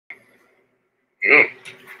Yeah.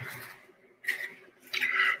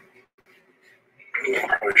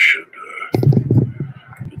 I should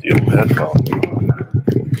get the old headphones on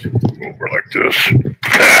over like this.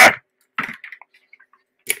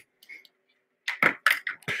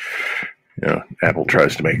 Yeah, Apple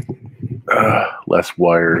tries to make less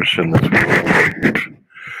wires in this world. I don't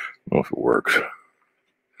know if it works.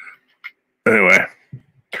 Anyway,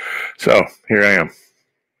 so here I am.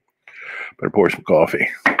 Better pour some coffee.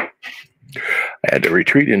 I had to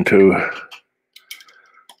retreat into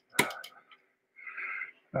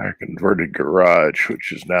our converted garage,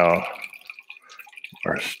 which is now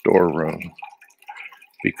our storeroom,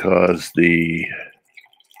 because the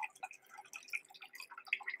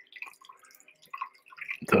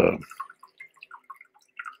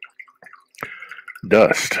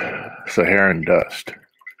dust, Saharan dust,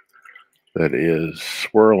 that is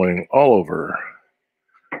swirling all over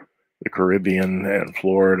the Caribbean and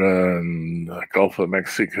Florida and the Gulf of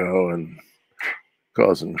Mexico and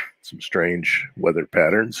causing some strange weather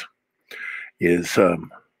patterns, is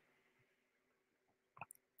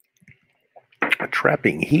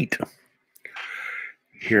trapping heat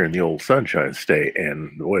here in the old Sunshine State.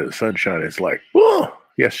 And the way the sunshine is like, whoa,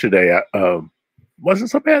 yesterday wasn't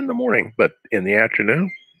so bad in the morning, but in the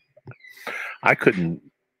afternoon, I couldn't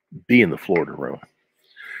be in the Florida room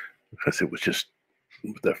because it was just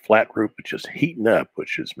the flat roof was just heating up,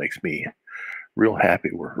 which just makes me real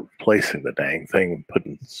happy. We're replacing the dang thing and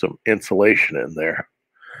putting some insulation in there,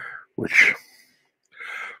 which,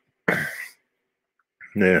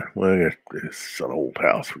 yeah, well, it's an old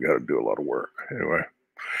house. We got to do a lot of work. Anyway,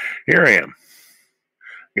 here I am.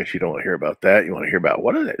 I guess you don't want to hear about that. You want to hear about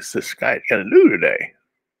what is this guy going to do today?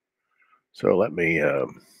 So let me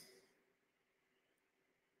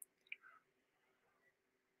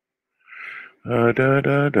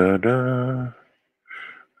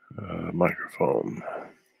microphone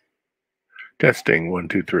testing 1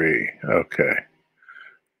 2 3. Okay.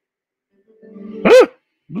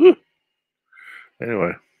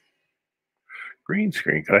 Anyway, green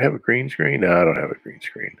screen. Can I have a green screen? No, I don't have a green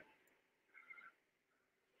screen.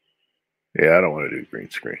 Yeah, I don't want to do green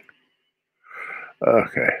screen.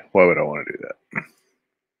 Okay, why would I want to do that?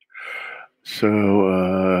 So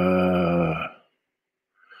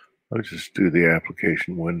let's just do the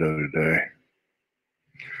application window today.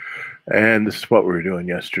 And this is what we were doing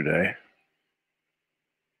yesterday.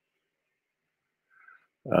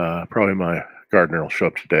 Probably my gardener will show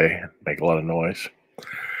up today and make a lot of noise.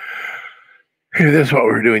 This is what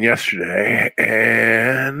we were doing yesterday,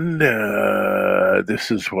 and this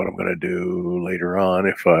is what I'm going to do later on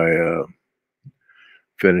if I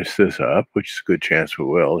finish this up, which is a good chance we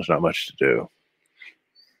will. There's not much to do.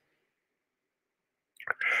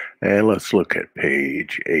 And let's look at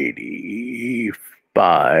page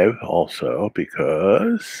 85 also,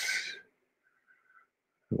 because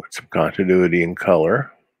we want some continuity in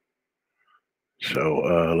color.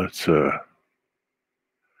 So let's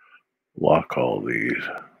lock all these.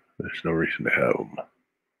 There's no reason to have them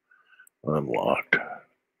unlocked.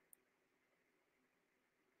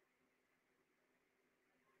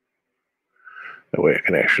 That way I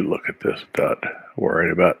can actually look at this without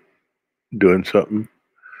worrying about doing something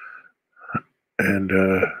and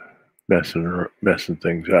messing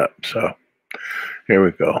things up. So here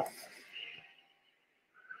we go.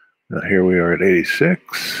 Now here we are at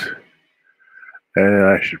 86, and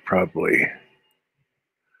I should probably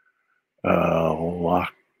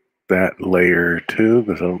lock that layer too,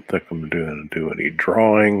 because I don't think I'm going to do any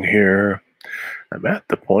drawing here. I'm at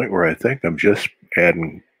the point where I think I'm just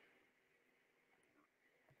adding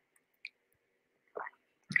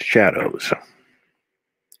shadows.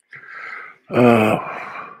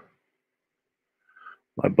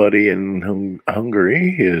 My buddy in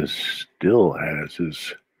Hungary still has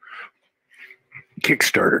his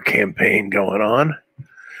Kickstarter campaign going on.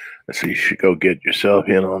 So you should go get yourself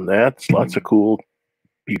in on that. There's lots of cool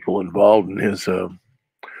people involved in his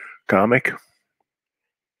comic.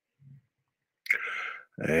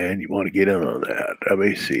 And you want to get in on that. Let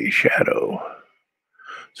me see, shadow.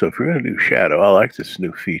 So if we're going to do shadow, I like this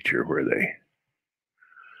new feature where they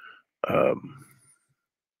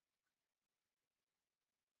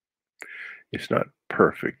it's not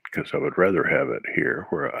perfect because I would rather have it here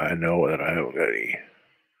where I know that I haven't got any.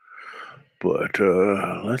 But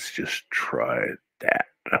let's just try that.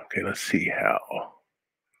 Okay, let's see how.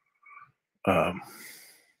 How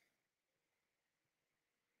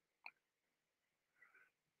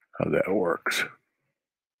that works.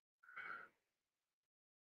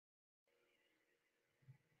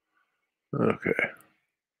 Okay.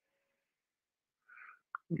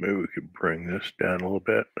 Maybe we could bring this down a little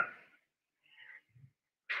bit.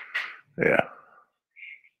 Yeah.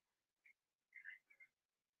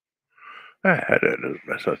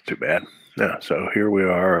 That's not too bad. Yeah, so here we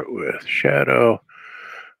are with shadow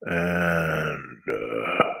and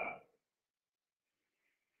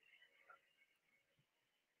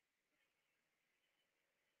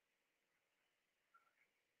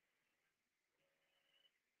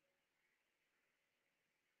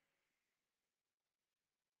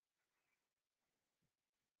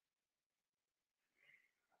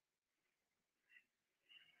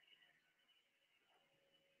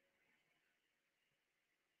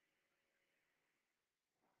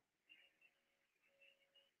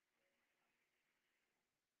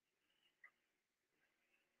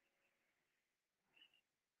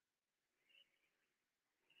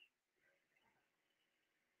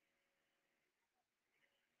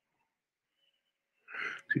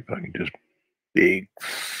see if I can just big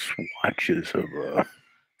swatches of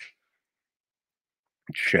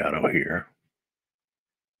shadow here.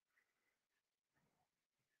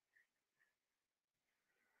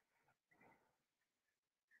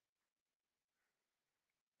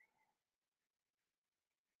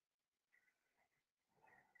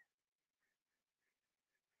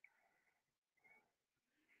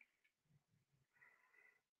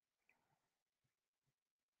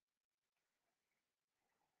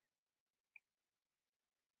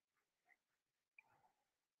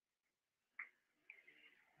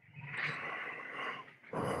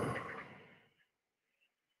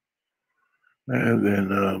 And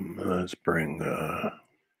then let's bring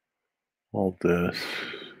all this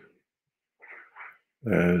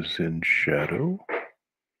as in shadow.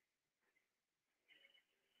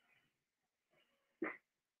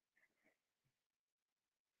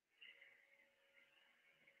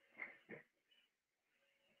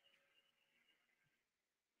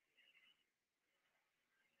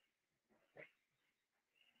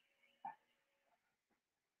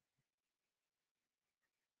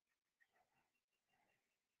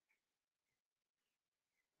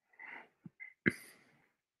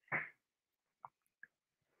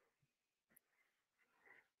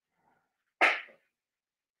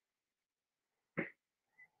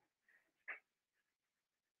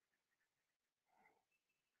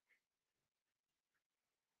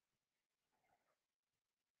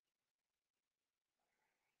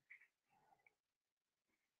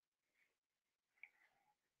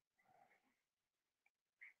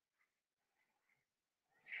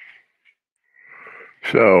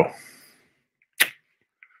 So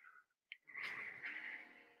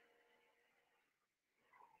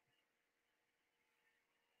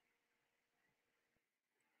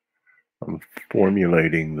I'm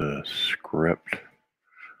formulating the script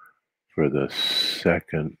for the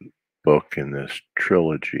second book in this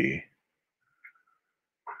trilogy.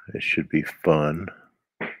 It should be fun.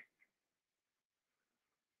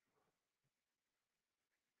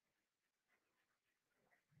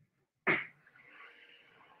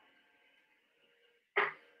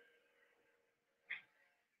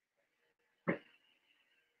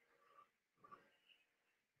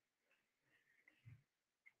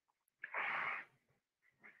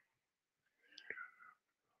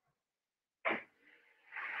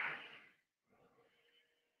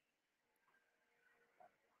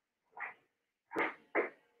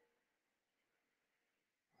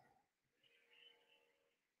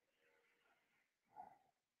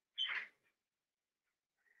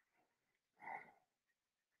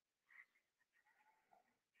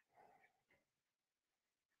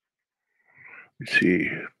 You see,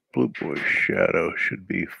 Blueboy shadow should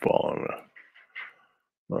be falling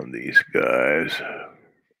on these guys.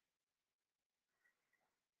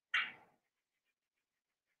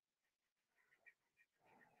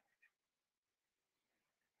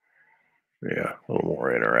 Yeah, a little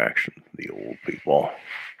more interaction with the old people.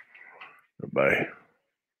 Everybody.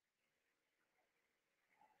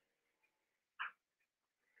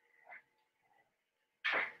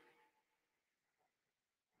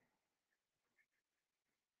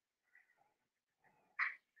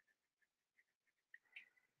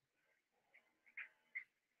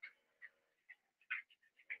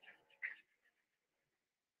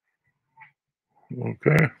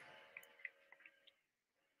 Okay.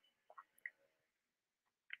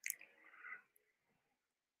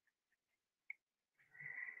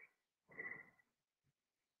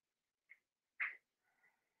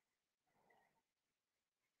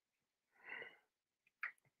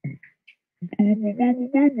 It's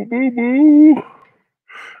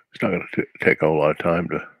not going to take a whole lot of time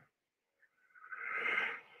to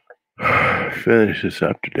finish this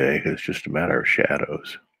up today. It's just a matter of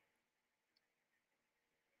shadows.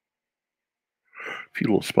 A few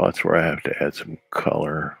little spots where I have to add some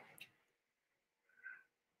color.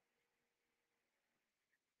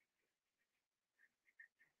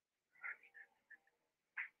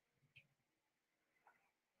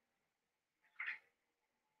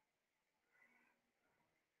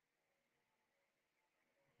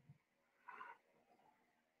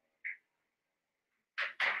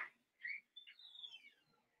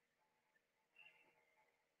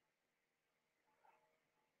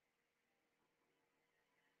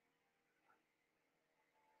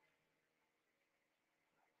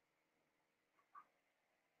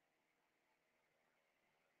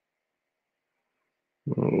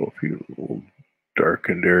 Oh, a few little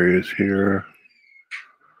darkened areas here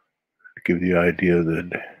to give the idea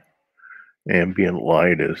that ambient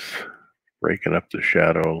light is breaking up the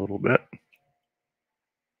shadow a little bit.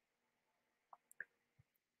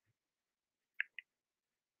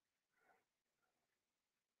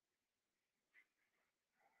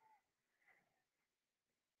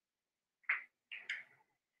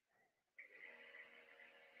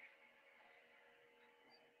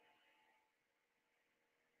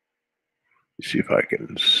 See if I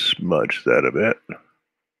can smudge that a bit.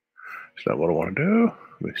 It's not what I want to do.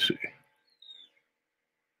 Let me see.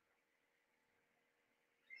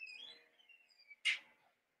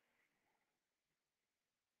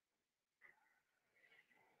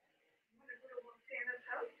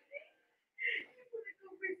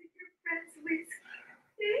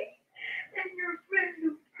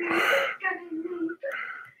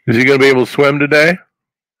 Is he going to be able to swim today?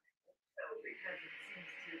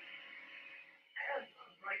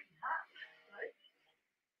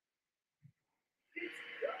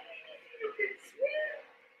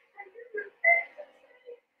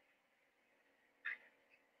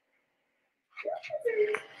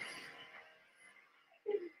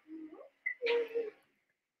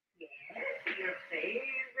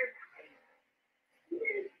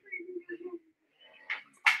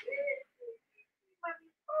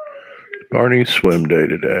 Barney's swim day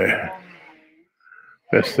today.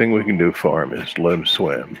 Best thing we can do for him is let him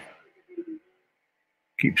swim.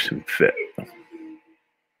 Keeps him fit.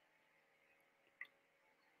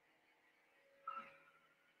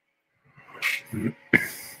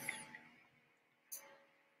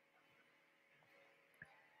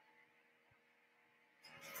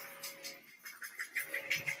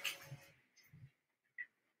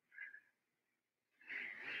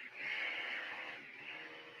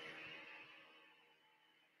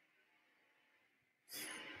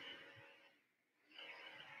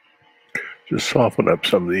 Just soften up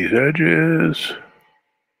some of these edges.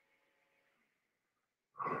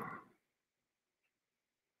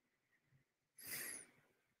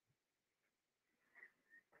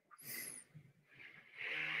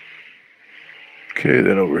 Okay,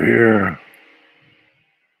 then over here.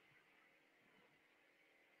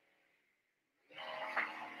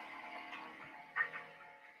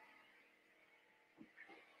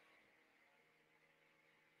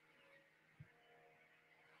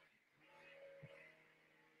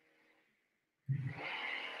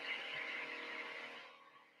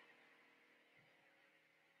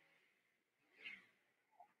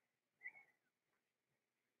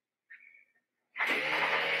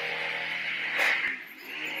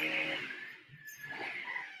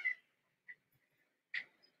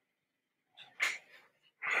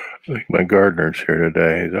 I think my gardener's here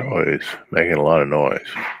today. He's always making a lot of noise.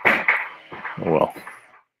 Oh well.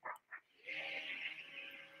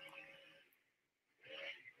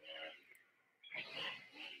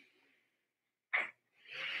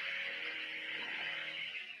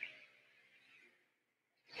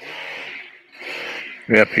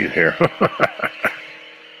 Yep, he's here.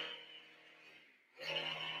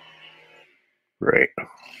 Great.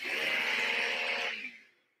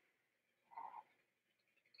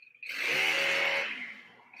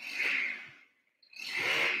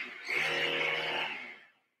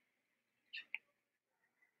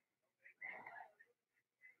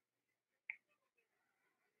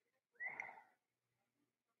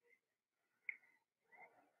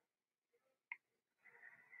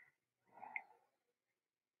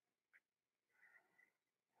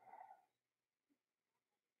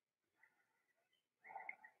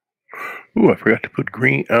 Ooh, I forgot to put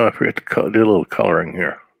green. Oh, I forgot to do a little coloring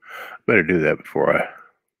here. Better do that before I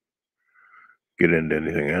get into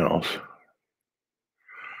anything else.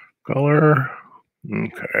 Color.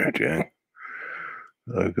 Okay, Jane.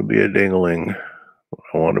 It could be a dingling.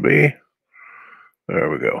 I want to be. There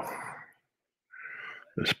we go.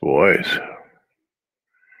 This boys.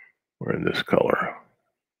 We're in this color.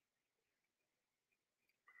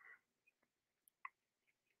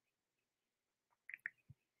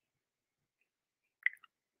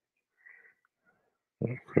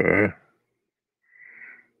 Okay.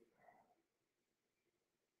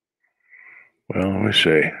 Well, let me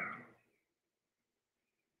see.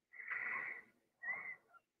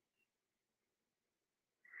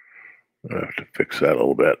 I have to fix that a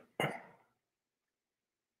little bit.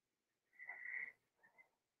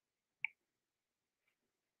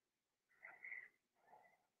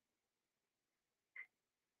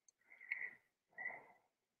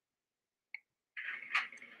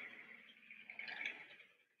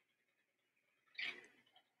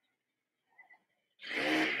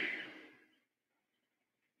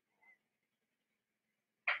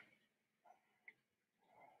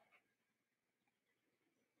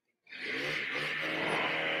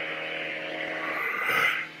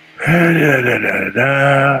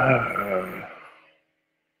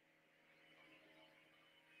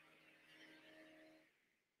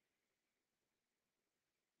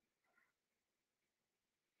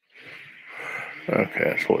 Okay,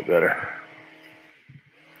 that's a little better.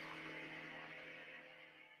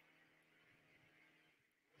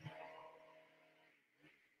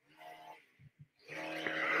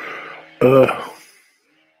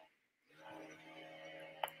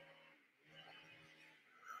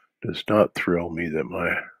 Does not thrill me that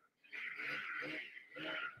my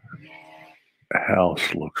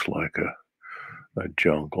house looks like a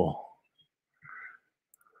jungle.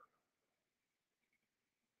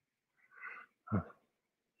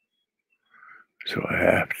 So I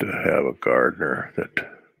have to have a gardener that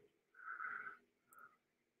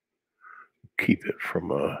keep it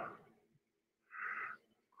from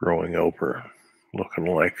growing over, looking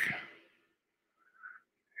like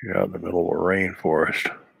you're out in the middle of a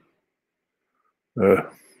rainforest.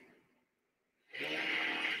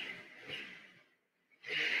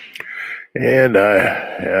 And I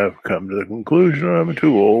have come to the conclusion I'm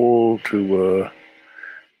too old to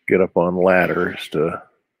get up on ladders to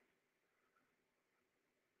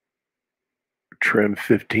trim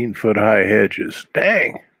 15-foot high hedges.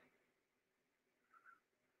 Dang.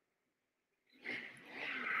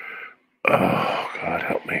 Oh, God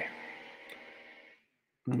help me.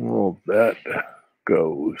 Well, that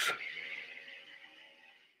goes.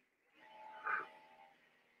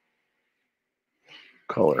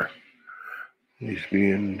 Color needs to be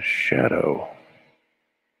in shadow.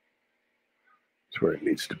 That's where it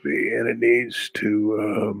needs to be. And it needs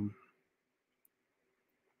to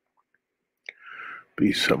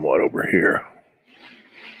be somewhat over here.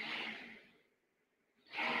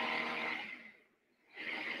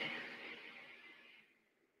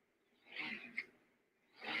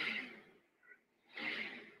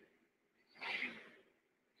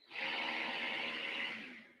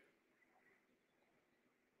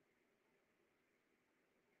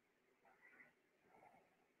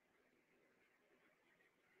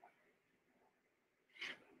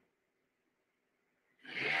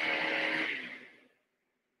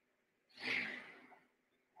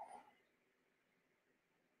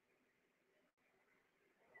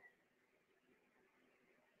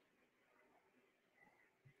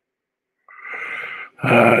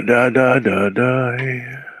 Da da da da.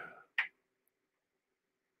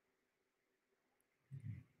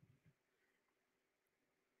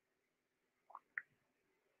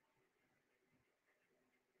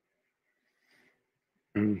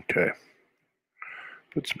 Okay.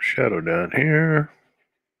 Put some shadow down here.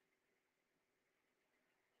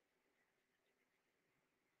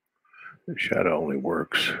 The shadow only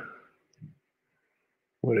works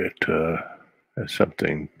when it has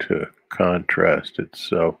something to contrast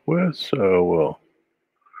itself with. So we'll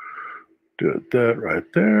do that right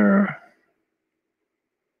there.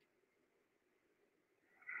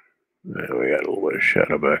 Then we got a little bit of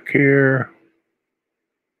shadow back here.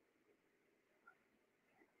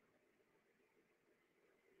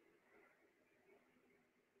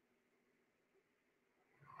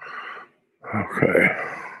 Okay.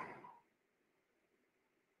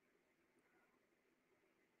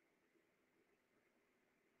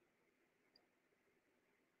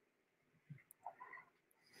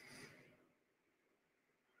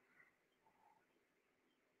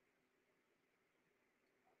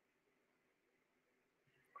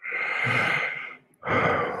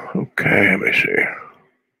 Okay, let me see.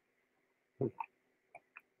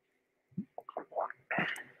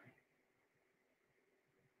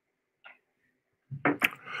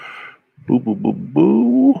 Boo, boo, boo,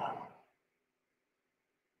 boo.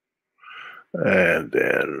 And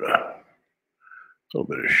then a little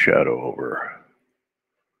bit of shadow over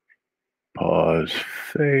Paw's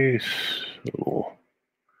face. A little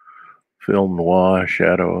film noir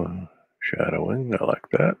shadowing. I like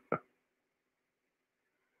that.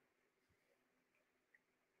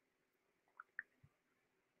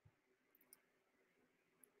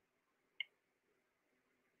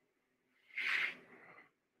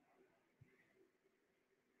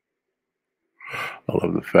 I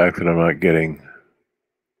love the fact that I'm not getting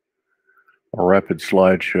a rapid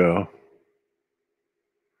slideshow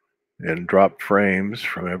and drop frames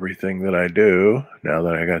from everything that I do. Now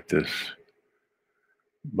that I got this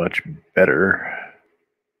much better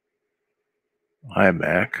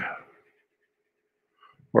iMac,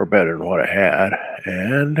 or better than what I had,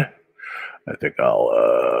 and I think I'll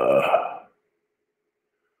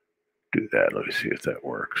do that. Let me see if that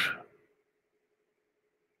works.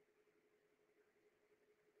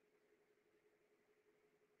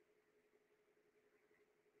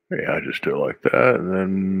 Yeah, I just do it like that, and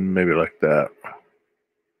then maybe like that.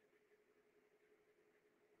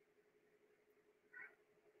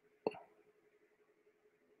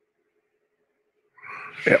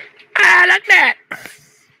 Yep. Like that.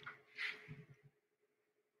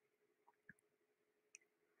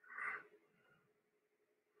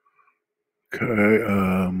 Okay,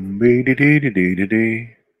 I'm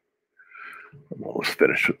almost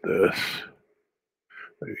finished with this.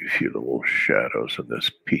 Maybe a few little shadows on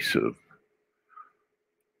this piece of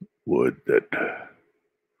wood that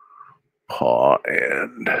Paw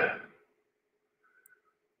and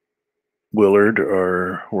Willard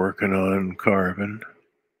are working on carving.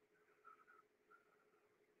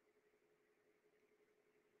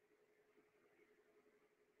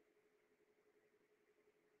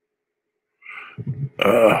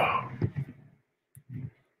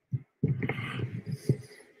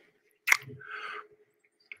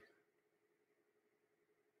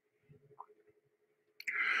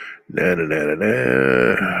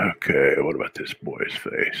 Okay, what about this boy's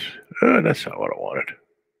face? That's not what I wanted.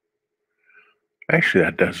 Actually,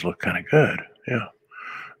 that does look kind of good. Yeah.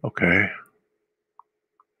 Okay.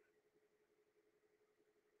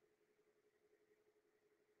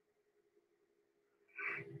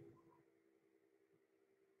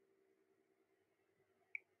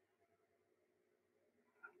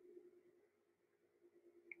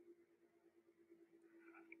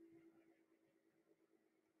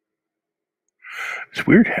 It's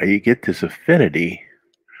weird how you get this affinity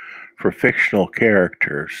for fictional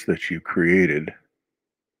characters that you created.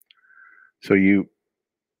 So you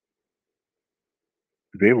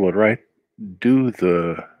be able to do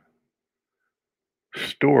the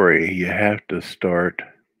story, you have to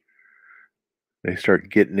they start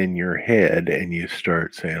getting in your head and you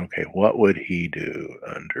start saying, okay, what would he do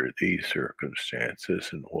under these circumstances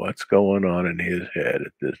and what's going on in his head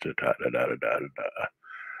at this da da da da da da da.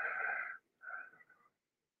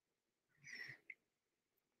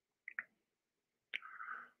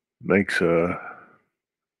 Makes a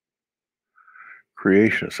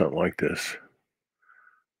creation of something like this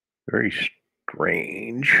very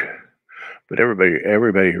strange. But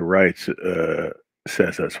everybody who writes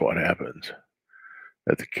says that's what happens.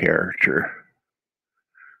 That the character,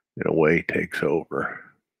 in a way, takes over.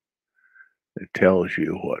 It tells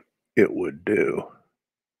you what it would do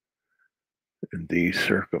in these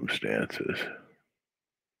circumstances.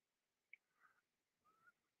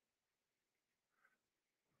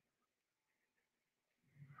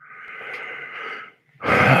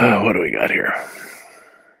 What do we got here?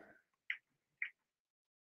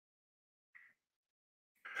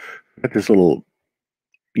 Got this little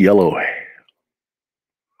yellow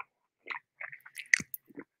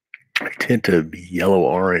tint of yellow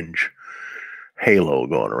orange halo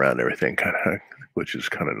going around everything, kind of, which is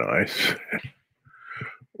kind of nice.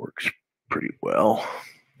 Works pretty well.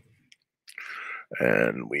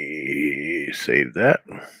 And we save that.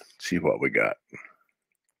 See what we got.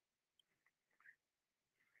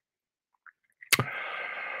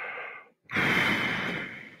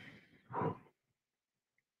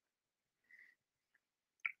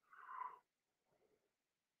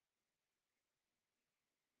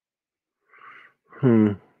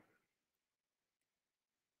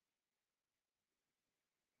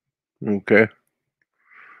 Okay. I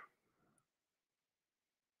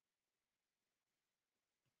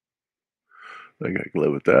think I can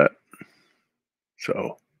live with that.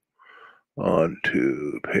 So on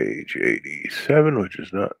to page 87, which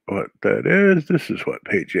is not what that is. This is what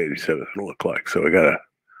page 87 is going to look like. So we got to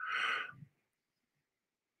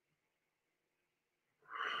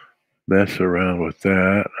mess around with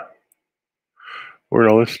that. Where'd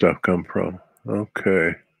all this stuff come from?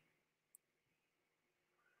 Okay.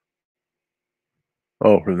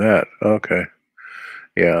 Oh, from that. Okay.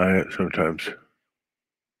 Yeah, I sometimes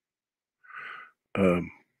okay,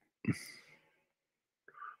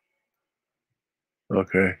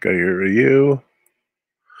 got your review.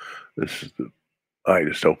 This is I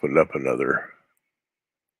just opened up another.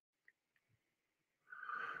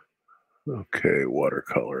 Okay,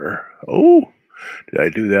 watercolor. Oh, did I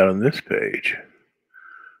do that on this page?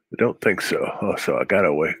 I don't think so. Oh, so I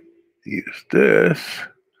gotta use this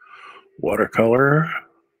watercolor,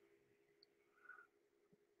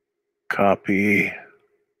 copy.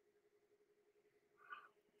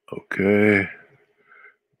 Okay.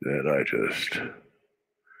 Then I just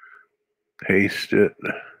paste it.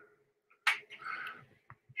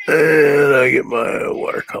 And I get my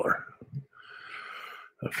watercolor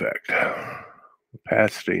effect.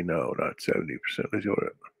 Opacity, no, not 70%. Let's do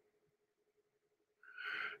it.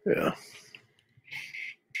 Yeah.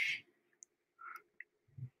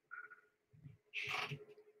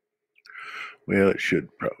 Well, it should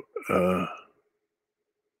probably,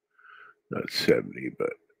 not 70,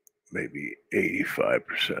 but maybe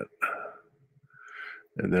 85%.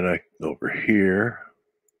 And then over here,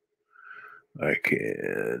 I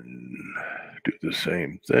can do the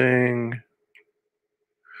same thing.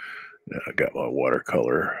 Now I got my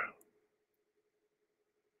watercolor.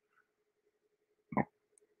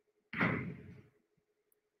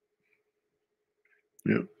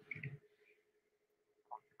 Yep.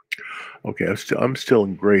 Okay, I'm still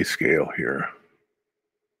in grayscale here.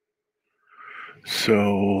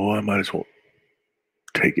 So I might as well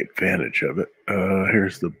take advantage of it.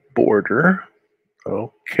 Here's the border.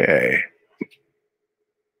 Okay.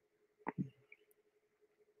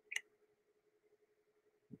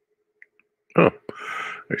 Oh,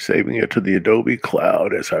 they're saving it to the Adobe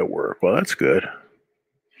Cloud as I work. Well, that's good.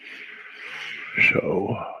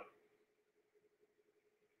 So,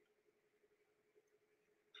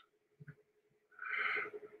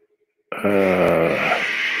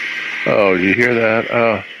 oh, you hear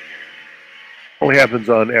that? Only happens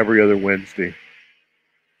on every other Wednesday.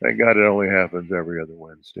 Thank God it only happens every other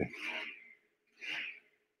Wednesday.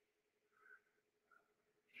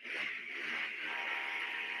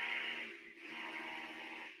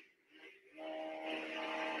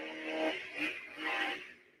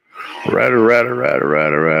 Rat.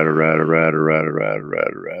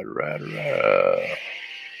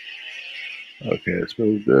 Okay, let's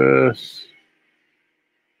move this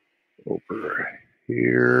over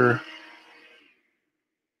here.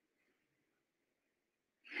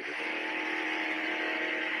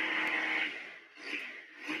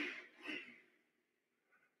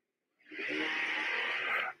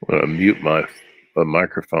 I'm going to mute my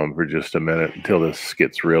microphone for just a minute until this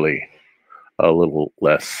gets really a little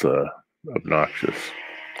less obnoxious.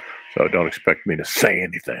 So don't expect me to say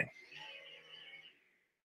anything.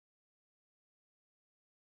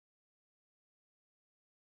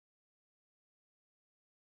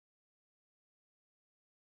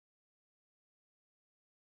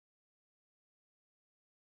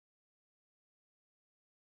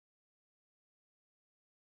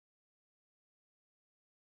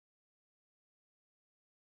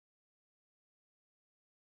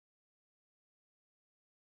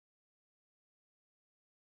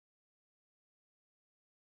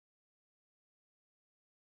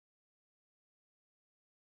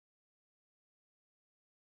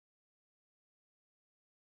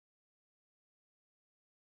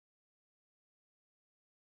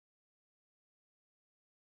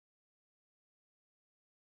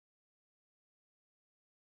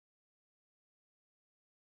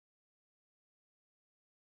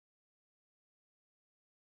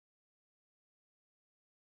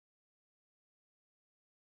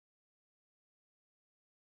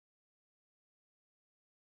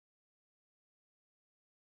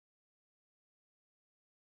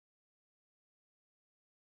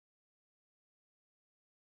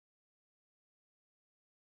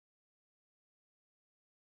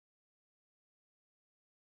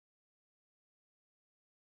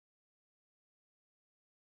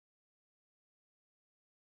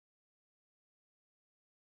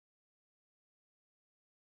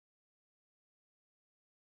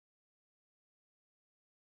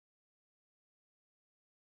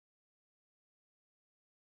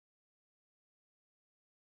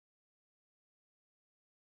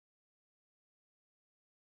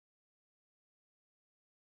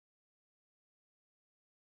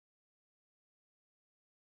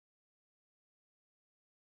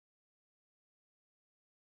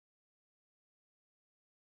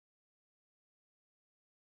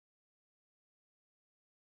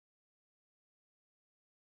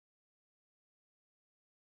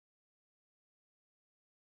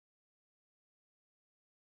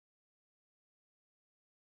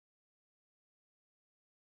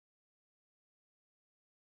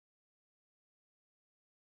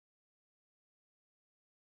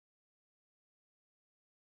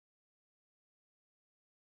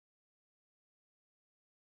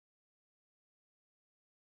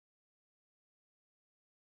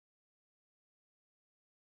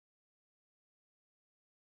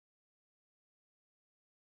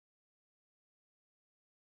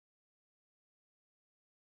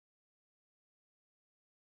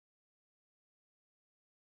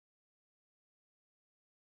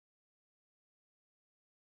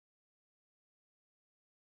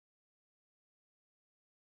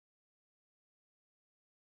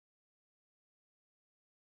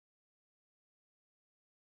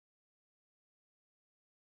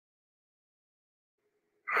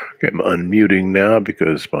 Okay, I'm unmuting now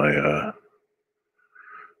because my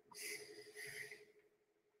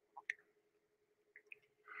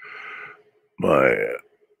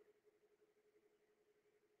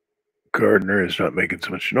gardener is not making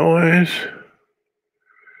so much noise.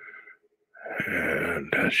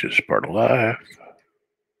 And that's just part of life.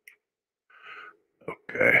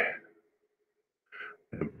 Okay.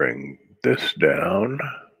 And bring this down.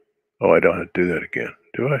 Oh, I don't have to do that again,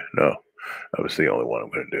 do I? No, that was the only one I'm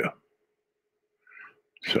going to do.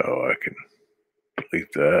 So I can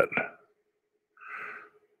delete that.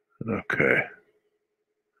 Okay.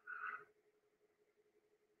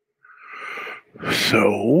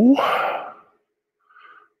 So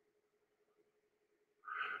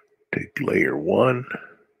take layer 1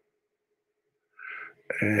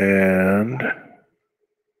 and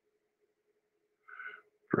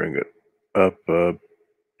bring it up a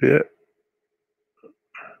bit.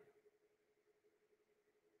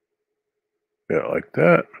 Yeah, like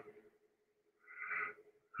that.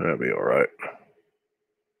 That'll be all right.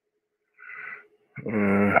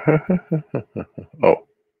 Oh,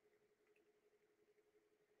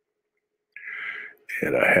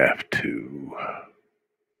 and I have to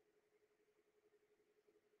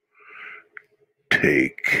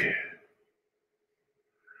take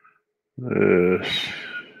this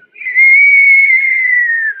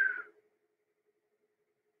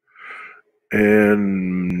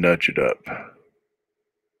and nudge it up.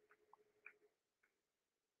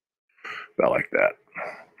 About like that.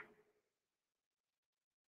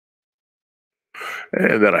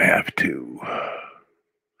 And then I have to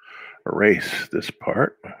erase this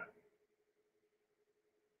part.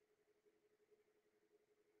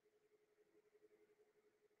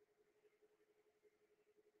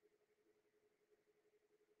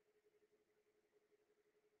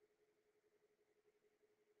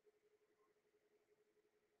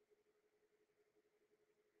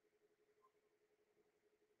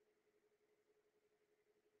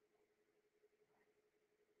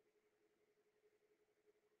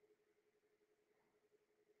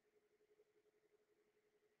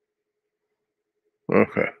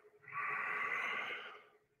 Okay.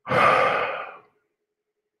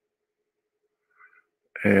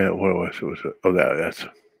 And what was it? Oh, that's.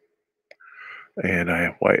 And I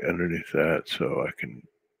have white underneath that, so I can.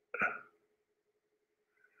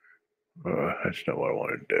 That's not what I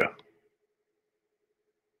wanted to do.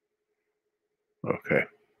 Okay.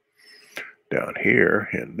 Down here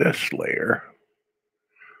in this layer,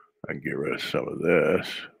 I can get rid of some of this.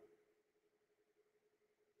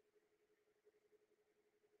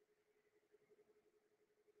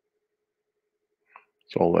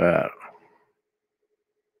 It's all that.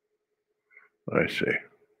 I see.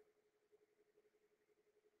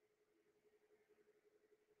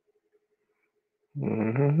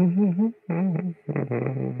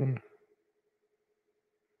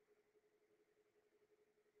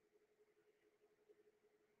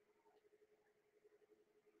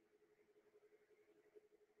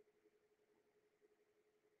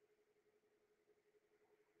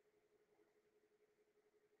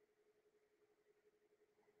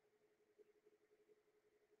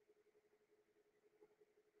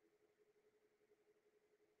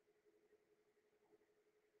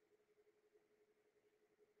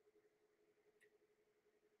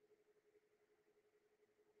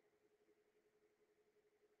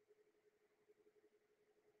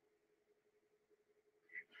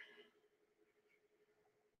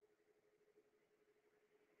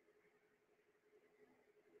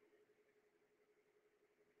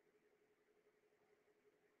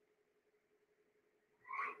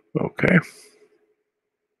 Okay.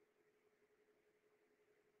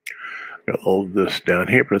 I'll hold this down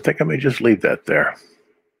here, but I think I may just leave that there.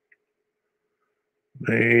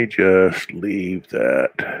 May just leave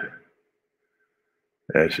that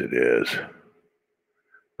as it is.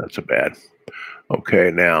 That's a bad.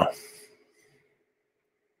 Okay, now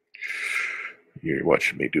you're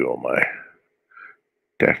watching me do all my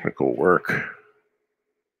technical work.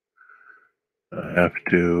 I have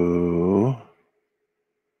to,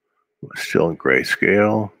 still in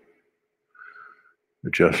grayscale,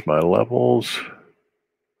 adjust my levels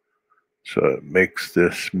so it makes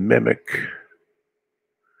this mimic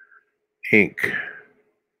ink.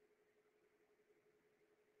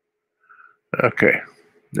 Okay,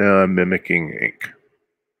 now I'm mimicking ink.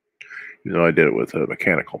 You know, I did it with a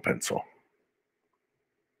mechanical pencil.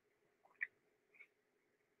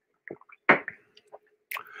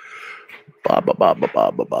 Bob, bob, bob, bob,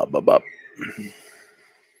 bob, bob, bob, bob.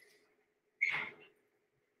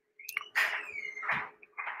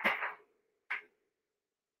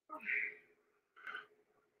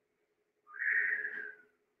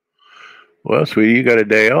 Well, sweetie, you got a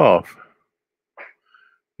day off.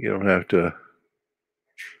 You don't have to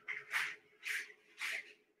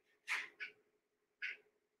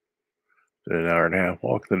do an hour and a half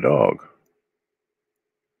walk the dog.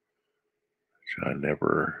 I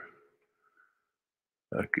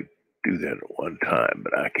could do that at one time,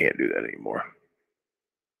 but I can't do that anymore.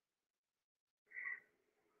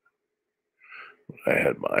 When I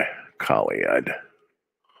had my collie, I'd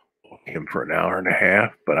walk him for an hour and a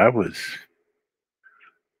half, but I was,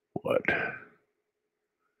 what? I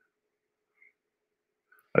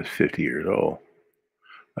was 50 years old.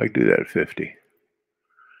 I could do that at 50.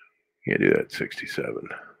 Can't do that at 67.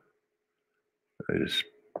 I just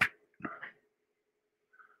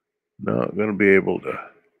not going to be able to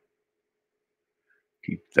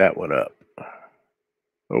keep that one up.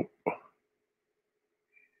 Oh.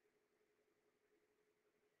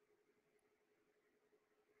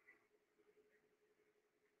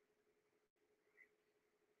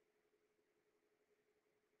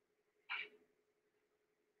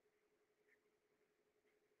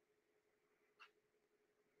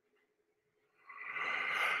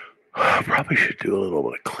 I probably should do a little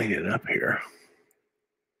bit of cleaning up here.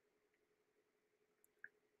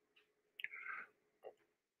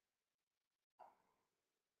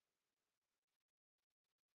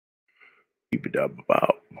 Keep it up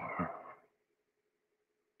about.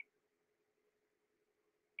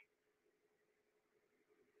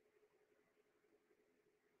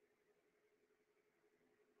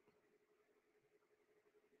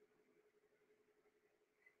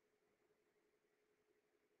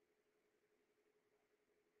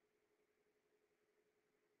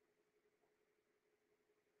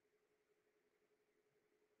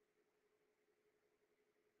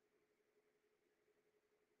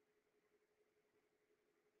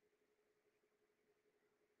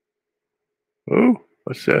 Oh,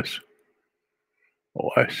 what's this? Oh,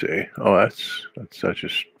 I see. Oh, that's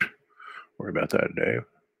just worry about that, Dave.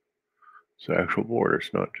 It's an actual board.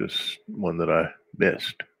 It's not just one that I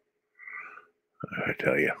missed. I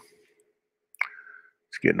tell you,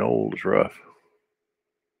 it's getting old. It's rough.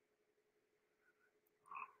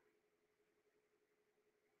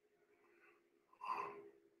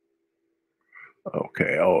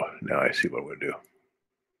 Okay. Oh, now I see what I'm gonna do.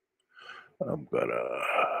 I'm gonna.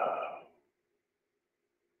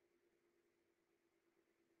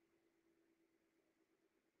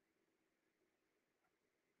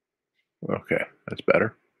 Okay, that's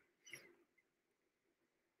better.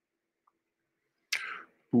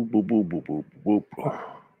 Boop boop boop boop boop boop.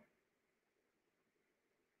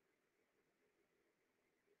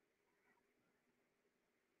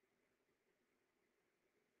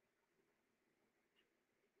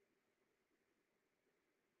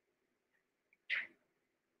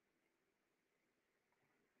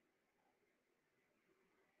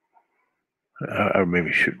 I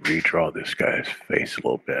maybe should redraw this guy's face a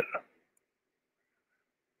little bit.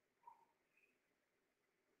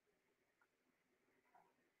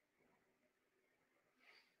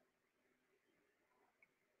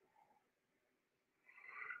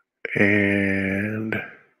 And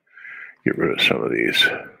get rid of some of these.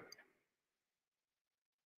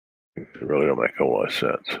 They really don't make a lot of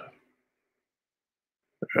sense.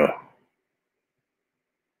 Yeah,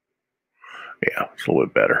 yeah, it's a little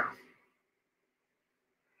bit better.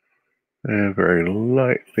 And very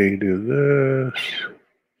lightly do this.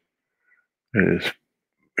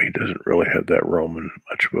 He doesn't really have that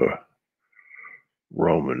much of a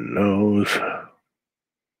Roman nose.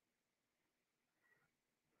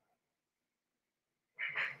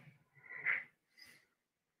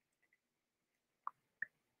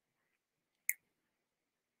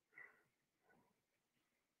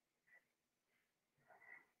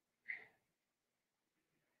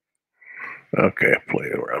 Okay, play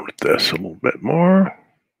around with this a little bit more.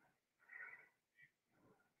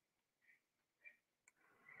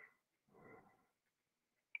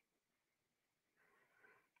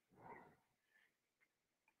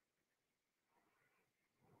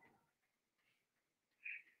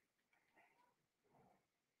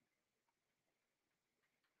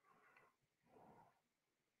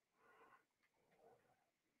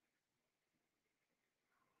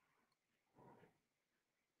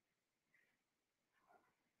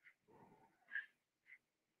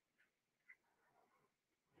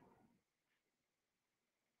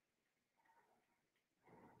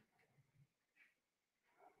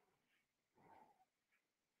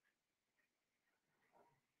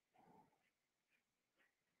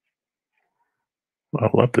 I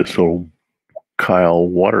love this little Kyle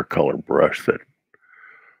watercolor brush that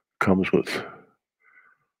comes with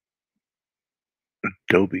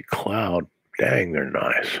Adobe Cloud Dang, they're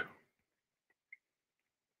nice.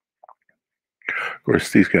 Of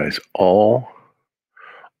course, these guys all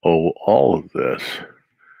owe all of this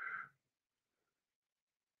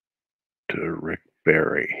to Rick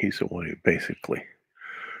Barry. He's the one who basically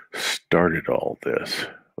started all this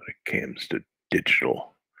when it comes to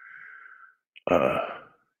digital uh,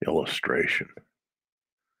 illustration.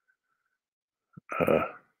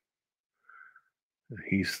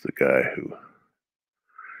 He's the guy who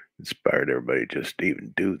inspired everybody just to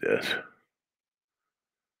even do this.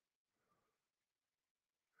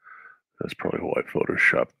 That's probably why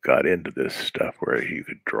Photoshop got into this stuff where you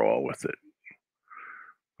could draw with it.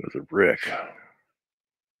 With a Rick.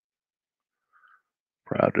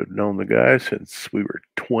 Proud to have known the guy since we were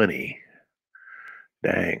 20.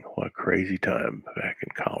 Dang, what a crazy time back in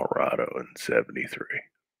Colorado in 73.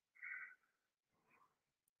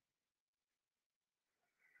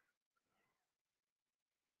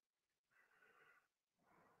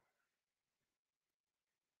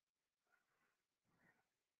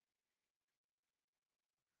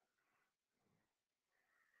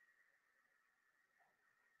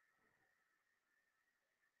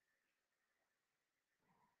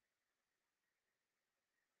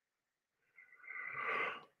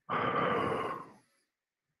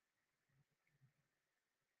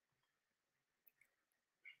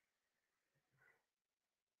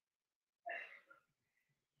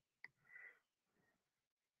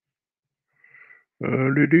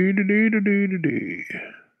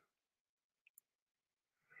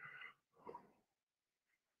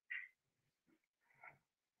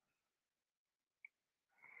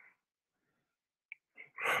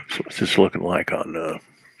 So what's this looking like on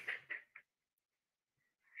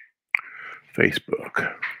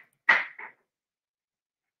Facebook?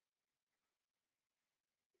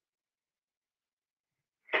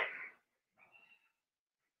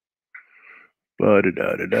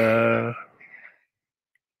 Ba-da-da-da-da.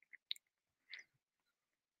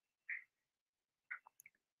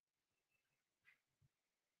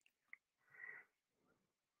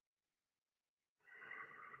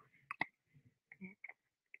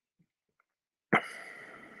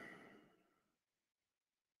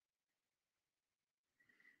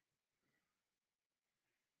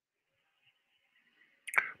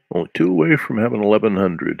 Only 2 away from having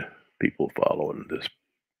 1,100 people following this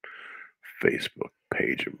Facebook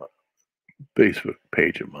page of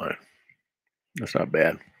mine. That's not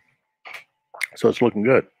bad. So it's looking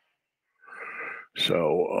good.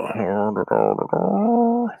 So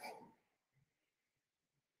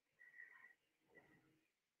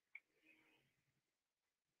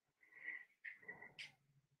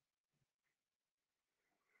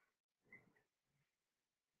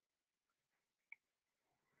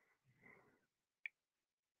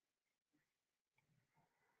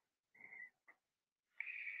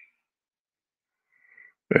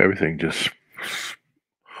everything just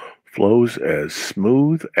flows as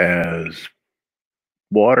smooth as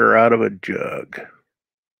water out of a jug.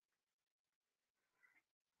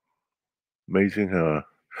 Amazing how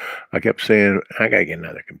I kept saying, I gotta get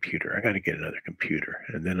another computer. I gotta get another computer.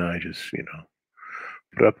 And then I just,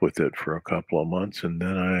 put up with it for a couple of months. And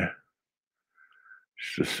then I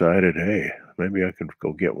just decided, hey, maybe I can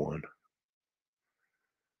go get one.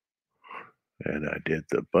 And I did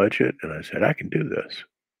the budget and I said, I can do this.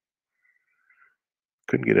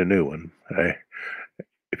 Couldn't get a new one.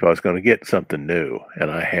 If I was going to get something new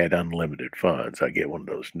and I had unlimited funds, I'd get one of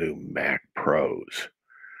those new Mac Pros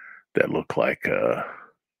that look like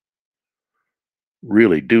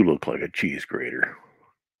really do look like a cheese grater.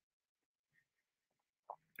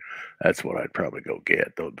 That's what I'd probably go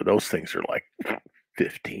get. But those things are like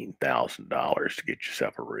 $15,000 to get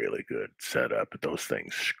yourself a really good setup. But those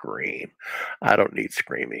things scream. I don't need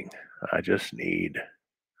screaming. I just need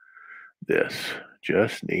this.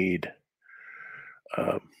 Just need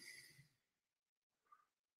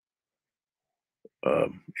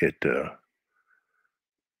it to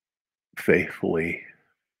faithfully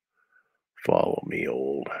follow me,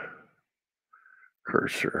 old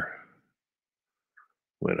cursor,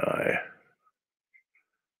 when I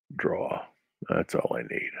draw. That's all I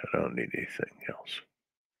need. I don't need anything else.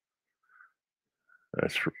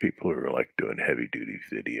 That's for people who are like doing heavy duty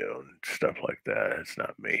video and stuff like that. It's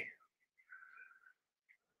not me.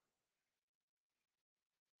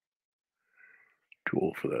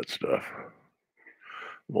 Tool for that stuff.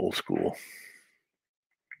 I'm old school.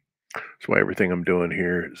 That's why everything I'm doing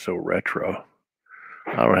here is so retro.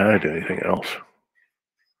 I don't know how to do anything else.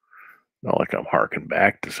 Not like I'm harking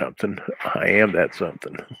back to something. I am that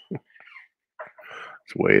something.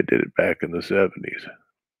 It's the way I did it back in the 70s.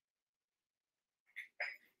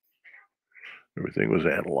 Everything was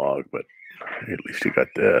analog, but at least you got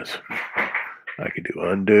this. I can do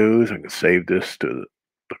undos. I can save this to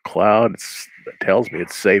the cloud. It tells me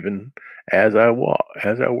it's saving as I walk,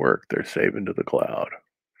 as I work. They're saving to the cloud.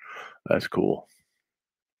 That's cool.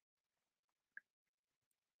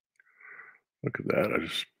 Look at that. I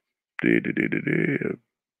just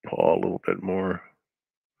paw a little bit more.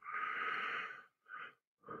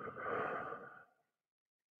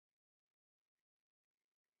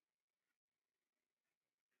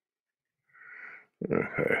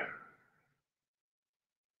 Okay.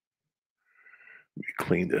 We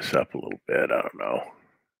clean this up a little bit. I don't know.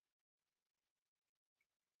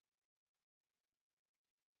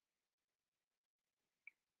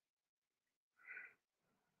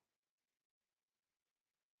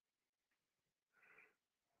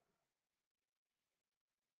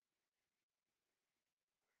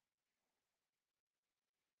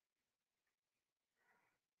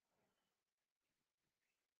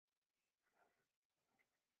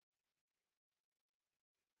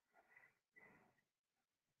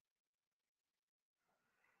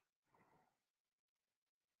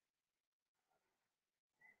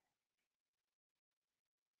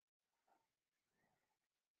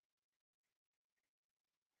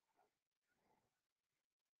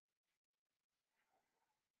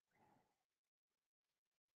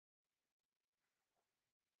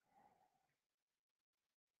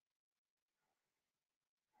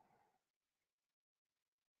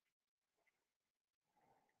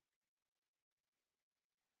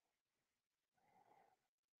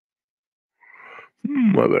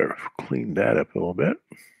 I better clean that up a little bit.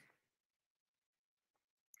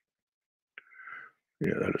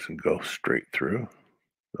 Yeah, that doesn't go straight through.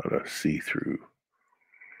 Not a see-through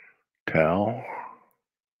towel.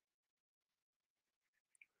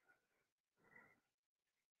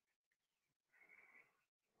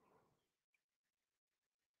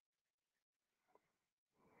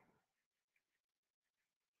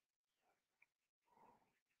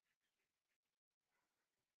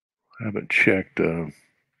 I haven't checked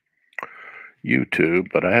YouTube,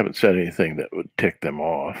 but I haven't said anything that would tick them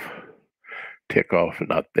off. Tick off,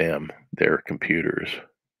 not them, their computers.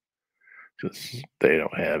 Just they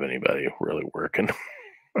don't have anybody really working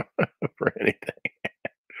for anything.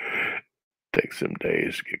 Takes them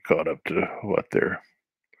days to get caught up to what their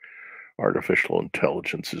artificial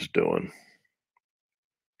intelligence is doing.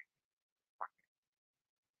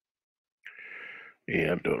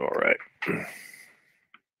 Yeah, I'm doing all right.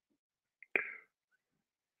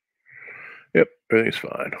 Yep, everything's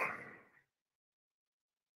fine.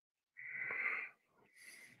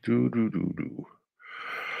 Do do do do.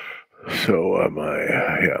 So I'm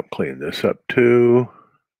cleaning this up too.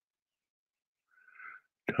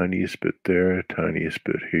 Tiniest bit there, tiniest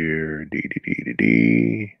bit here. Dee dee dee dee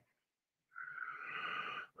dee.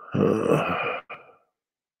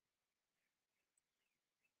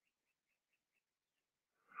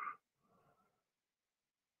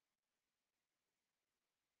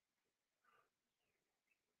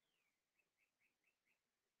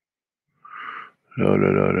 No,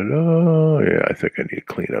 no, no, no, no. Yeah, I think I need to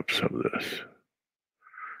clean up some of this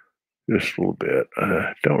just a little bit.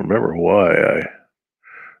 I don't remember why.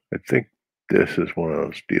 I think this is one of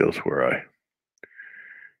those deals where I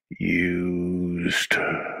used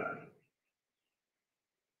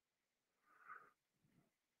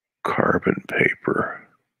carbon paper,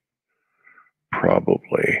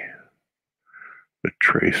 probably, to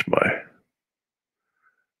trace my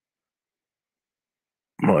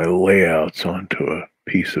layouts onto a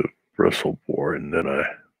piece of bristle board, and then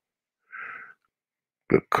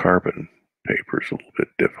the carbon paper is a little bit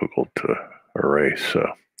difficult to erase, so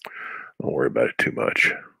don't worry about it too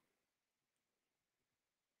much.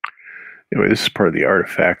 Anyway, this is part of the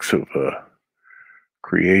artifacts of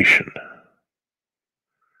creation,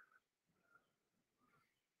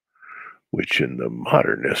 which in the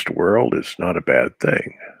modernist world is not a bad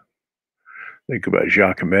thing. Think about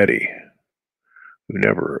Giacometti, who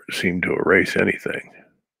never seemed to erase anything,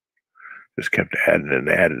 just kept adding and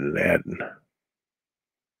adding and adding.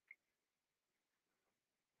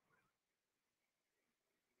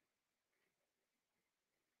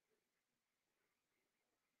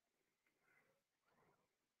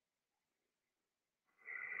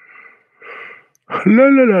 La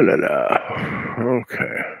la la la la.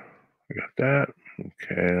 Okay, I got that.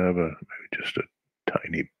 Okay, I have maybe just a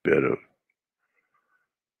tiny bit of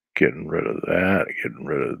getting rid of that, getting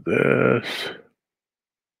rid of this.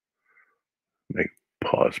 Make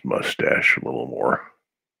Pa's mustache a little more.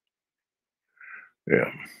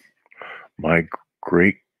 Yeah. My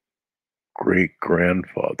great great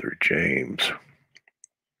grandfather, James,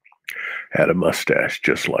 had a mustache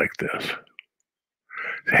just like this.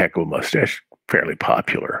 A heck of a mustache, fairly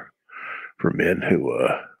popular for men who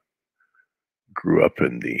grew up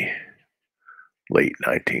in the late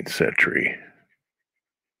 19th century.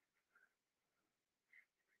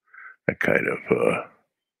 That kind of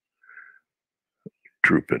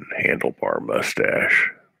drooping handlebar mustache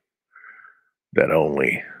that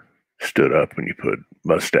only stood up when you put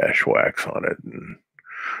mustache wax on it, and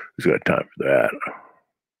who's got time for that?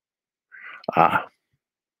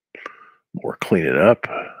 More cleaning up,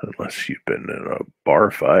 unless you've been in a bar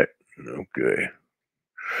fight. Okay.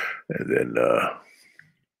 And then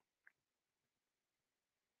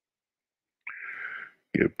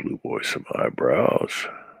give Blueboy some eyebrows.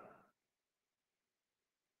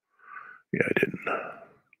 Yeah, I didn't.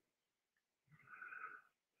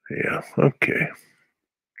 Yeah, okay.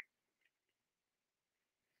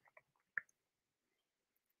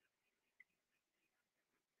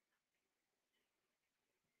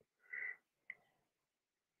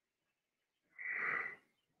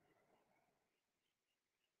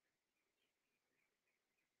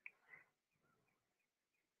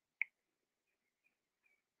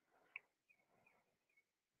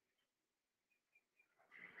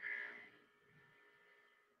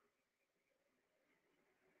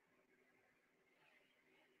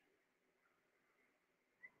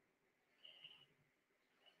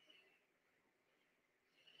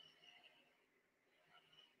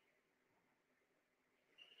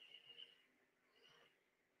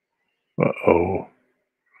 Uh-oh.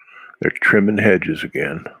 They're trimming hedges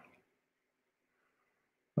again.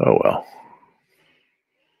 Oh, well.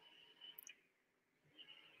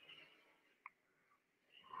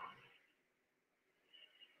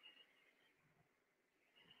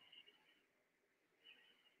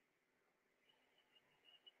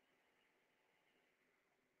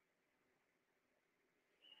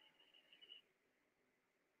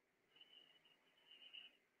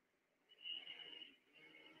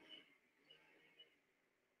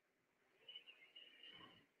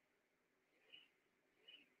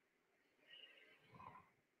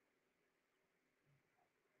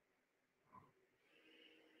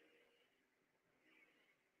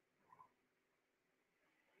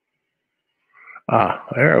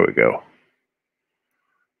 There we go.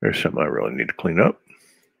 There's something I really need to clean up.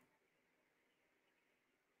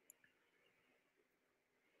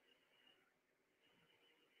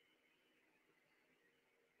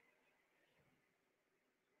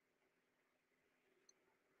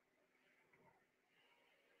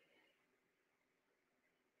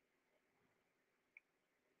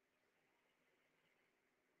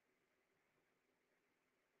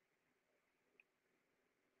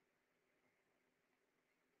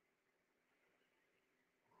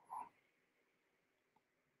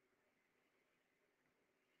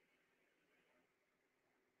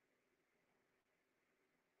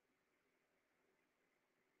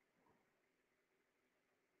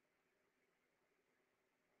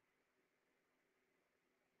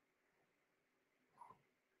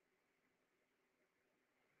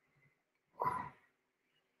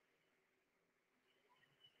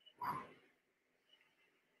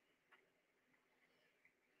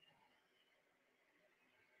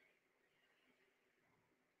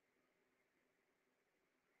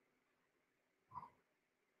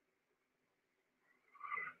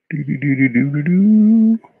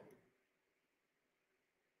 Do-do-do-do-do-do.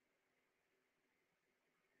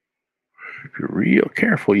 If you're real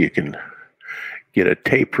careful, you can get a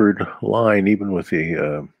tapered line even with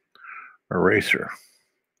the eraser.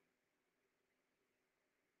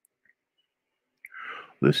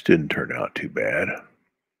 This didn't turn out too bad.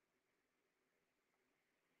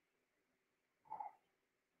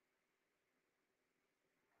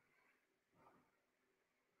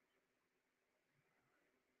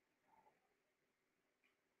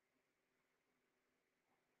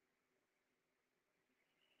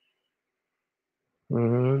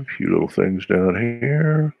 A few little things down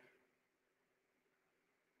here.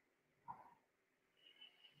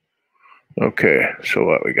 Okay, so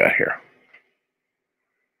what we got here?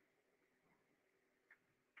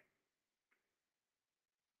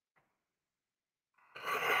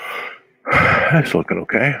 That's looking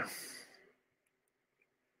okay.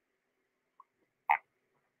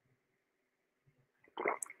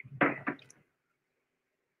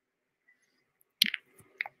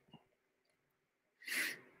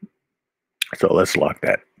 So let's lock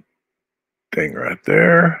that thing right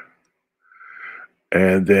there.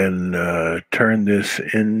 And then turn this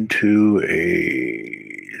into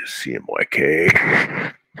a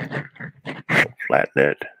CMYK. Flatten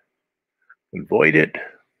it and void it.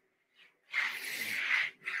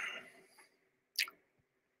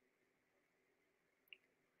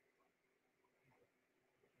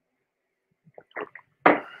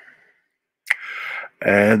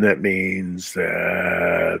 And that means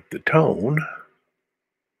that the tone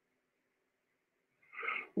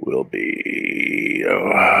will be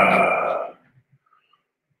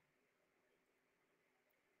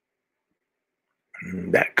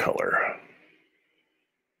that color.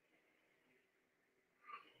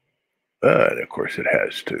 And of course, it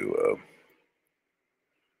has to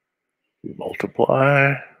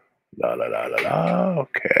multiply. La la la la la.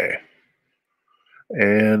 Okay.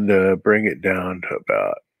 And bring it down to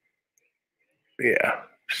about,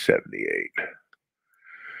 78.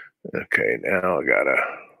 Okay, now I gotta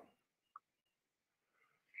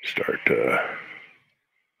start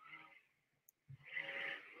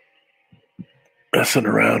messing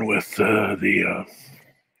around with the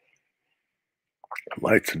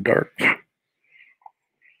lights and darks.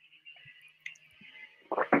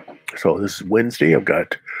 So this is Wednesday. I've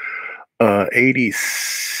got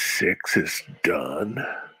 86 is done.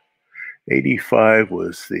 85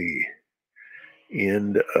 was the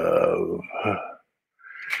end of 80.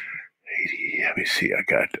 Let me see. I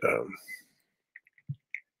got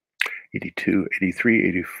 82, 83,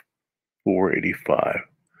 84, 85.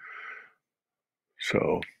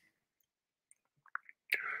 So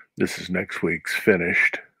this is next week's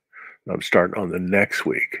finished. I'm starting on the next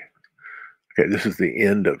week. Okay, this is the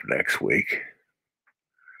end of next week.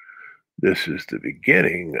 This is the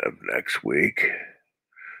beginning of next week.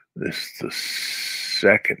 This is the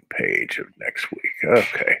second page of next week.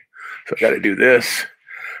 Okay, so I got to do this.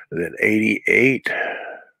 And then 88,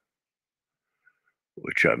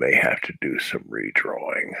 which I may have to do some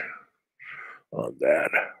redrawing on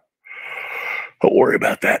that. Don't worry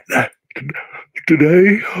about that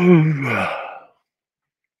today.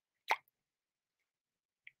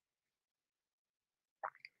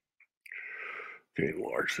 Okay,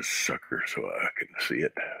 enlarge this sucker so I can see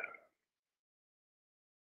it.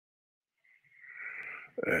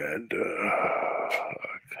 And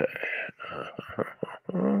okay.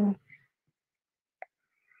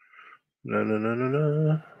 No, no, no, no,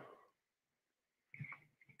 no.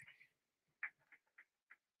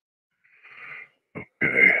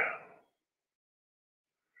 Okay.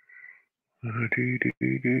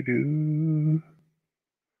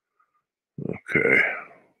 Okay.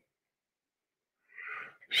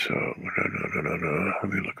 So, no. Let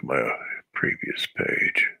me look at my previous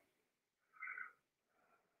page.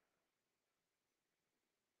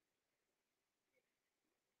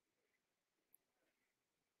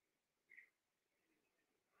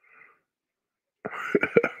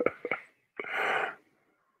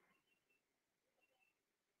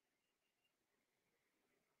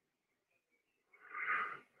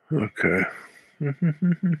 Okay.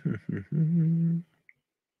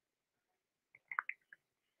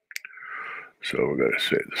 So we're going to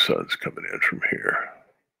say the sun's coming in from here.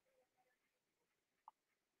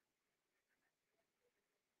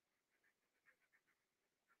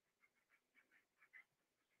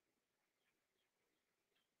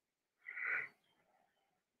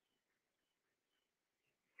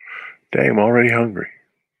 Dang, I'm already hungry.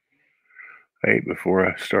 I ate before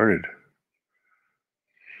I started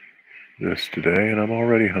this today, and I'm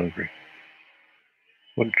already hungry.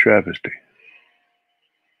 What a travesty.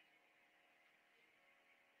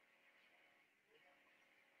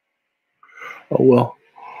 Oh, well.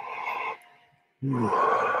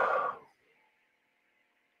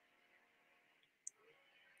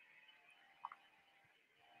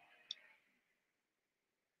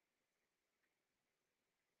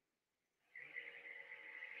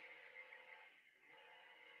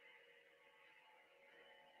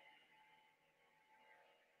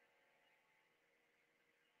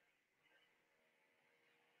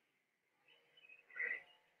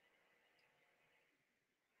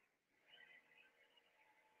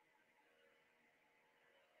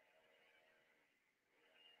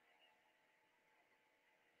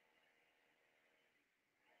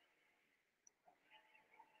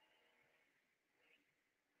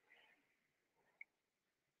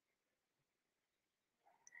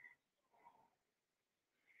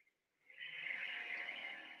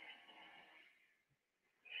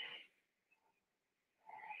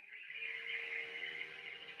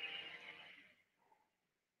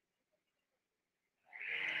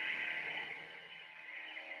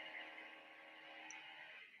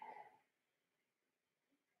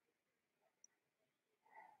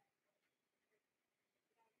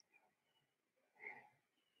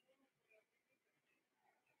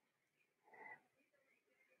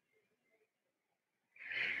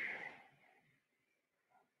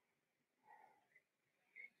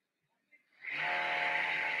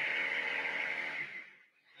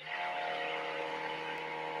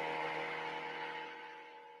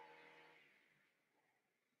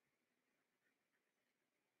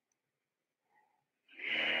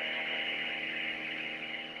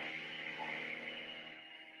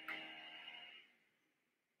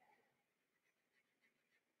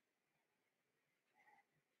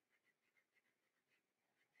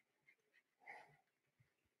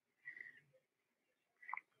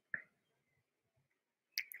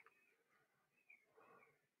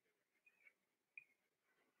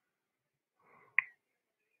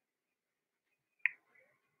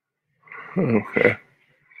 Okay.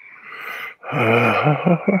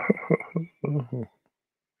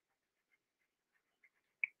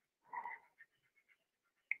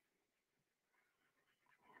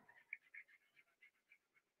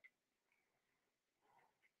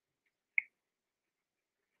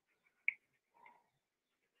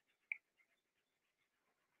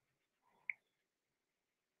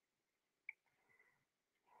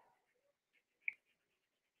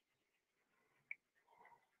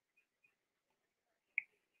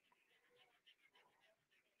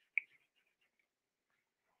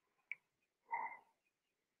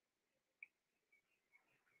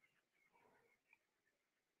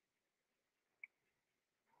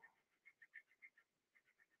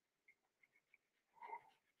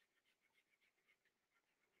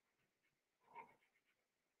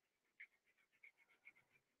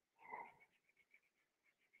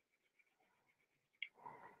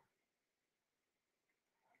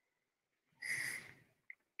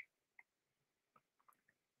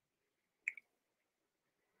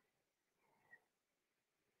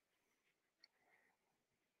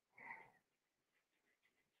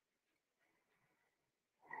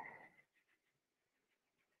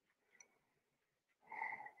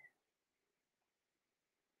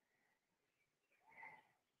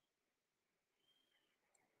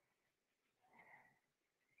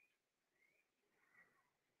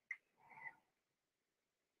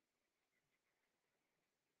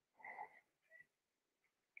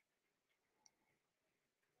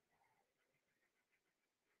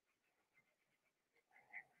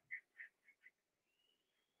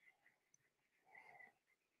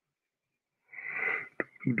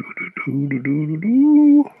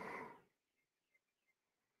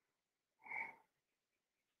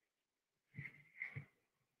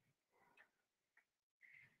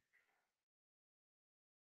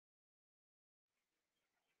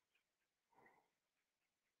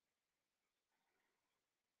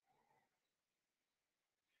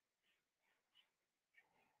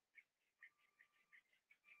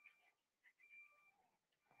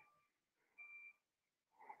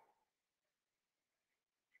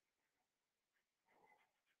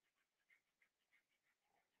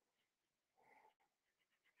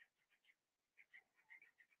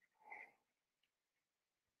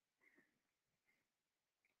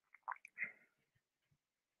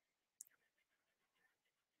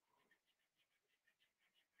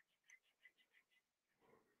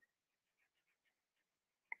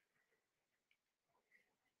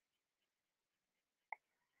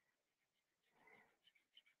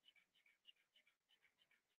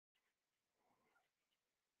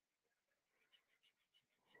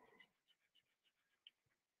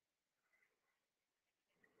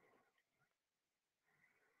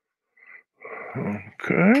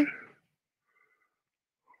 Okay.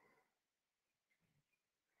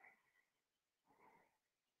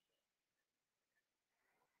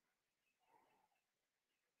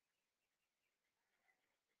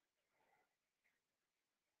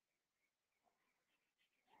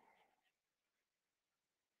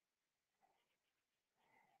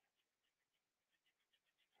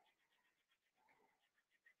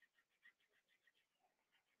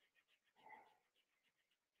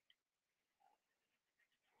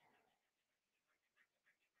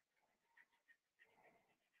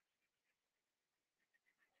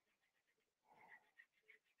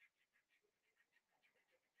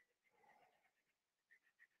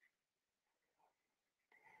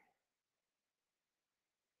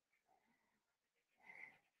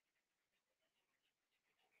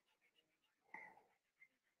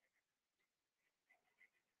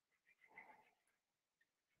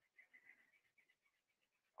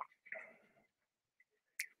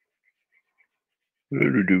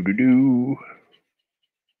 Do-do-do-do-do.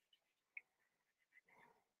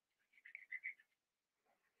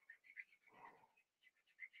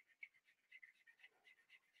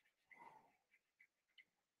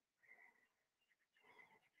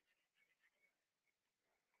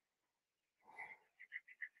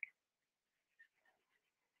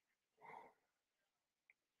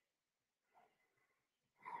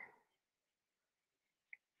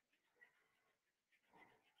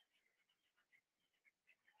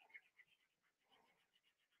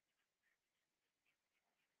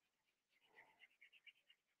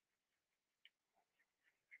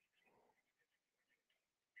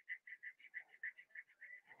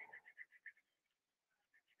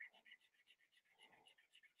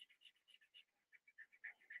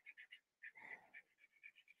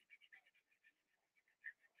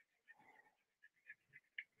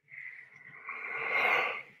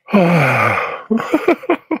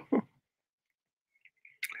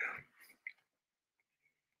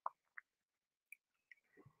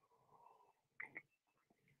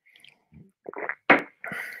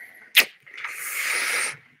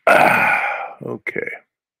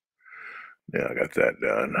 Yeah, I got that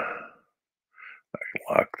done. I can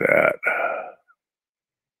lock that.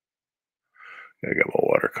 I got my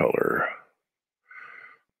watercolor.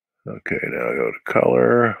 Okay, now I go to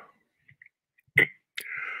color.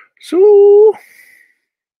 So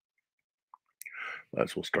might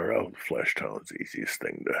as well start out with flesh tones, easiest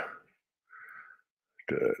thing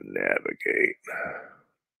to navigate.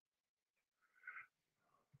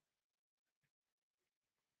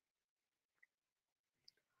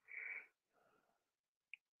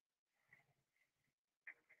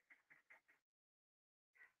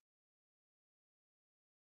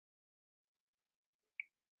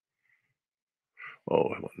 Oh,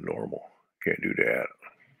 I want normal. Can't do that.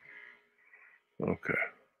 Okay.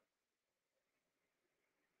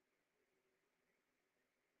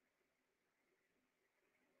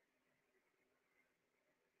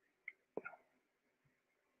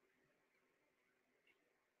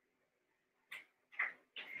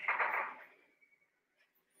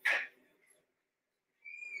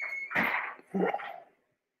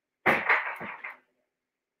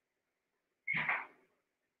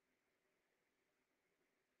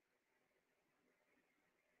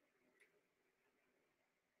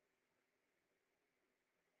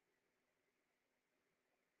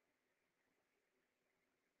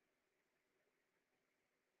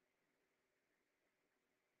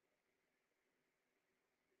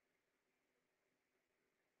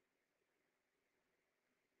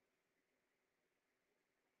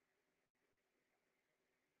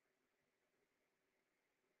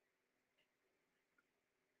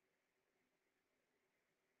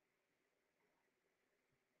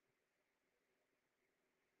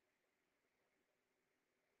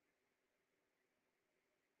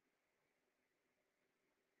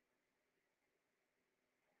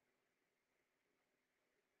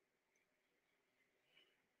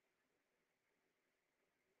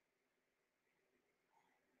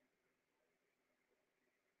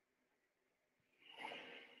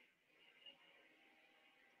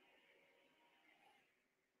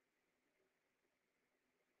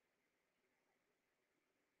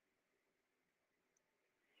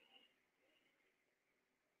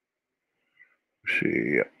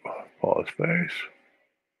 See, yep. Pause face.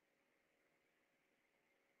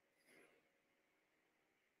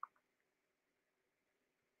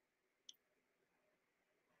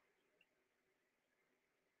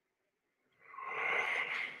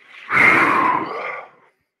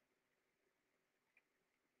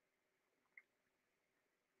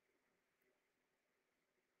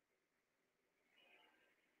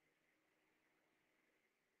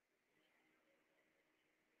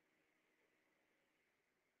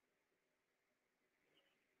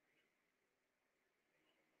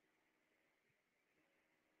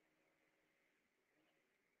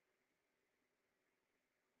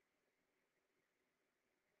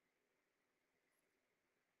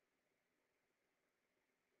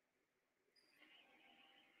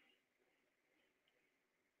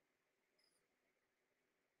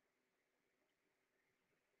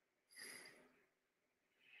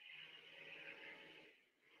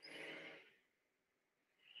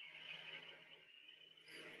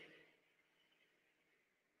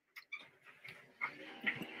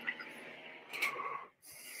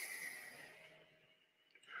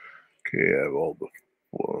 Okay, I have all the.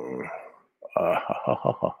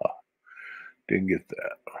 Didn't get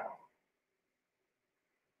that.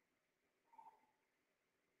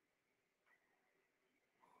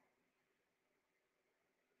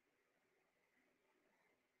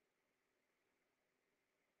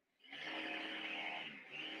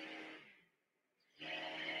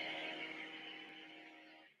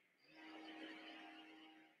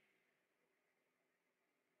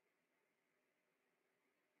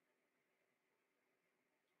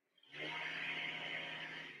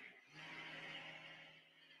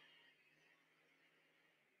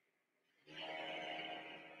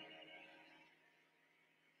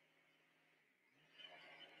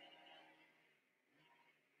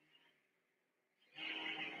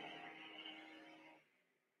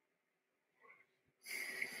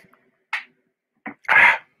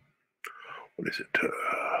 What is it?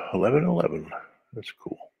 11:11. That's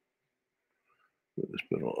cool. It's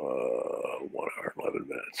been 1 hour and 11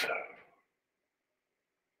 minutes.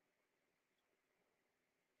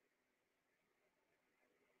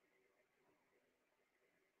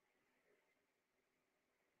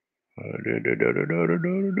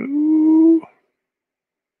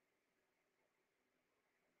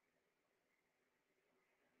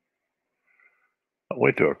 I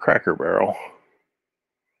went to a Cracker Barrel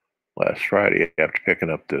last Friday after picking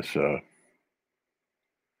up this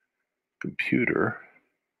computer.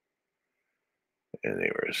 and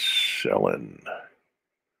they were selling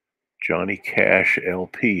Johnny Cash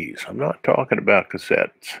LPs. I'm not talking about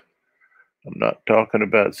cassettes. I'm not talking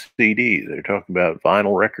about CDs. They're talking about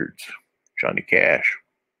vinyl records. Johnny Cash.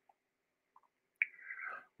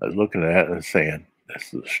 I was looking at it and saying, that's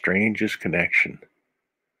the strangest connection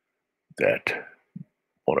that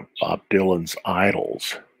one of Bob Dylan's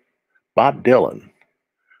idols, Bob Dylan,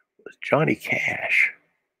 was Johnny Cash.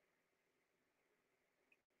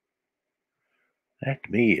 That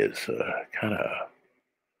to me is kind of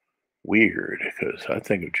weird because I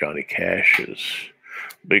think of Johnny Cash as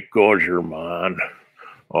because you're mine,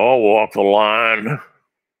 I'll walk the line,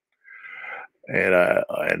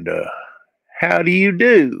 and how do you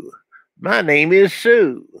do? My name is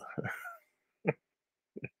Sue. That's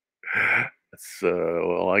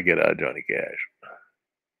well, I get out of Johnny Cash.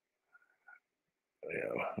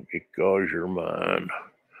 Yeah, because you're mine,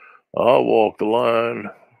 I'll walk the line.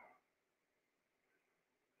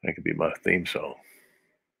 That could be my theme song.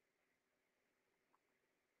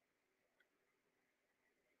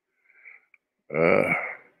 Uh,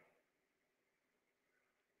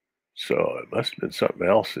 so it must have been something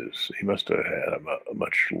else. He must have had a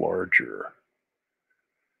much larger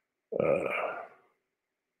uh,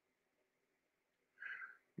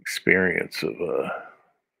 experience of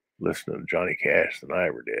listening to Johnny Cash than I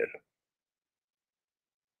ever did.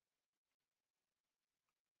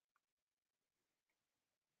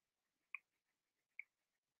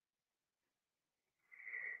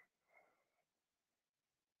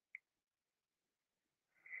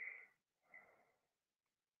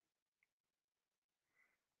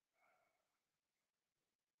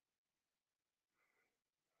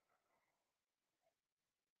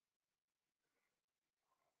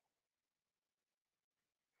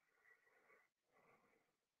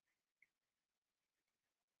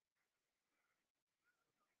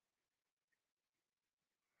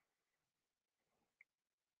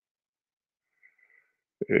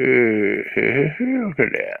 Look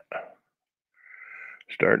at that.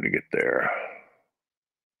 Starting to get there.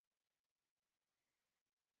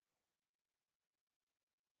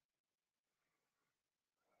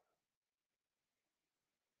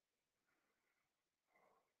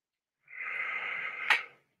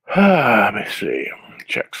 Let me see.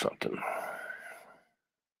 Check something.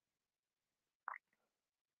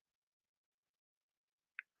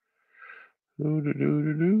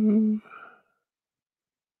 Doo-doo-doo-doo-doo.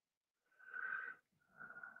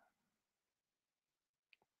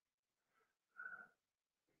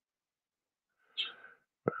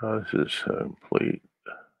 This is a complete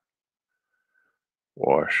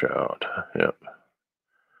washout. Yep.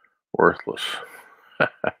 Worthless.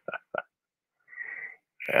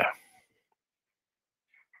 Yeah.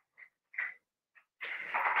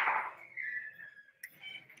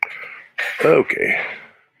 Okay.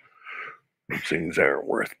 Some things aren't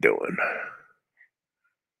worth doing.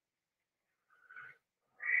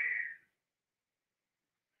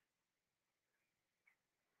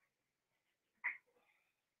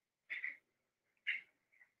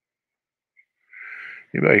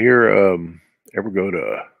 Anybody here ever go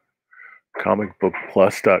to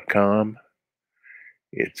comicbookplus.com?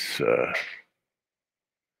 It's you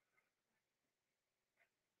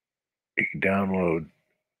can download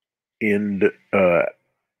in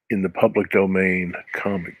the public domain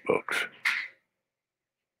comic books.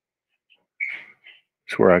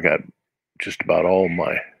 It's where I got just about all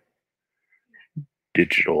my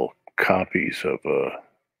digital copies of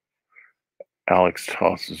Alex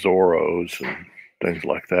Toth Zorros and things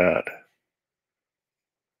like that.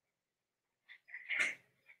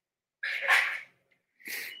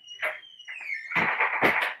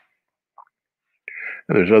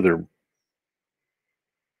 And there's other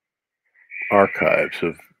archives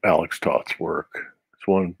of Alex Toth's work. It's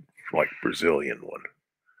one like Brazilian one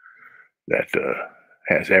that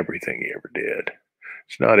has everything he ever did.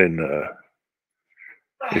 It's not in.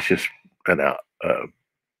 It's just an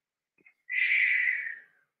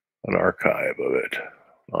archive of it,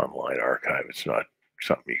 online archive. It's not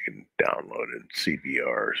something you can download in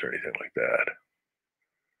CBRs or anything like that.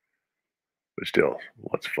 But still,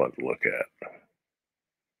 lots of fun to look at.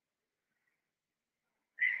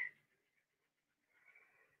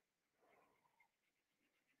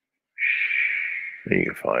 And you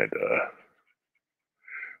can find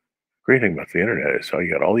great thing about the internet is how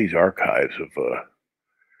you got all these archives of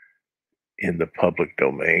in the public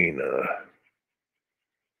domain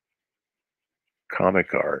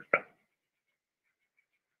comic art.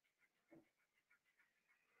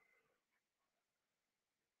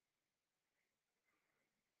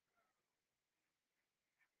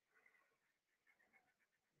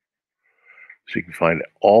 So you can find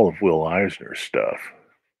all of Will Eisner's stuff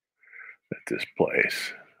at this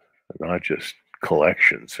place, not just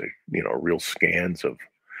collections, real scans of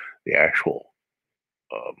the actual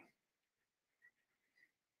um,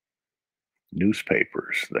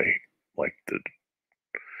 newspapers. They like the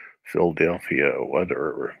Philadelphia,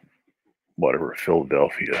 whatever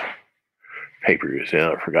Philadelphia paper he was in.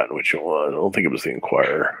 I've forgotten which one was. I don't think it was the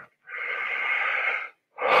Inquirer.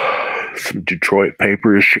 Some Detroit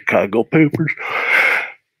papers, Chicago papers.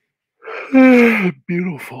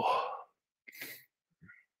 Beautiful.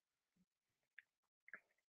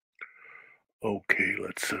 Okay,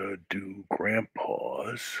 let's do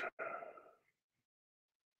Grandpa's.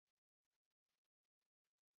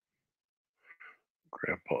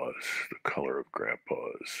 The color of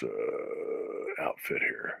Grandpa's outfit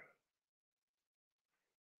here.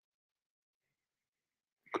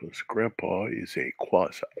 Because Grandpa is a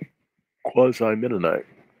quasi Mennonite.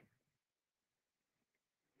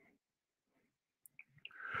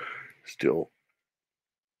 Still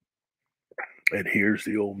adheres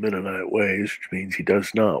the old Mennonite ways, which means he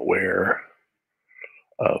does not wear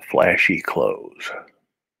flashy clothes.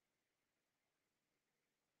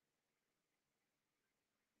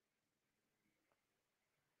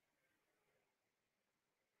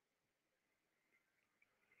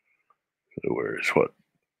 He wears what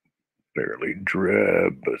barely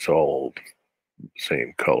drab, but it's all the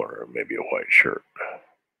same color, maybe a white shirt,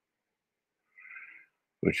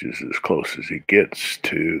 which is as close as he gets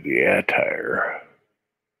to the attire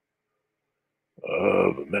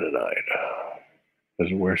of a Mennonite.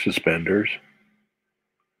 Doesn't wear suspenders.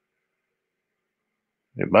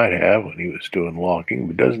 It might have when he was doing logging,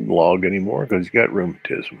 but doesn't log anymore because he's got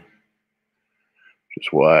rheumatism. Which is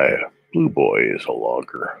why Blueboy is a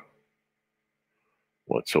logger.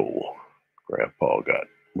 Once old Grandpa got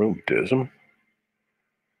rheumatism,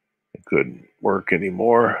 he couldn't work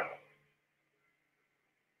anymore.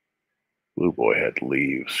 Blueboy had to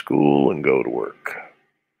leave school and go to work,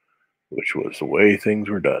 which was the way things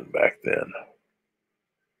were done back then.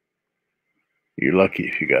 You're lucky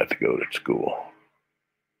if you got to go to school.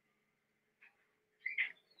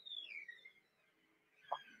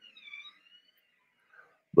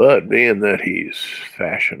 But being that he's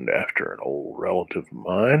fashioned after an old relative of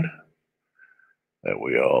mine, that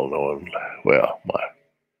we all know him, well, my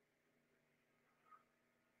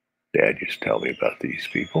dad used to tell me about these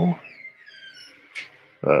people.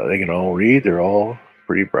 They can all read, they're all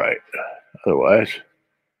pretty bright. Otherwise,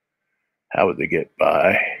 how would they get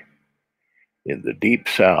by in the deep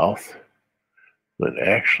South when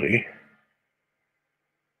actually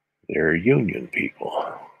they're Union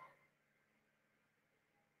people?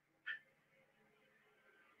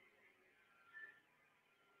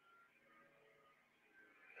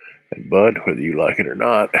 And Bud, whether you like it or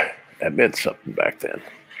not, that meant something back then.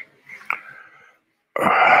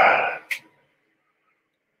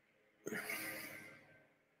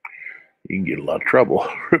 You can get a lot of trouble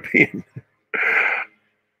for being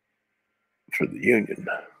for the Union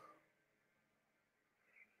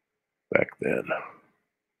back then.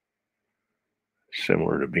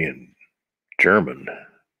 Similar to being German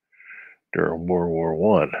during World War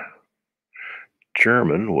One.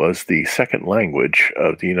 German was the second language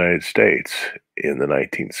of the United States in the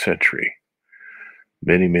 19th century.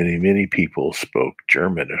 Many people spoke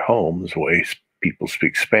German at home the way people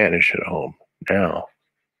speak Spanish at home now.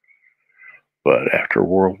 But after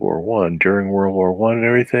World War One, during World War One and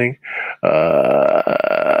everything,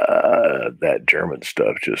 that German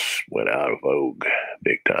stuff just went out of vogue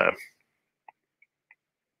big time.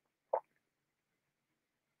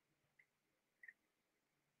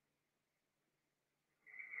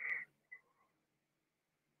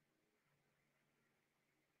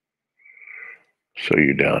 So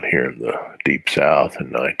you're down here in the deep South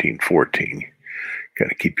in 1914. Got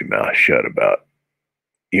to keep your mouth shut about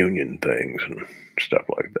union things and stuff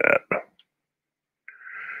like that.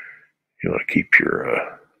 You want to keep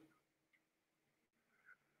your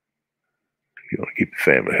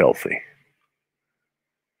family healthy.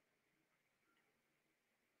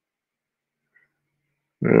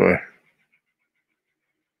 Anyway.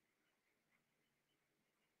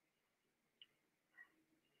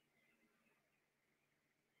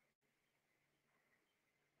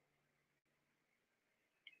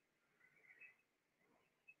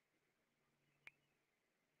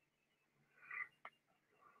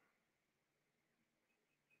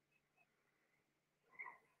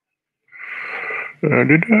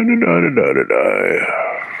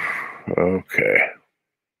 Okay.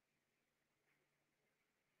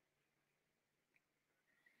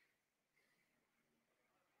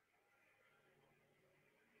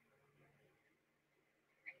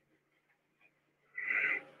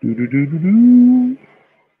 Do do do do do.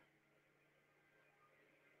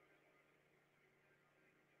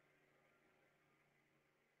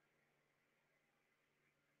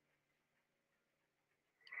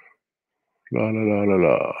 La la la la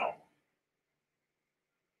la.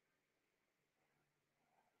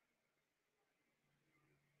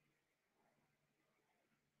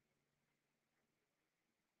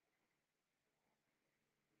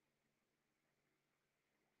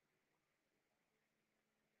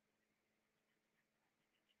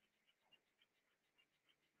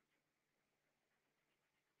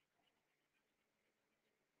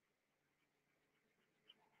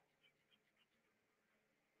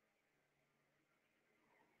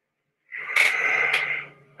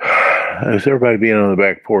 As everybody being on the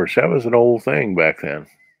back porch, that was an old thing back then.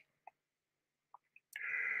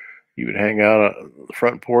 You would hang out on the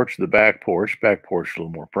front porch, the back porch. Back porch a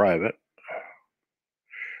little more private,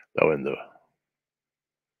 though.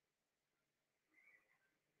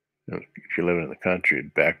 If you live in the country,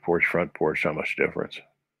 back porch, front porch, not much difference.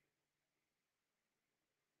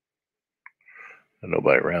 And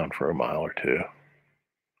nobody around for a mile or two.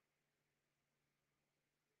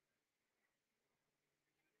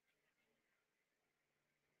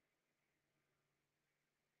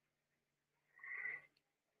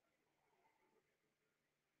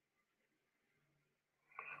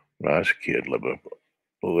 When I was a kid, lived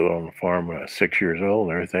on the farm when I was 6 years old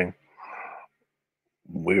and everything.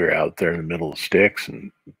 We were out there in the middle of sticks,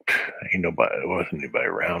 and ain't nobody, there wasn't anybody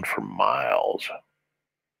around for miles.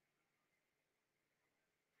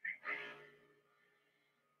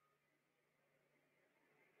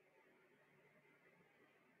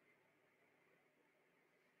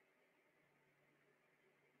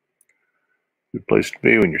 Good place to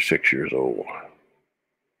be when you're 6 years old.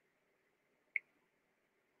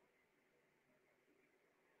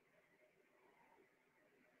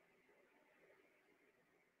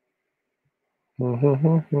 La la la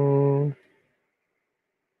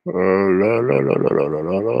la la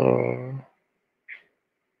la la.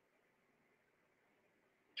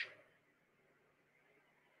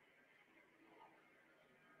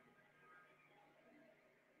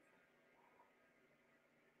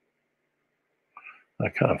 I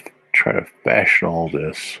kind of try to fashion all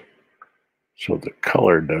this so the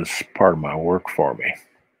color does part of my work for me.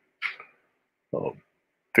 So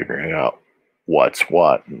figuring out what's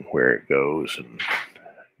what and where it goes and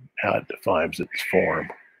how it defines its form.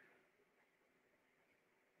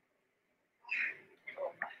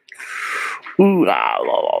 Ooh, la,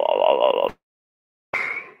 la, la, la, la, la.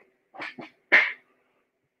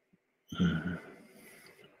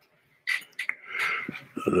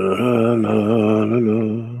 La, la, la,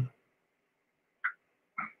 la.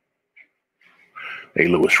 Hey,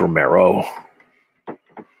 Luis Romero.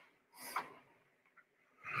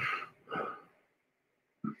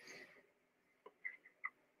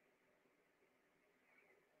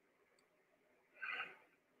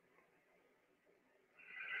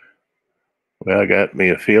 Well, I got me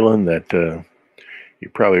a feeling that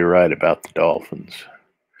you're probably right about the Dolphins.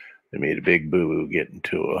 They made a big boo-boo getting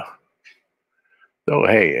to a. Though,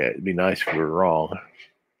 hey, it'd be nice if we were wrong.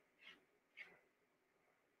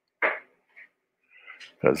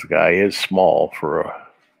 Because the guy is small for a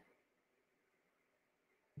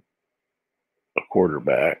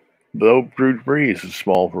quarterback. Though Drew Brees is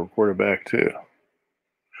small for a quarterback, too.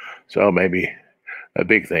 So maybe a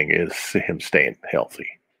big thing is him staying healthy.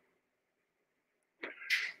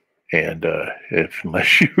 And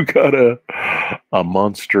unless you got a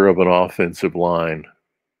monster of an offensive line,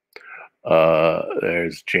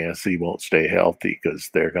 there's a chance he won't stay healthy because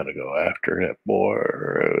they're going to go after that boy,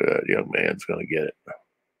 or that young man's going to get it.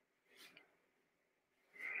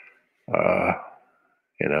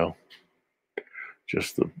 You know,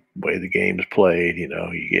 just the way the game's played, you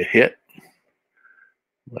get hit,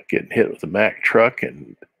 like getting hit with a Mack truck,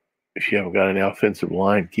 and if you haven't got an offensive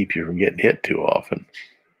line, keep you from getting hit too often.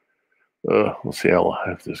 We'll see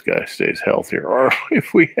if this guy stays healthy, or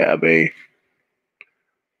if we have a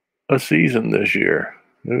season this year.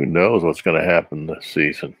 Who knows what's going to happen this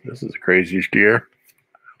season? This is the craziest year.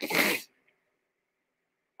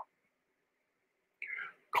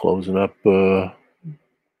 Closing up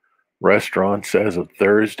restaurants as of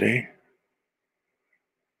Thursday.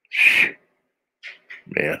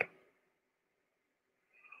 Man.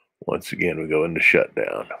 Once again, we go into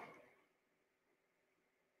shutdown.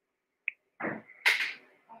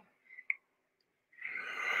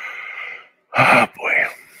 Oh, boy.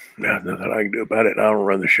 There's nothing I can do about it. I don't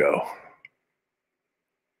run the show.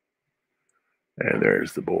 And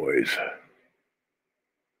there's the boys.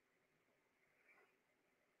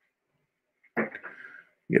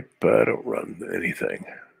 Yep, I don't run anything.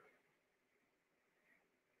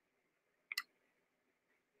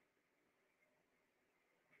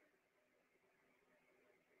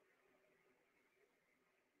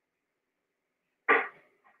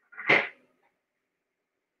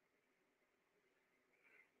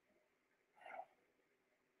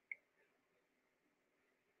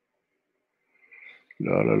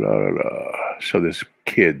 La la la la la. So this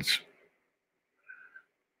kid's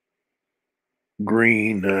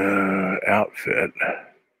green outfit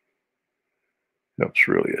helps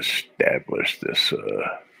really establish this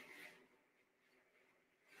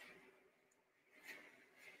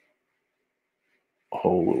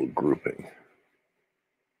whole little grouping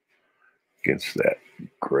against that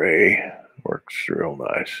gray. Works real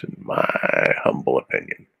nice, in my humble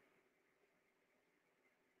opinion.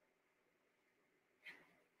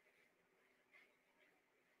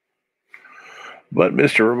 But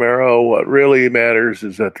Mr. Romero, what really matters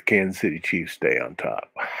is that the Kansas City Chiefs stay on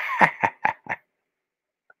top.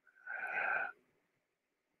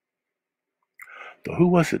 Who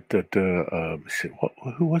was it that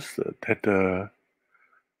who was that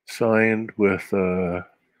signed with the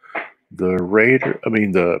Raider? I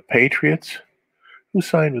mean the Patriots. Who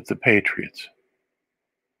signed with the Patriots?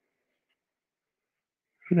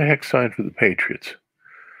 Who the heck signed for the Patriots?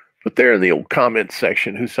 But there in the old comment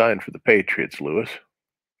section, who signed for the Patriots, Lewis?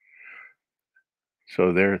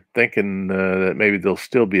 So they're thinking that maybe they'll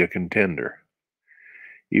still be a contender,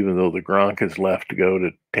 even though the Gronk has left to go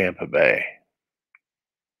to Tampa Bay.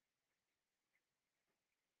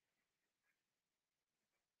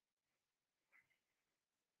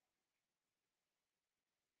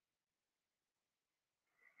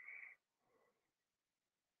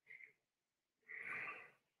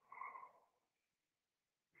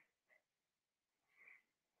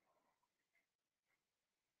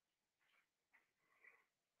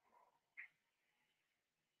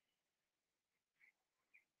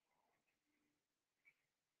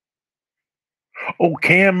 Oh,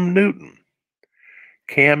 Cam Newton.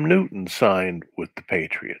 Cam Newton signed with the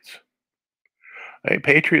Patriots. Hey,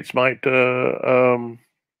 Patriots might. Cam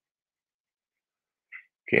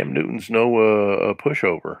Newton's no a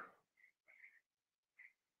pushover.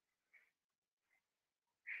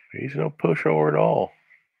 He's no pushover at all.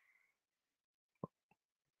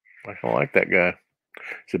 I don't like that guy.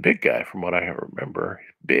 He's a big guy, from what I remember.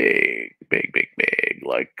 Big, big, big, big,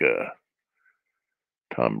 like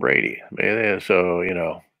Tom Brady. Man, so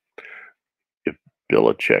if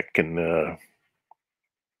Belichick can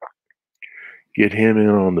get him in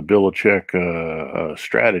on the Belichick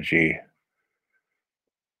strategy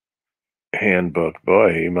handbook,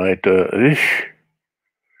 boy, he might. Oh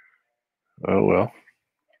well,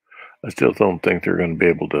 I still don't think they're going to be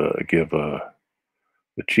able to give the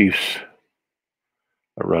Chiefs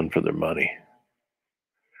a run for their money.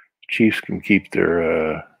 Chiefs can keep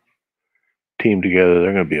their team together.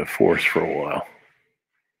 They're going to be a force for a while.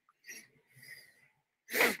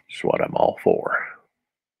 That's what I'm all for.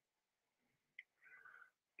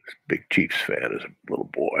 Big Chiefs fan as a little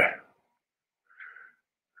boy.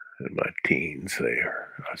 In my teens,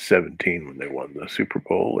 I was 17 when they won the Super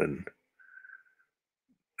Bowl, and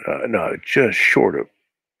no, just short of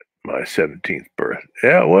my 17th birth.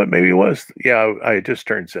 Yeah, what? Maybe it was. Yeah, I just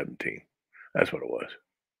turned 17. That's what it was.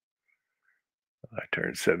 I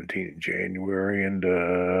turned 17 in January, and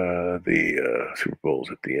the Super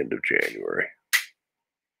Bowl's at the end of January.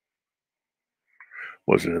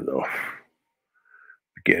 Wasn't in the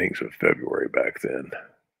beginnings of February back then.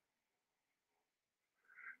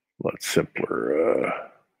 A lot simpler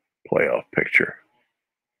playoff picture.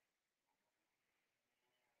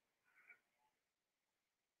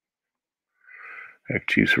 Heck,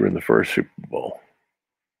 Chiefs were in the first Super Bowl.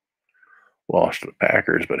 Lost to the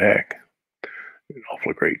Packers, but heck, an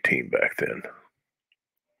awful great team back then.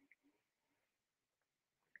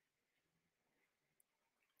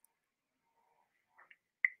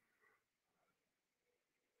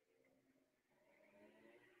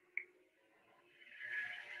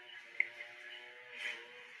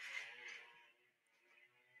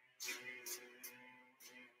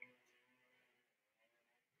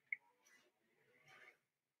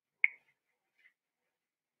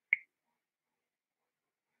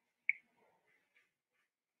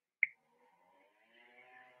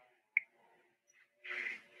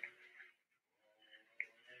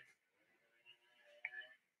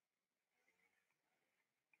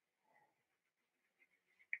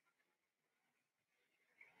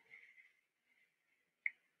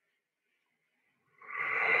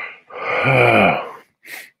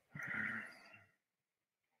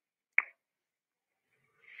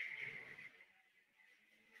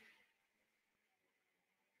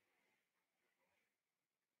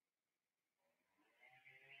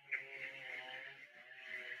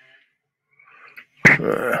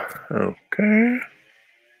 Okay.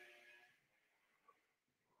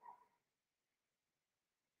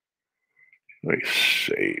 Let me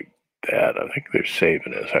save that. I think they're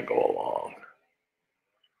saving as I go along.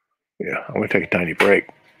 Yeah, I'm going to take a tiny break.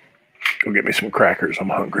 Go get me some crackers. I'm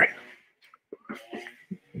hungry.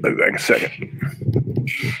 Be back in a second.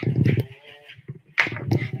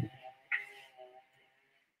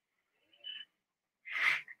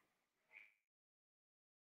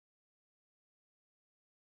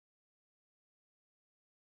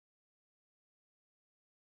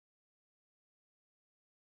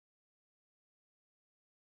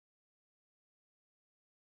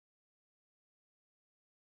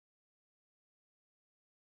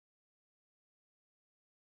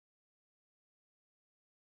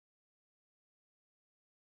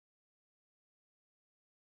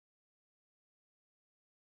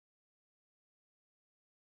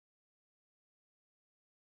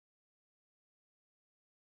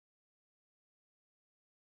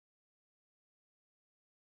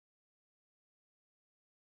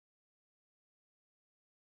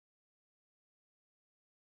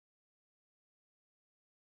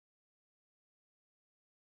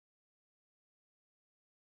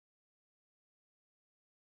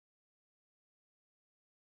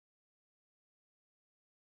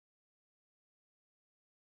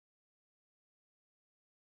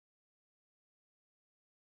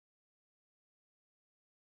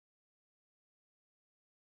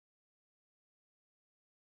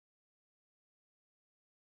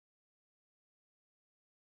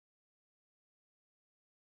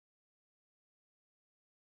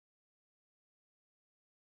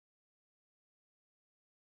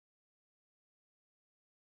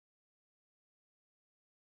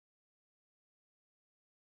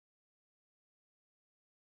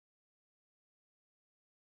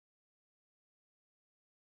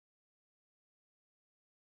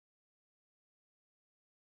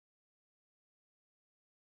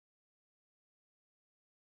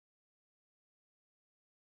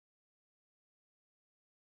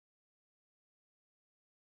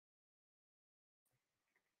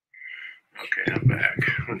 Okay, I'm back.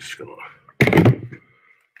 I'm just gonna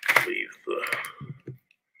leave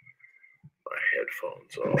my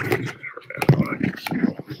headphones off for now.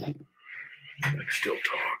 I can still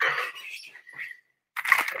talk.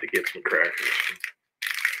 Had to get some crackers.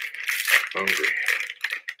 I'm hungry.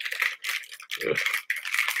 Ugh.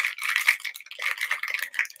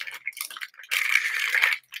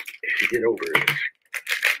 If you get over it,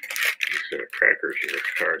 these crackers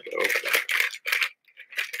are hard to open.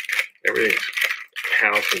 Everything's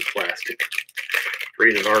housed in plastic.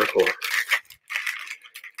 Read an article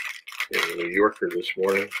in the New Yorker this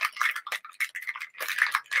morning.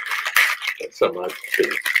 That's something I've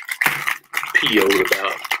been PO'd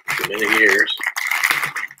about for many years.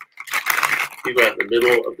 You go out in the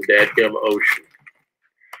middle of the dadgum ocean,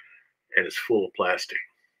 and it's full of plastic.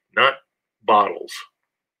 Not bottles,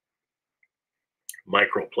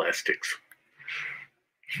 microplastics.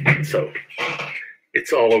 So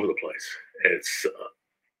it's all over the place. It's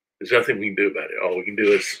there's nothing we can do about it. All we can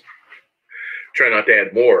do is try not to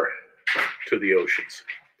add more to the oceans.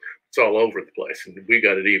 It's all over the place, and we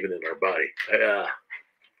got it even in our body.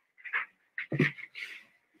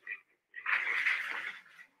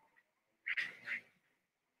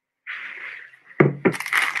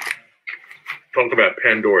 Talk about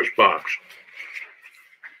Pandora's box.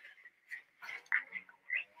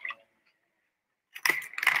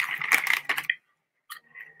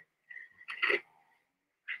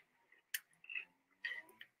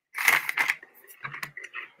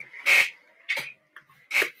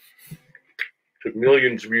 Took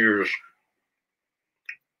millions of years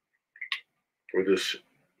for this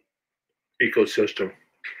ecosystem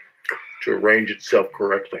to arrange itself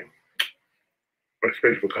correctly. I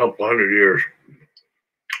suppose for a couple hundred years,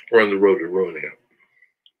 we're on the road to ruining it.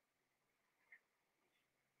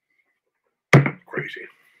 Crazy.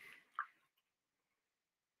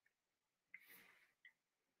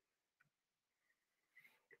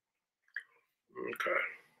 Okay.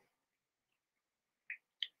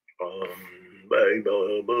 Baby,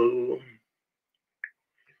 boo.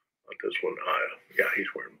 Not this one. Yeah, he's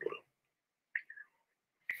wearing blue.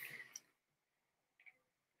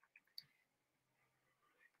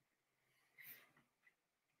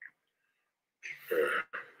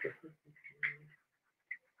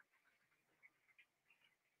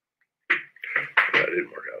 That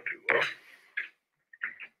didn't work out too well.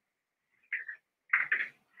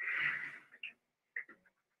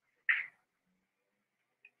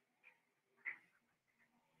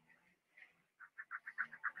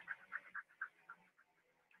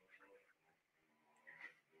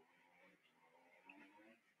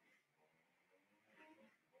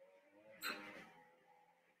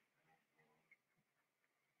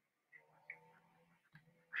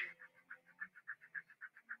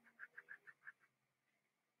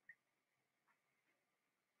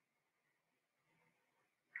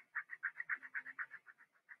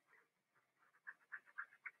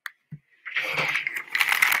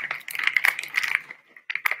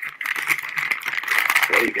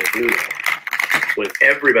 what are you going to do now when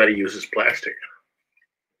everybody uses plastic?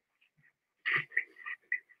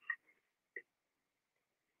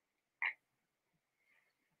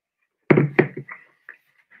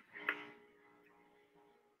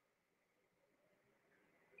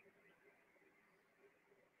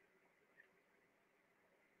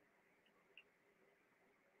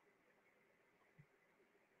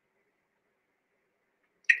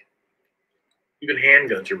 Even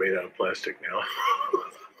handguns are made out of plastic now.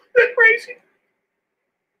 Isn't that crazy?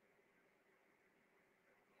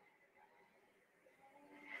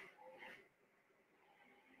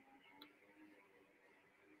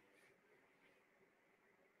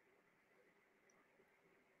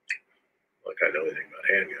 Like I know anything about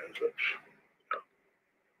handguns, but you know,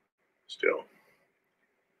 still.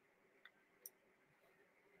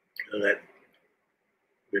 Isn't that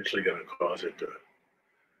eventually going to cause it to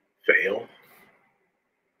fail?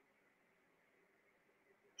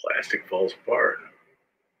 Plastic falls apart.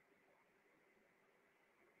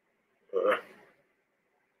 Not like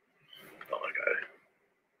I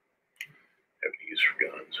have any use for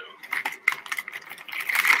guns.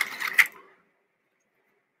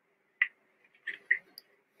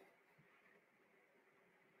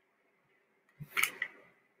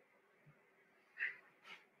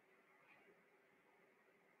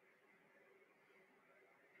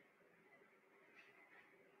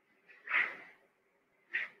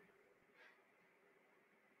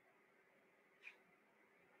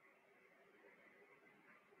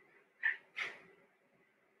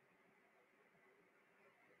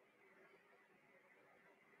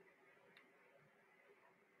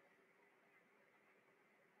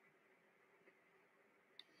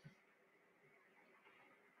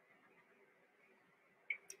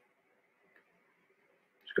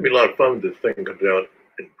 It's going to be a lot of fun when this thing comes out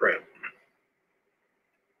in print.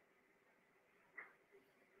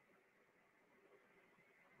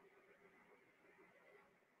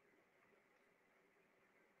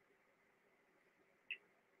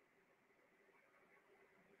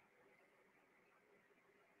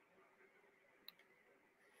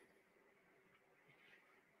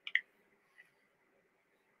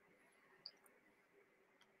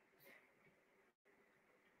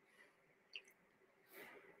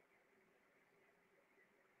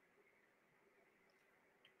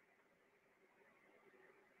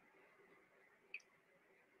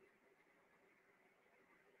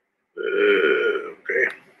 Okay.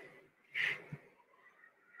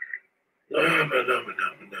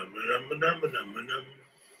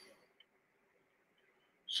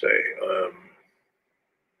 Say,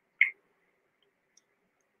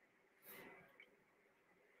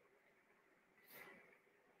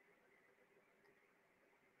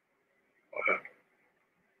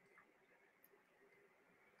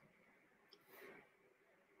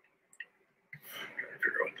 trying to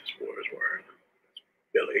figure out what this boy is wearing.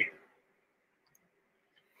 Billy.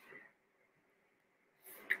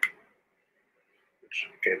 Which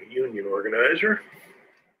became a union organizer.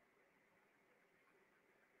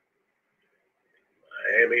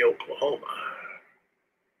 Miami, Oklahoma.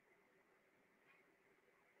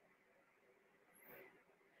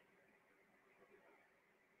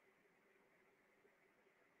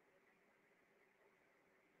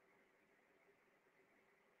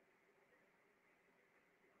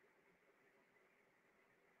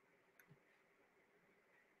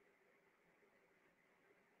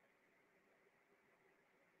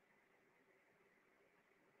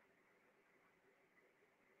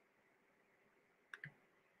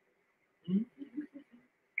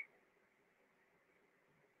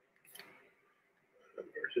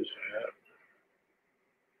 Where's his hat?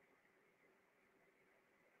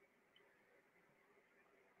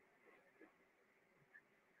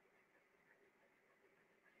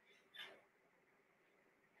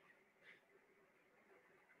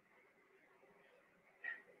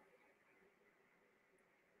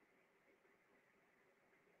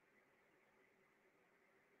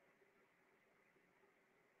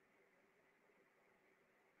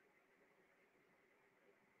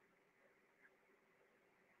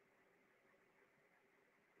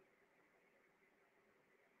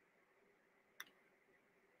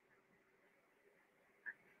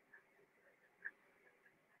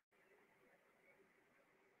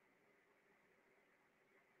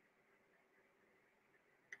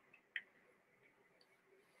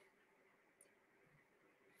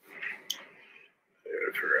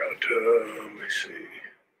 Figure out, let me see,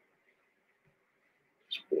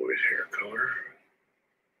 this boy's hair color.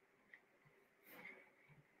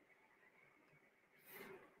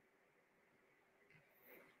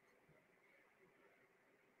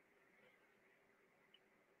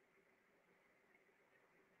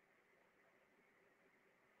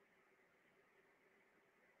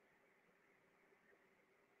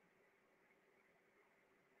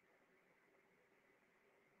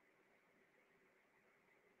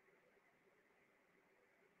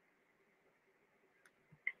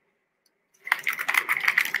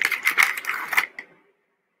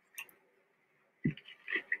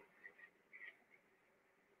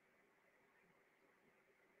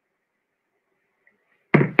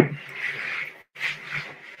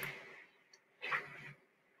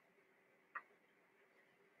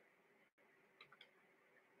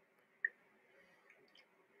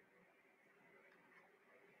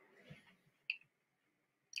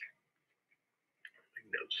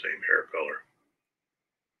 Same hair color.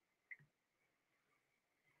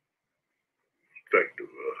 Effect of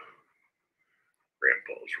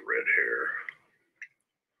Grandpa's red hair.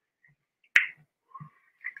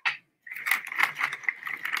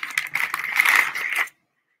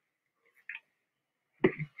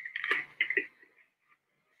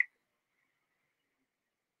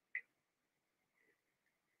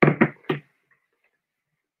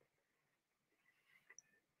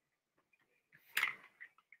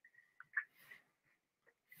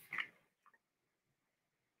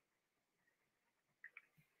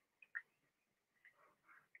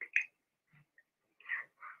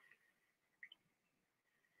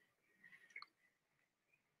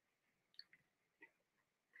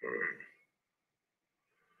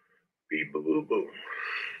 Beep boo boo.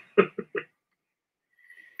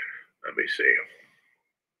 Let me see.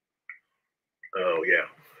 Oh yeah.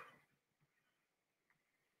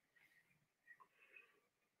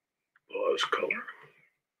 Pause color.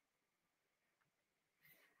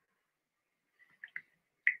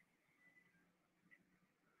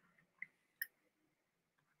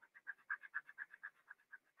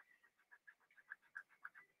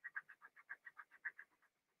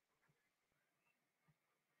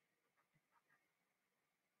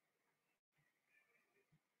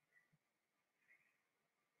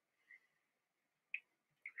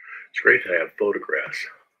 It's great to have photographs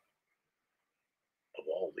of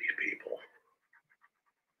all these people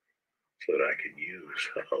so that I can use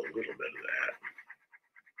a little bit of that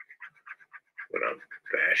when I'm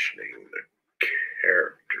fashioning the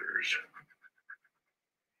characters,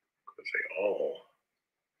 because they all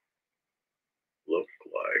look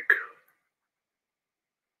like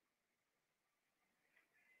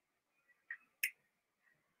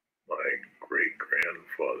my great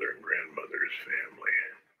grandfather and grandmother's family.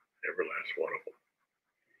 Every last one of them.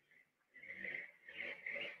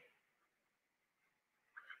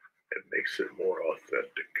 It makes it more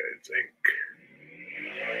authentic, I think.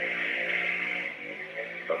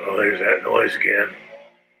 Oh, there's that noise again.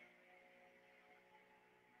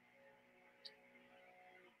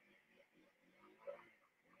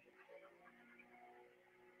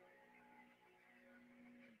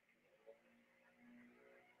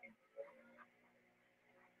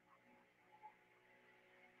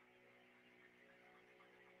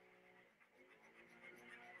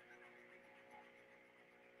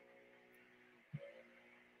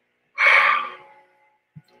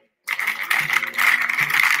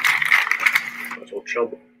 That's all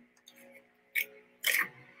trouble.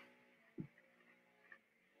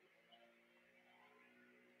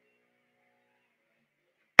 Oh,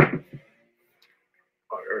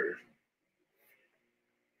 there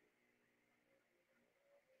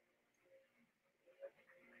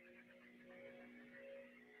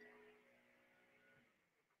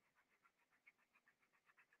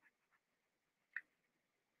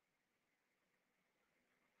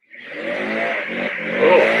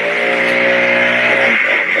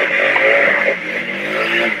it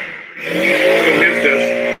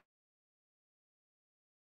is.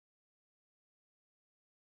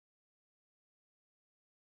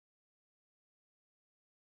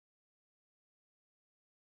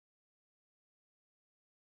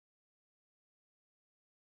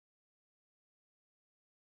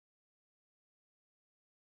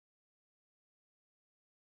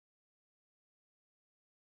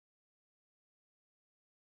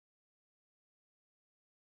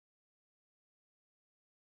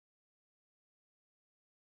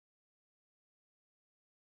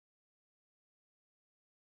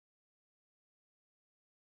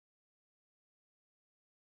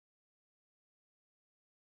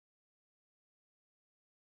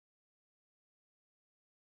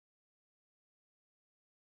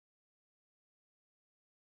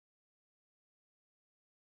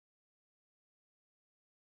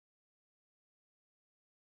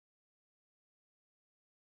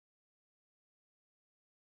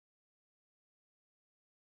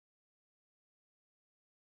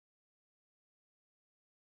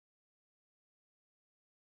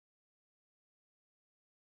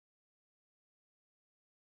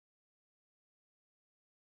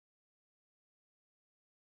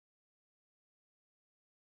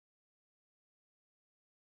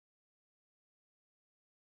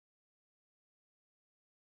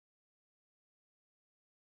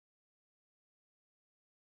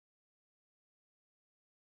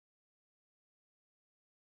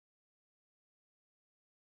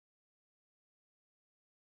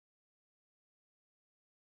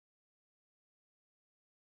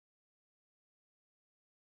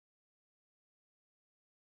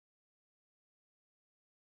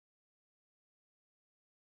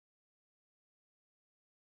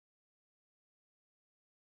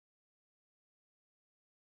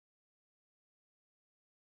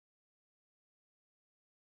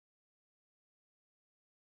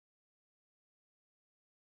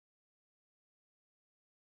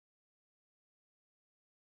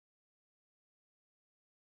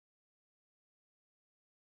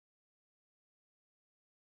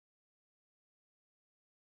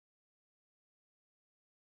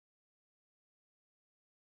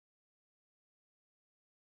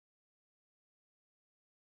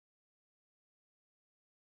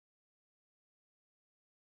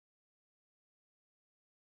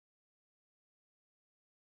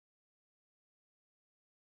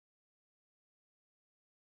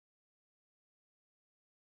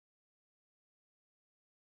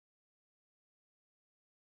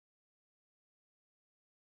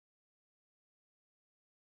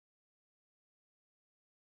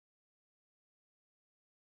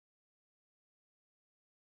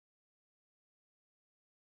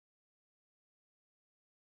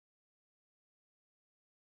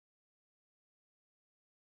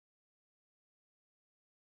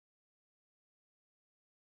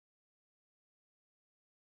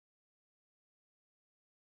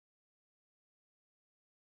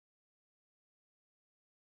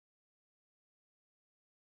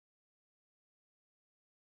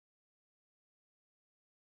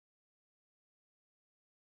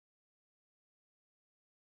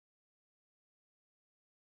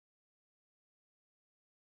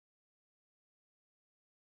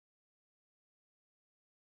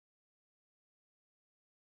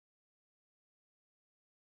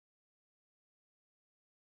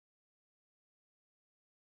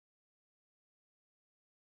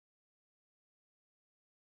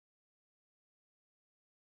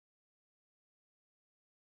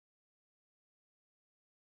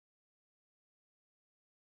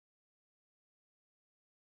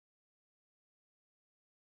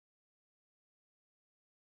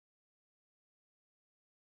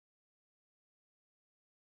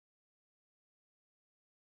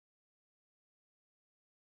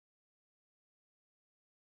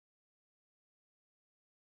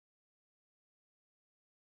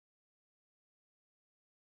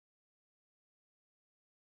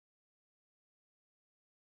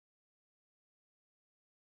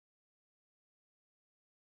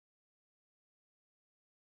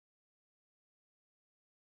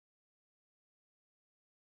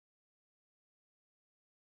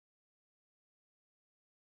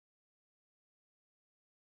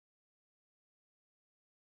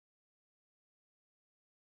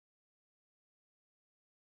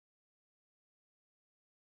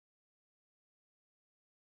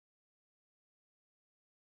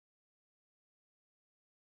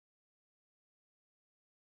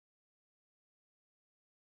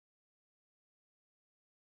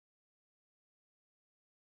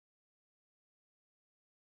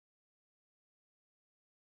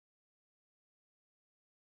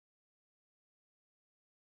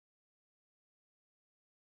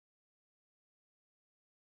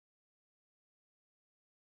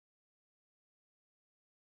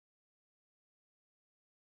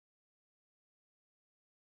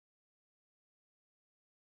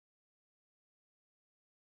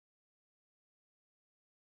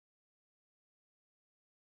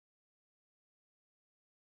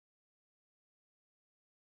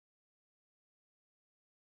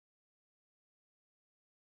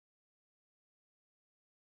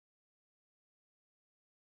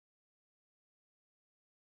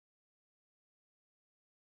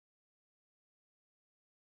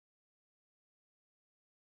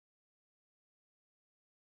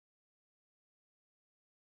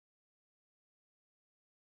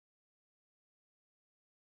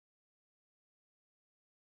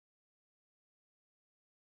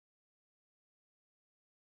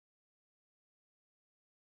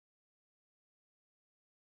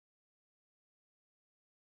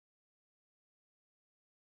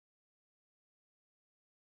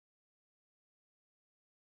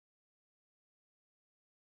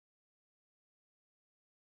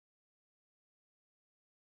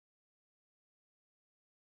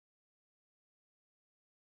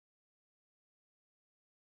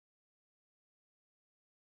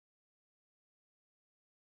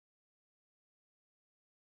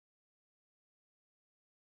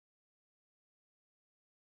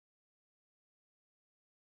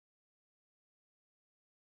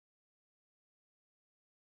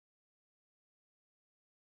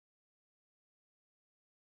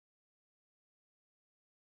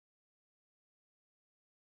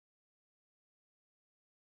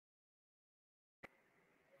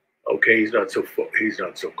 Okay, he's not so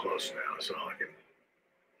close now, so I can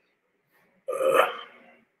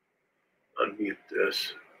unmute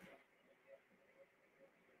this.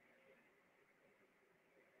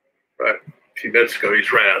 Right, a few minutes ago,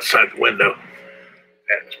 he's right outside the window.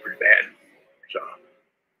 That was pretty bad. So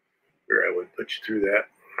here I would put you through that.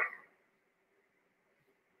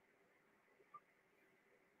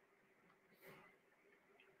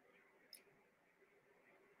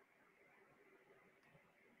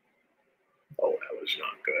 Oh, that was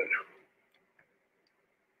not good.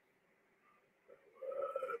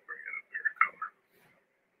 Bring it up here,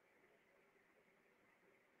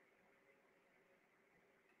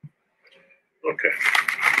 color. Okay,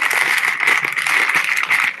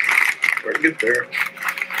 we're gonna get there.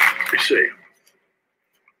 Let me see.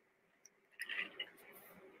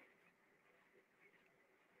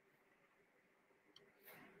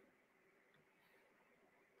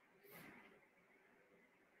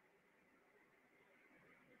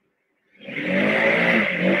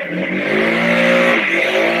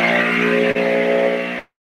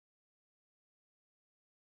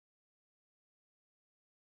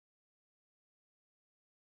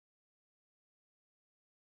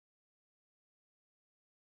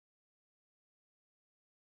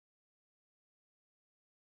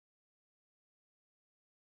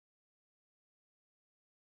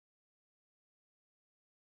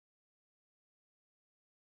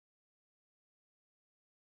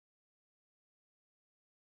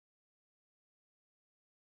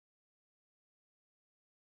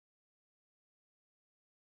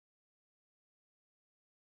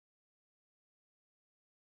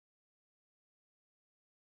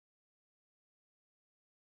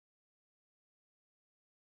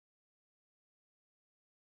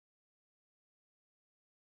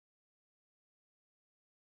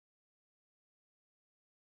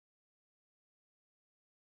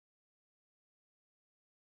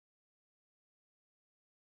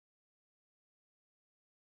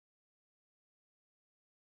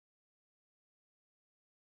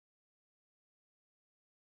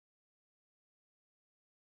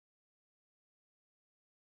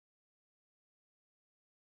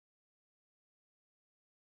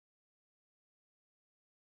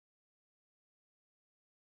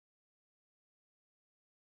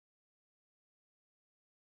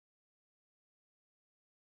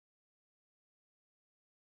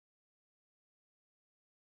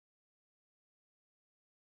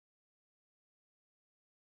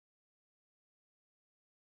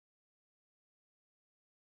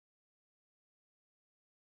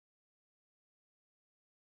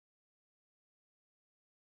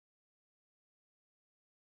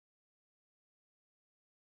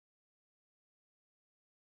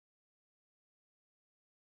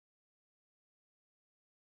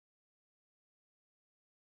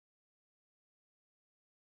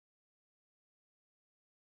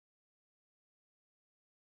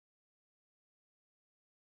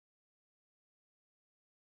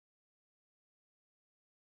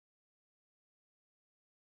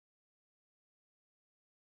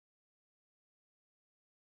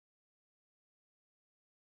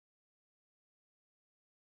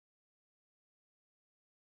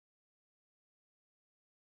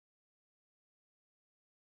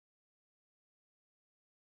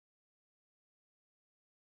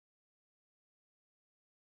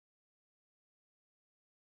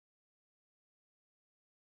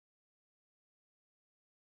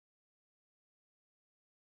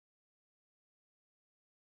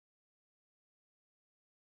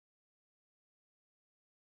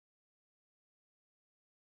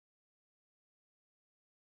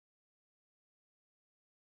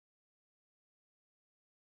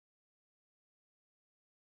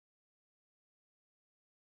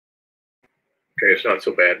 Okay, it's not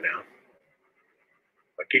so bad now.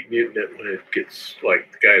 I keep muting it when it gets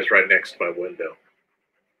like the guy's right next to my window.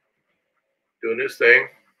 Doing his thing.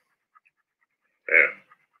 Yeah.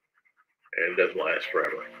 And it doesn't last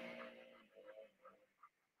forever.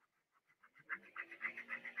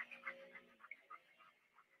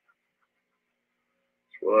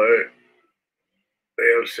 That's why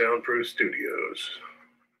they have soundproof studios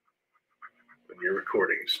when you're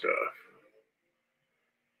recording stuff,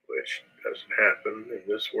 which doesn't happen in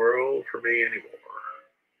this world for me anymore.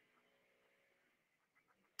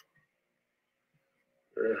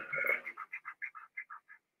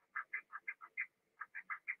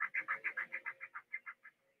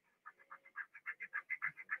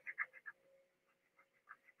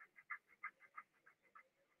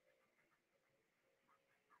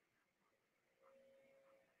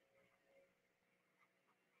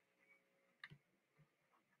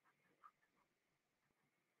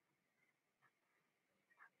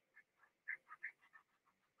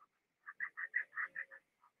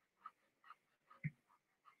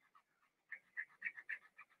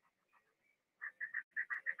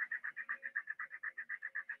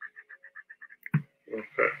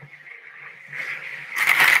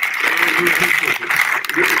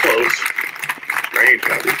 Getting close. Strange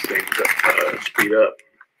how these things speed up.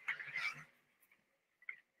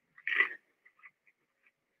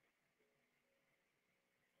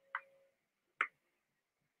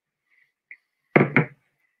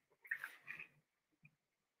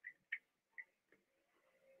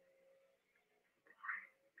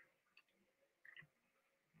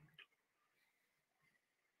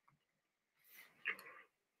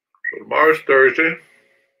 So tomorrow's Thursday.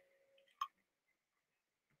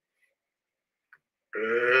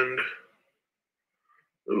 And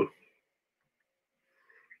ooh,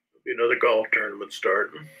 there'll be another golf tournament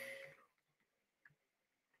starting.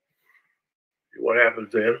 See what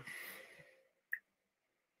happens then.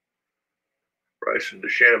 Bryson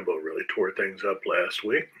DeChambeau really tore things up last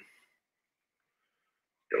week.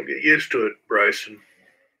 Don't get used to it, Bryson.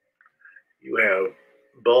 You have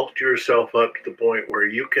bulked yourself up to the point where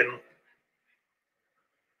your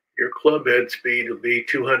club head speed will be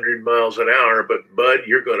 200 miles an hour, but Bud,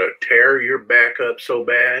 you're going to tear your back up so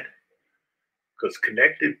bad because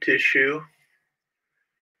connective tissue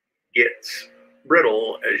gets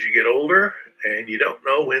brittle as you get older, and you don't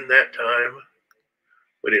know when that time,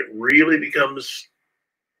 when it really becomes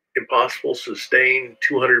impossible to sustain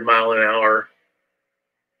 200 mile an hour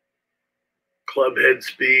club head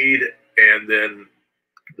speed and then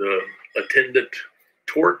the attendant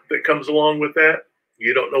torque that comes along with that.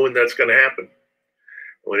 You don't know when that's going to happen.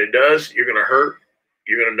 When it does, you're going to hurt.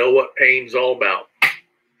 You're going to know what pain's all about.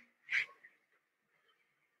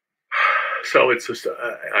 So it's just,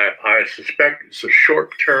 I suspect it's a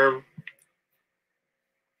short-term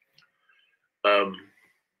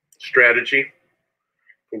strategy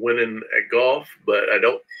for winning at golf, but I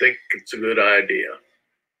don't think it's a good idea.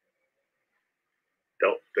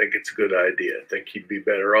 Don't think it's a good idea. I think you'd be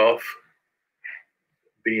better off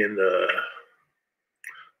being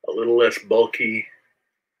a little less bulky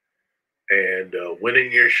and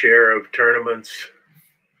winning your share of tournaments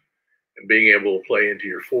and being able to play into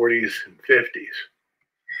your 40s and 50s.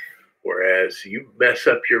 Whereas you mess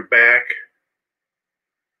up your back,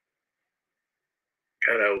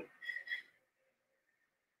 kind of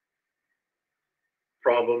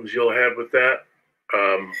problems you'll have with that,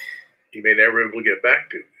 you may never be able to get back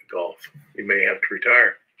to golf. You may have to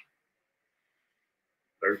retire.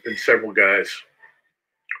 There have been several guys.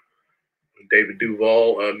 David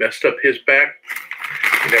Duval messed up his back.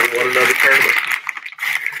 He never won another tournament.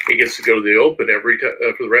 He gets to go to the Open every time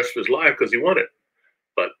for the rest of his life because he won it.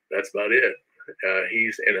 But that's about it.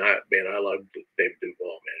 I love David Duval,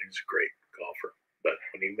 man. He's a great golfer. But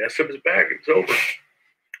when he messed up his back, it's over.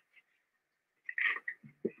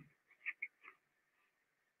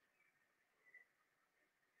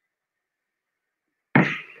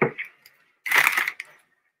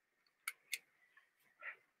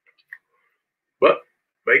 But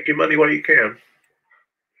make your money while you can,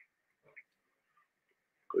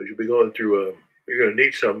 because you'll be going through. You're going to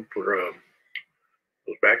need some for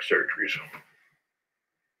those back surgeries.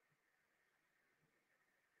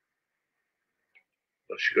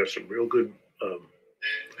 Unless you got some real good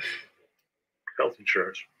health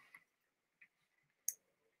insurance.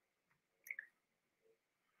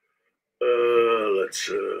 Let's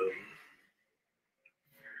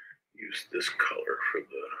use this color for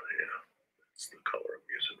that's the color I'm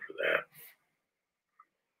using for that.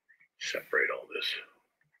 Separate all this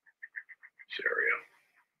area.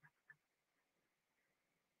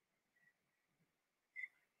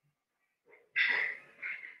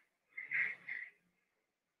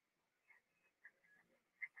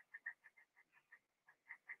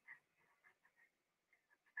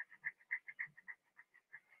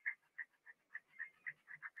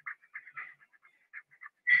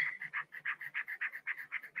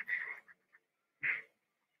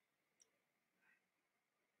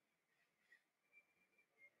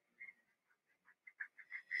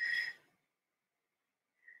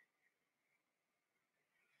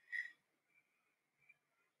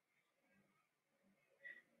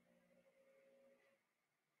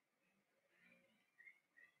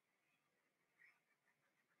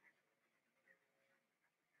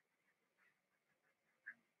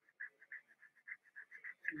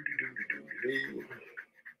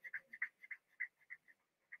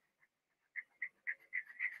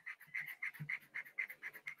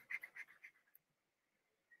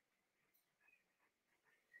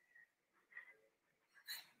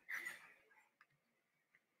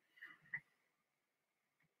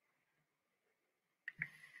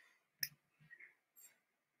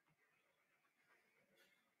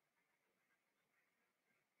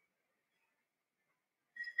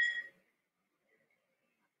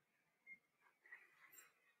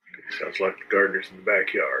 Sounds like the gardener's in the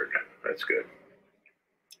backyard. That's good.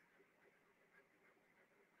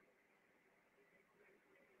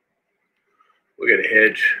 We got a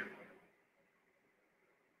hedge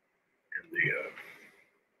in the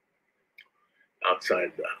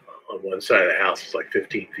outside on one side of the house. It's like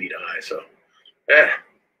 15 feet high, so have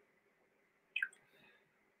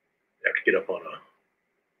to get up on a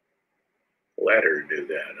ladder to do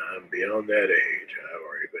that. I'm beyond that age. I've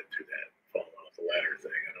already been through that falling off the ladder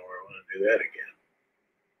thing. I don't really want to do that again.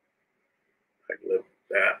 I can live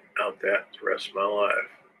out that the rest of my life.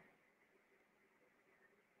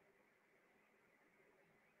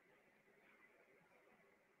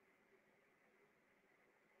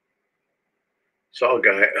 Saw a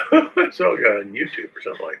guy on YouTube or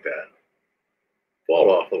something like that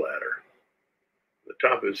fall off a ladder. The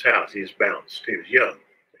top of his house, he's bounced. He was young.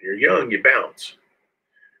 When you're young, you bounce.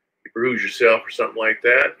 You bruise yourself or something like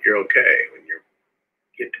that, you're okay. When you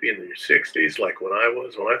get to be in your 60s, like when I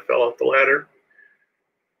fell off the ladder,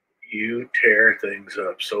 you tear things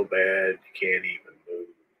up so bad you can't even move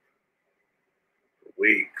for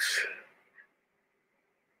weeks.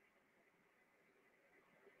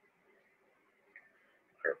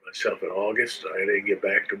 I hurt myself in August. I didn't get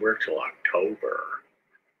back to work till October.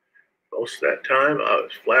 Most of that time, I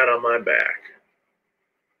was flat on my back.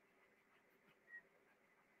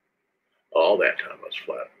 All that time, I was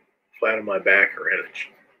flat on my back or in it.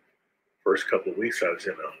 First couple of weeks, I was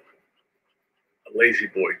in a lazy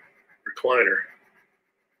boy recliner.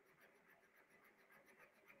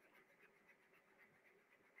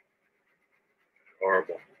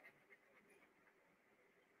 Horrible.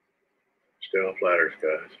 Stay off ladders,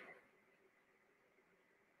 guys.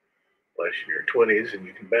 Unless you're in your 20s and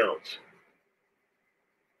you can bounce.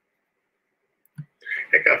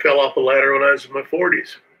 Heck, I fell off a ladder when I was in my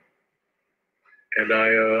 40s. And I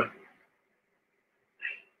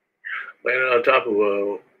landed on top of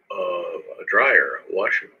a dryer,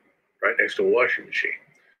 right next to a washing machine.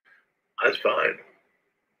 I was fine.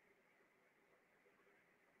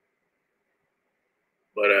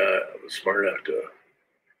 But I was smart enough to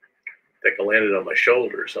think I landed on my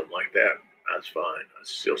shoulder or something like that. I was fine. I was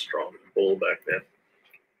still strong as a bull back then.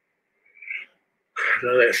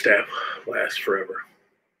 None of that stuff lasts forever.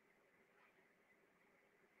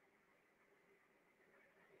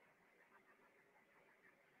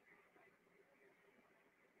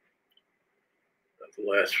 Nothing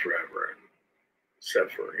lasts forever,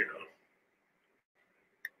 except for,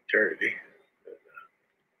 eternity. And,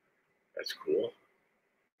 that's cool.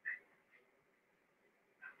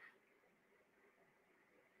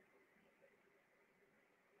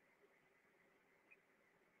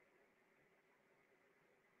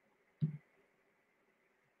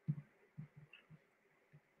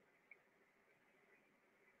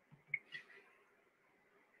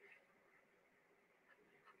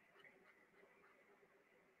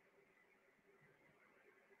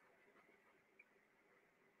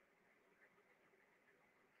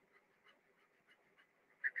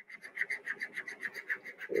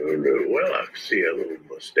 Well, I see a little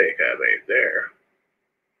mistake I made there.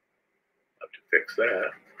 I'll have to fix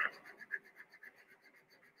that.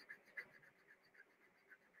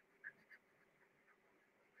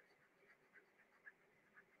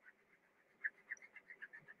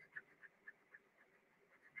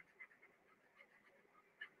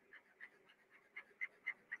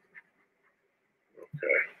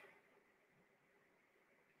 Okay.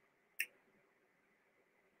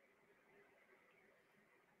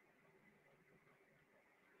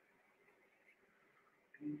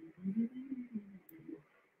 Maybe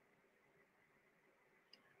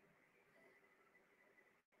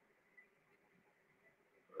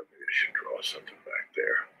I should draw something back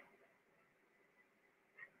there.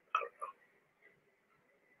 I don't know.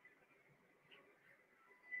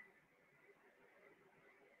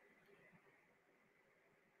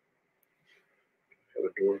 Have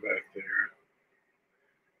a door back there.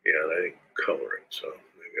 Yeah, I didn't color it, so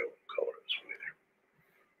maybe I won't color this one either.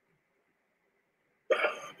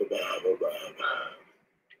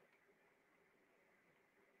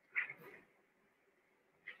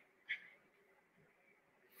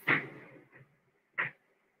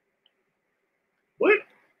 What?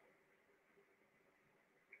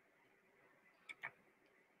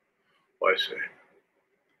 I say.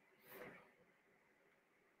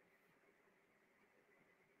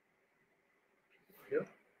 Yeah.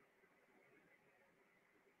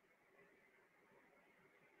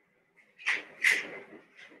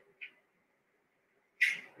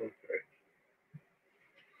 Okay.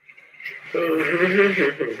 Okay.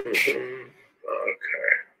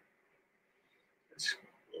 This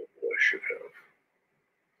little boy should have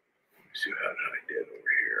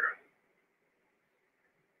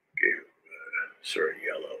sort of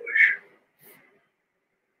yellowish.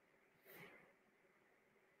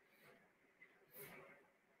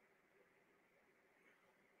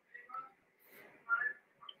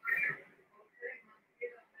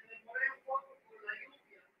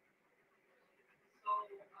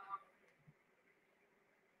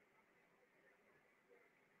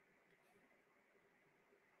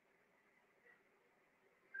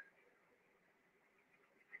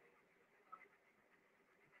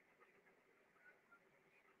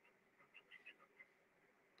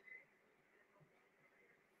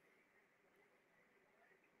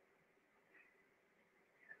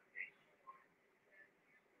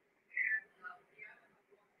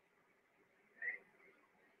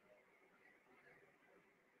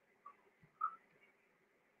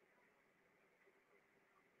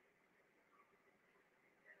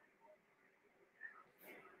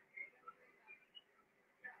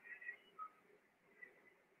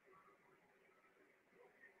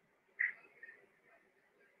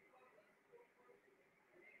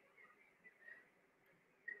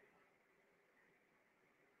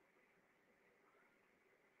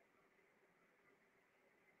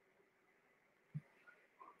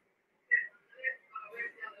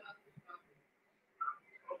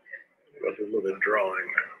 I'll do a little bit of drawing.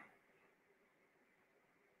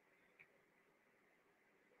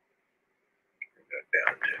 Bring that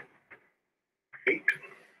down to 8.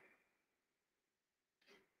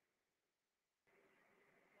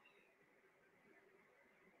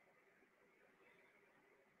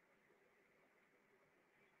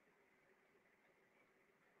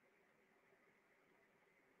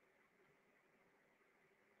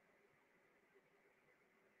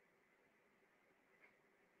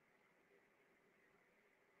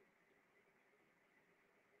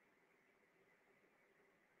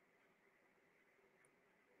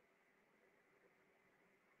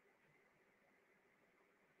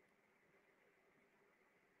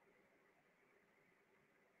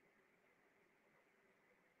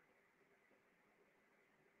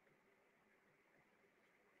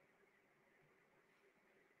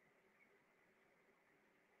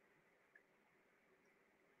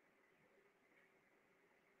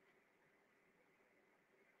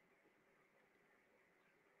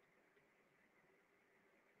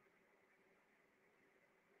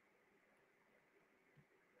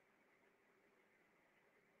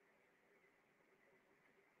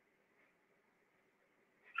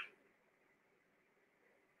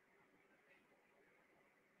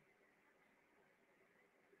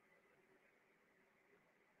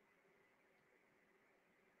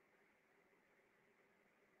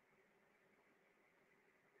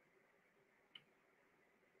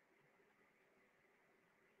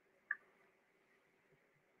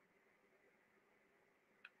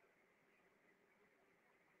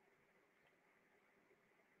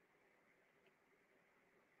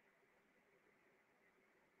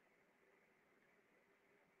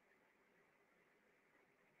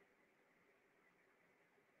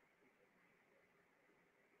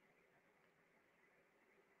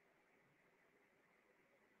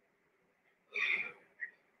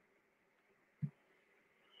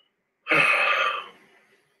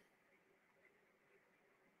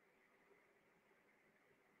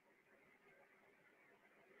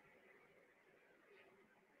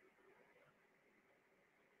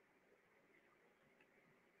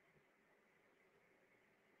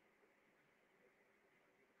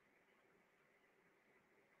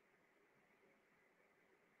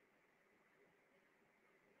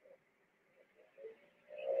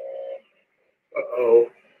 Uh-oh.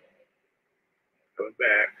 Coming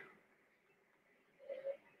back.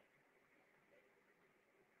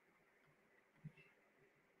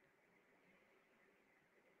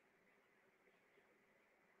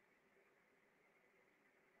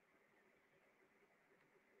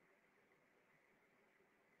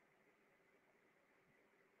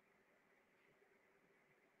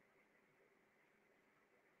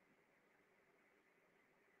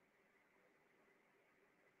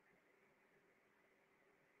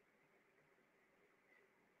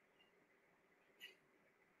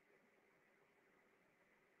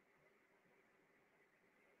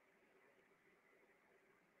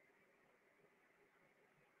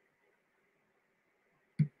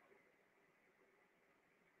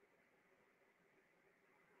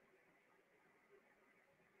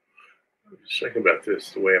 Just thinking about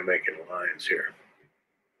this, the way I'm making lines here.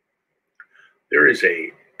 There is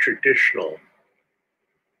a traditional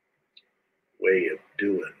way of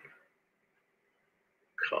doing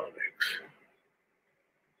comics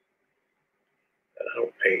that I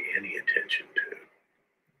don't pay any attention to.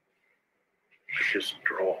 I just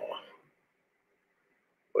draw.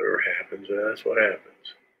 happens, and that's what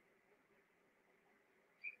happens.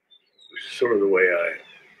 Which is sort of the way I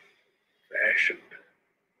fashioned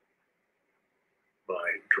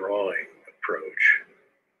my drawing approach.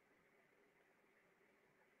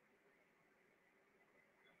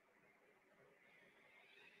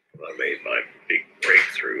 When I made my big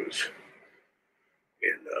breakthroughs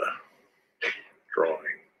in drawing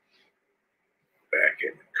back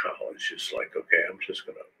in college. Just like, okay, I'm just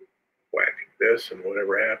going to whack this, and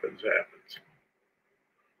whatever happens, happens,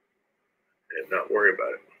 and not worry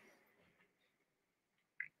about it.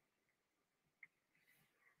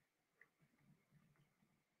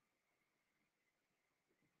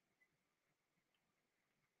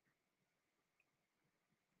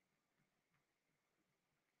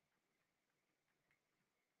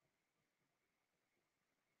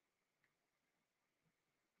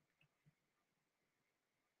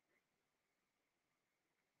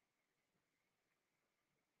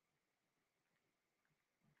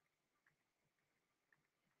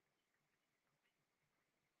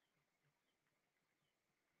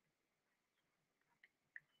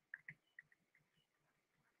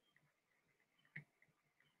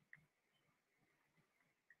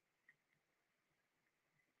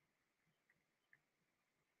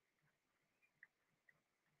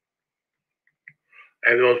 I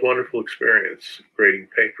had the most wonderful experience grading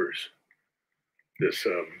papers this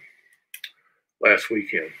last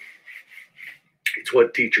weekend. It's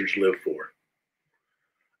what teachers live for.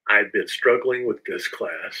 I've been struggling with this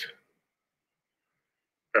class.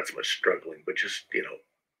 Not so much struggling, but just,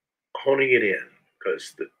 honing it in.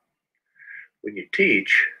 Because when you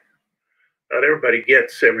teach, not everybody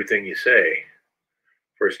gets everything you say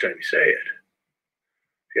first time you say it.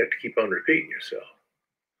 You have to keep on repeating yourself.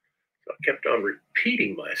 So I kept on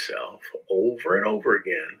repeating myself over and over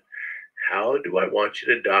again. How do I want you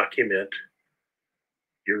to document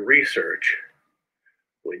your research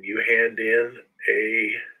when you hand in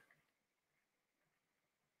a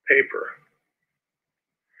paper?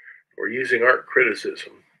 We're using art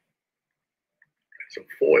criticism as a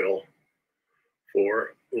foil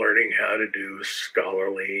for learning how to do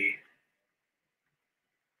scholarly,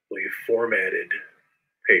 formatted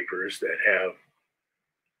papers that have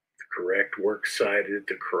the correct works cited,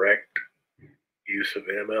 the correct use of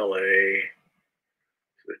MLA,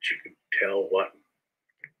 so that you can tell what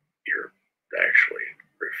you're actually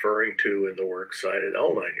referring to in the works cited,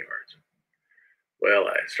 all 9 yards. Well,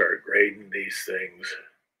 I started grading these things,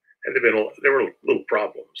 and there were little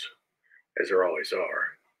problems, as there always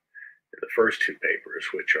are. In the first two papers,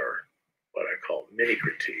 which are what I call mini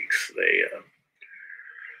critiques,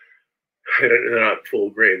 they're not full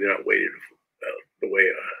grade. They're not weighted the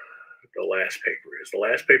way the last paper is. The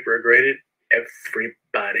last paper I graded,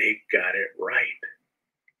 everybody got it right.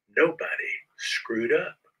 Nobody screwed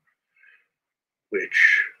up,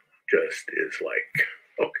 which just is like,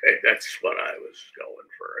 okay, that's what I was going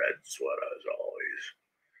for.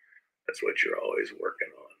 That's what you're always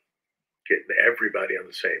working on, getting everybody on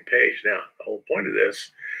the same page. Now, the whole point of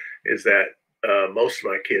this is that most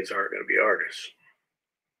of my kids aren't going to be artists.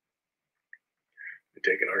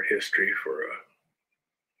 They're taking art history for a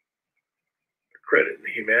credit in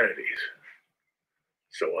the humanities.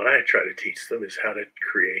 So what I try to teach them is how to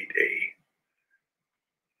create a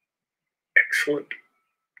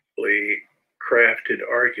excellently crafted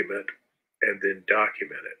argument and then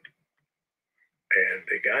document it. And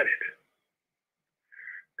they got it.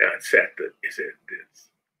 Now it's it's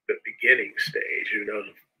the beginning stage. Who knows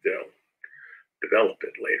if they'll develop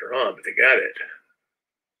it later on, but they got it.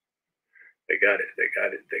 They got it. They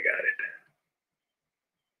got it. They got it.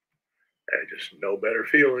 And just no better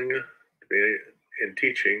feeling to be in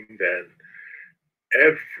teaching than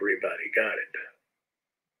everybody got it.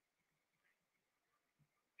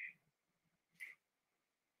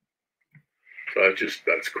 So it's just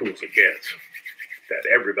about as cool as it gets. That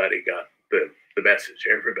everybody got the message.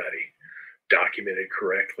 Everybody documented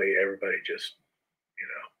correctly. Everybody just,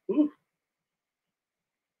 whew.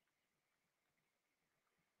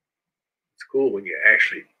 It's cool when you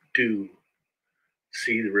actually do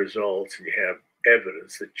see the results and you have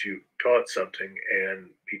evidence that you taught something and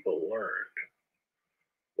people learned.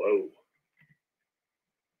 Whoa.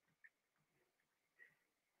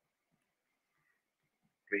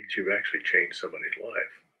 Means you've actually changed somebody's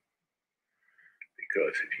life.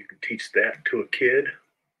 Because if you can teach that to a kid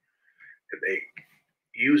and they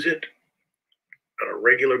use it on a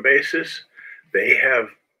regular basis, they have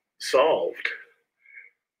solved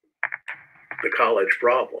the college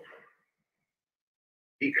problem.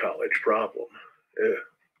 The college problem.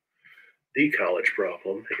 The college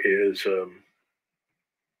problem is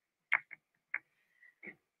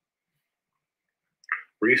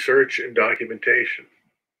Research and documentation.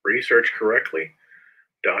 Research correctly,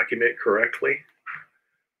 document correctly,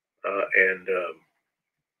 and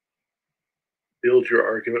build your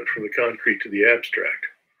argument from the concrete to the abstract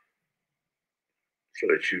so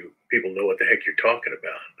that people know what the heck you're talking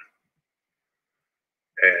about.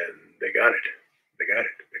 And they got it. They got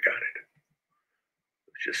it. They got it.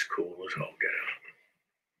 It's just cool as all get out.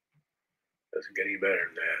 Doesn't get any better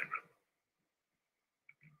than that.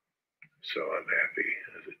 So I'm happy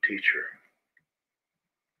as a teacher.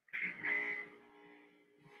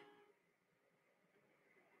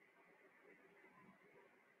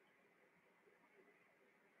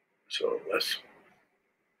 So unless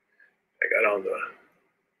I got on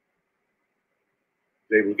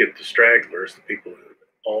they will get the stragglers, the people who you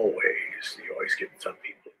always get some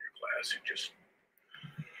people in your class who just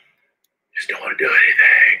don't want to do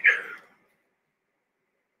anything.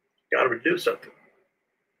 Got them to do something.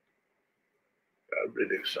 Got them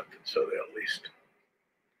to do something so they'll at least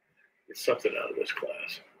get something out of this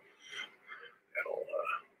class. That'll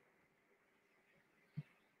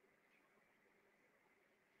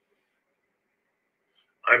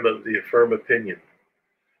I'm of the firm opinion.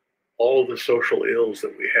 All the social ills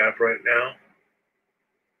that we have right now,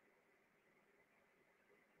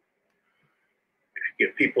 if you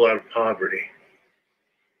get people out of poverty,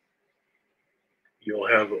 you'll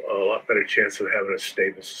have a lot better chance of having a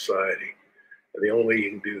stable society. And the only way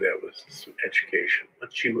you can do that was some education.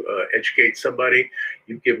 Once you educate somebody,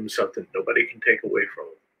 you give them something nobody can take away from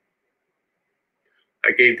them.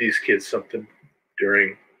 I gave these kids something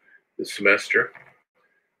during the semester.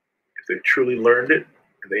 If they truly learned it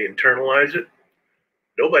and they internalize it,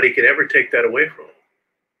 nobody can ever take that away from them.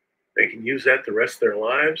 They can use that the rest of their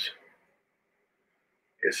lives.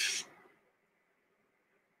 It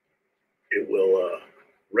will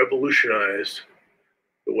revolutionize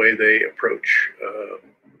the way they approach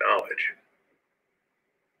knowledge.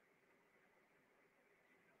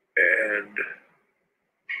 And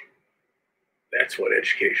that's what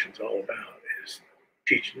education's all about, is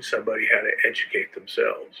teaching somebody how to educate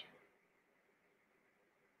themselves.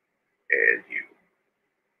 And you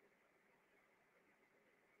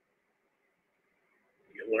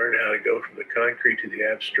learn how to go from the concrete to the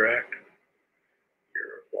abstract.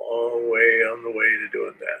 You're a long way on the way to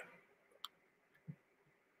doing that.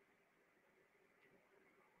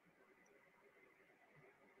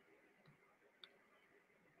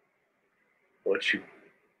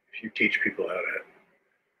 If you teach people how to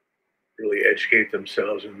really educate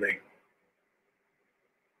themselves, and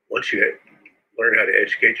once you learn how to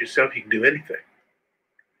educate yourself, you can do anything.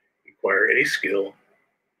 Acquire any skill,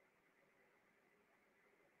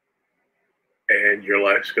 and your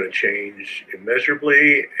life's going to change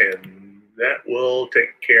immeasurably, and that will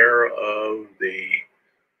take care of the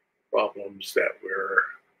problems that we're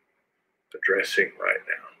addressing right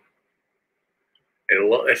now.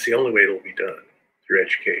 And that's the only way it'll be done, through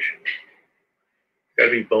education. It's got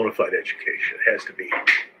to be bona fide education. It has to be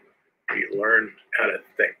you learn how to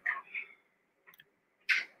think,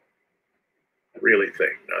 really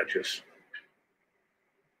think, not just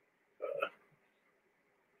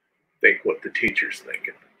think what the teacher's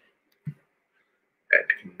thinking.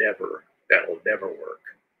 That'll never work,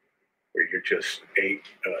 where you're just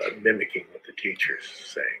mimicking what the teacher's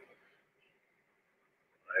saying.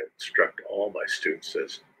 I instruct all my students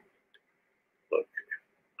as, look,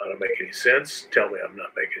 I don't make any sense, tell me I'm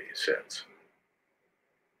not making any sense.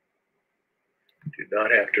 You do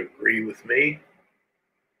not have to agree with me.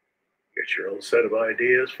 Get your own set of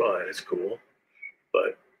ideas, fine, it's cool.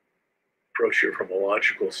 But approach it from a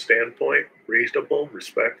logical standpoint, reasonable,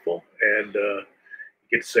 respectful, and you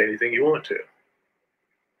get to say anything you want to.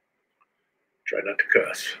 Try not to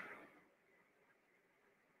cuss.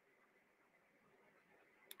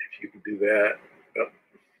 If you can do that,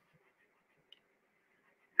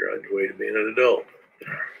 you're on your way to being an adult.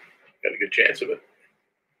 Got a good chance of it.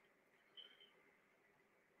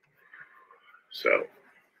 So,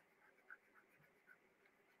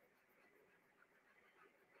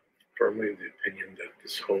 firmly of the opinion that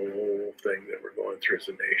this whole thing that we're going through as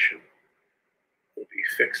a nation will be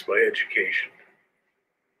fixed by education.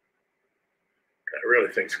 I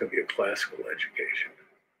really think it's going to be a classical education.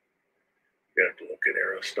 You have to look at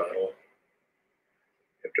Aristotle.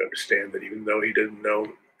 You have to understand that even though he didn't know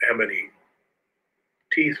how many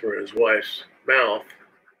teeth were in his wife's mouth,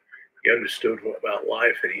 he understood about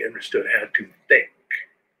life, and he understood how to think.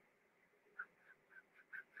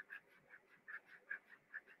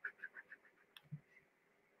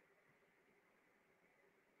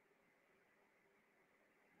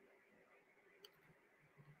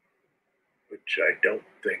 Which I don't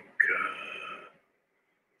think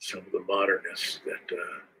some of the modernists that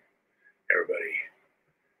everybody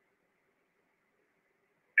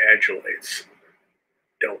adulates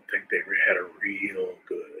don't think they had a real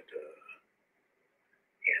good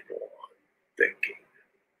handle on thinking.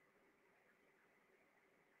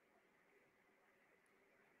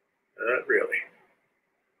 Not really.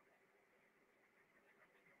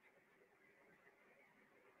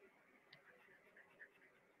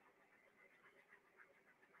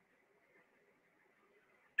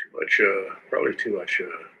 Too much, probably too much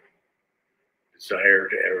desire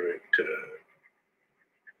to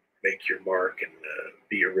make your mark and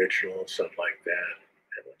be original and stuff like that.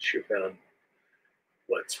 And once you found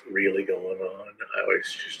what's really going on, I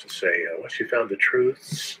always used to say, once you found the truth,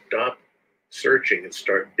 stop searching and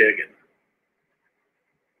start digging.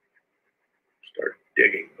 Start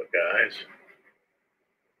digging, but guys,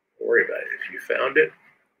 don't worry about it. If you found it,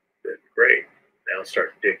 then great. Now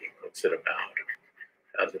start digging. What's it about?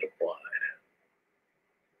 How's it applied?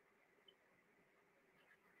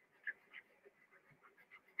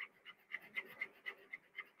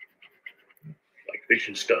 Like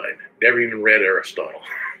Wittgenstein, never even read Aristotle.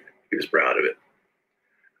 He was proud of it.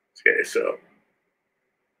 Okay, so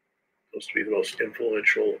supposed to be the most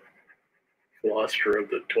influential philosopher of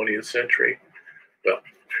the 20th century. Well,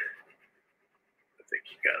 I think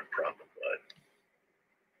you got a problem, but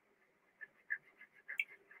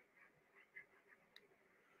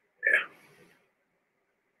yeah.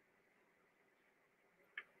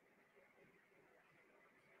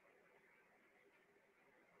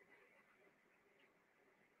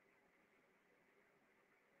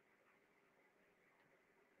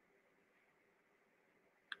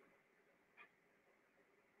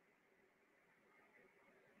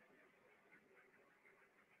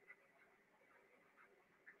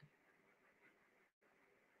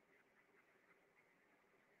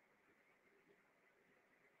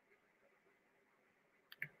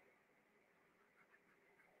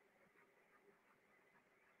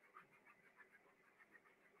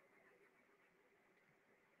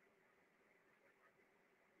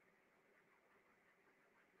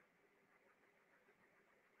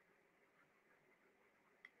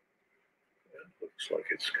 Looks like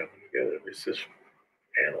it's coming together. At least this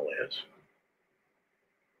panel is.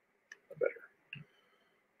 I better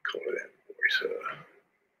color that voice.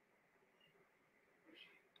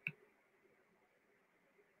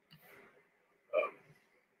 Um,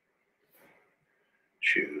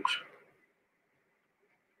 choose.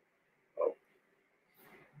 Oh,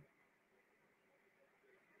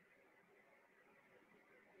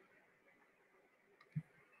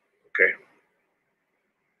 okay.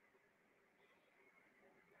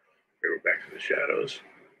 We're back to the shadows.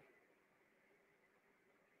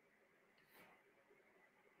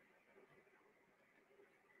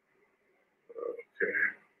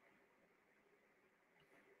 Okay.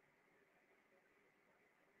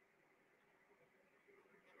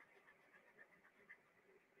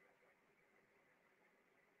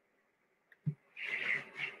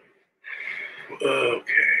 Okay.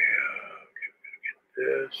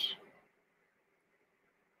 This.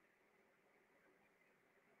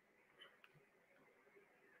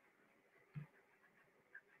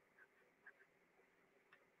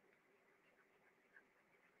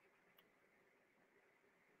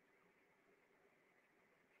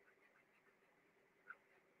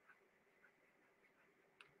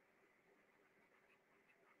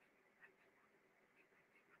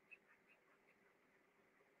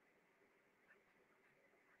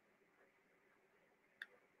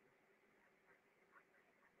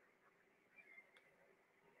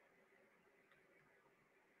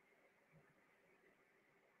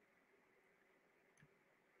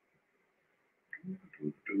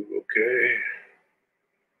 Okay.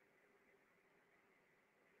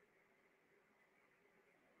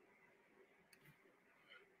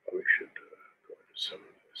 Probably should go into some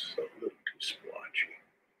of this. A little too splotchy.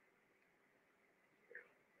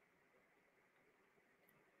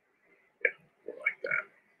 Yeah, more like that.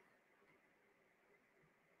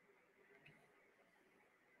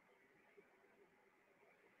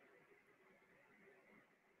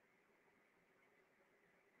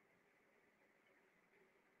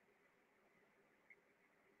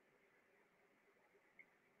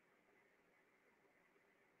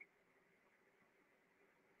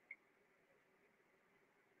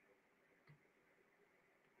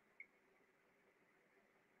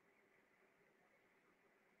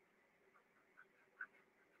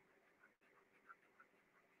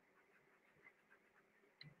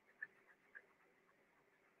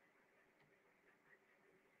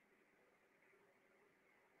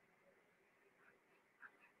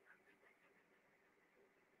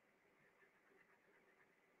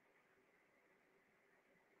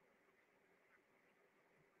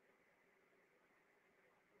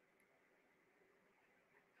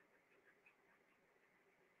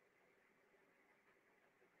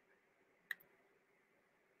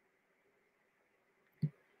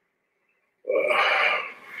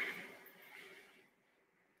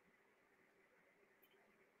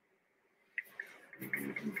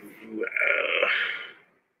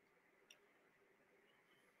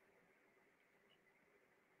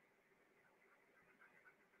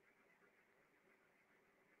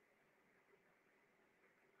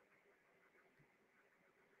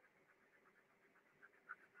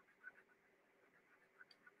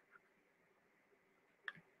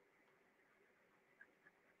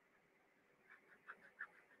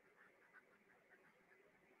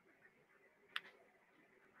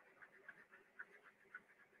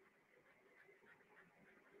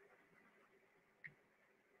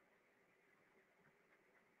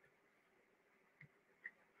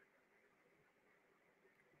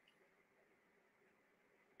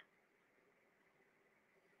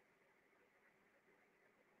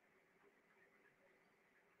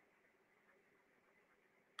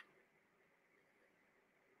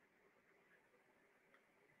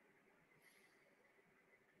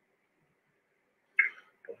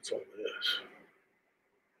 What's all this?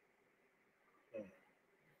 Oh,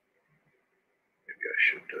 maybe I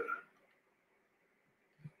should.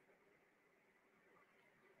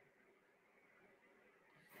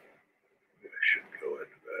 Maybe I should go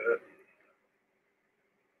into that.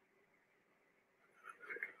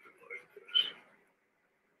 Like this.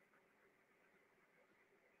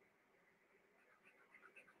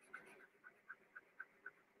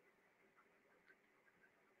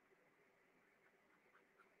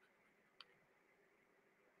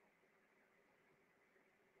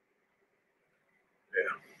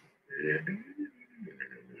 Yeah.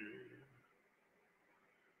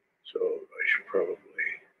 So I should probably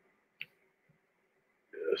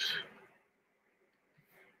this.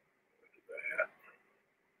 That.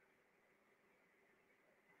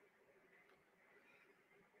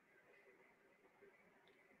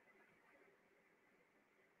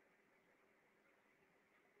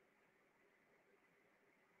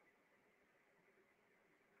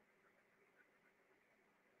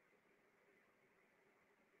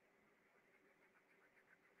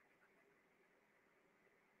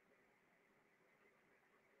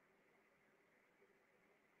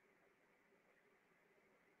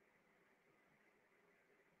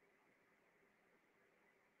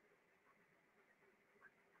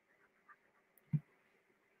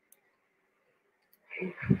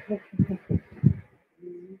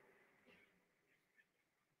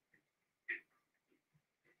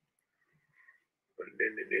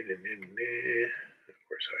 Of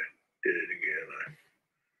course, I did it again. I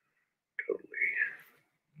totally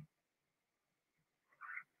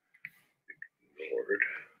ignored.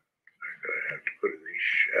 I have to put in these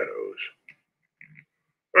shadows.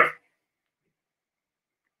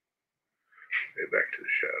 Okay, back to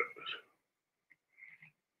the shadows.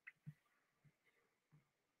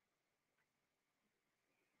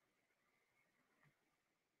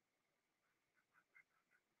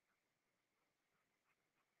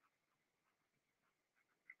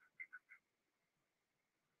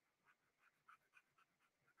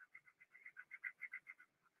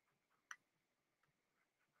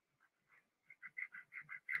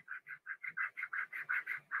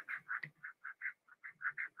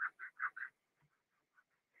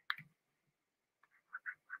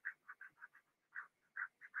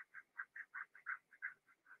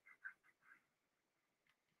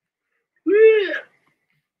 Yeah.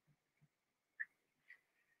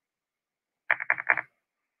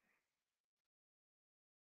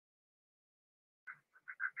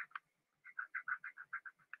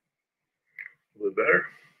 A little better.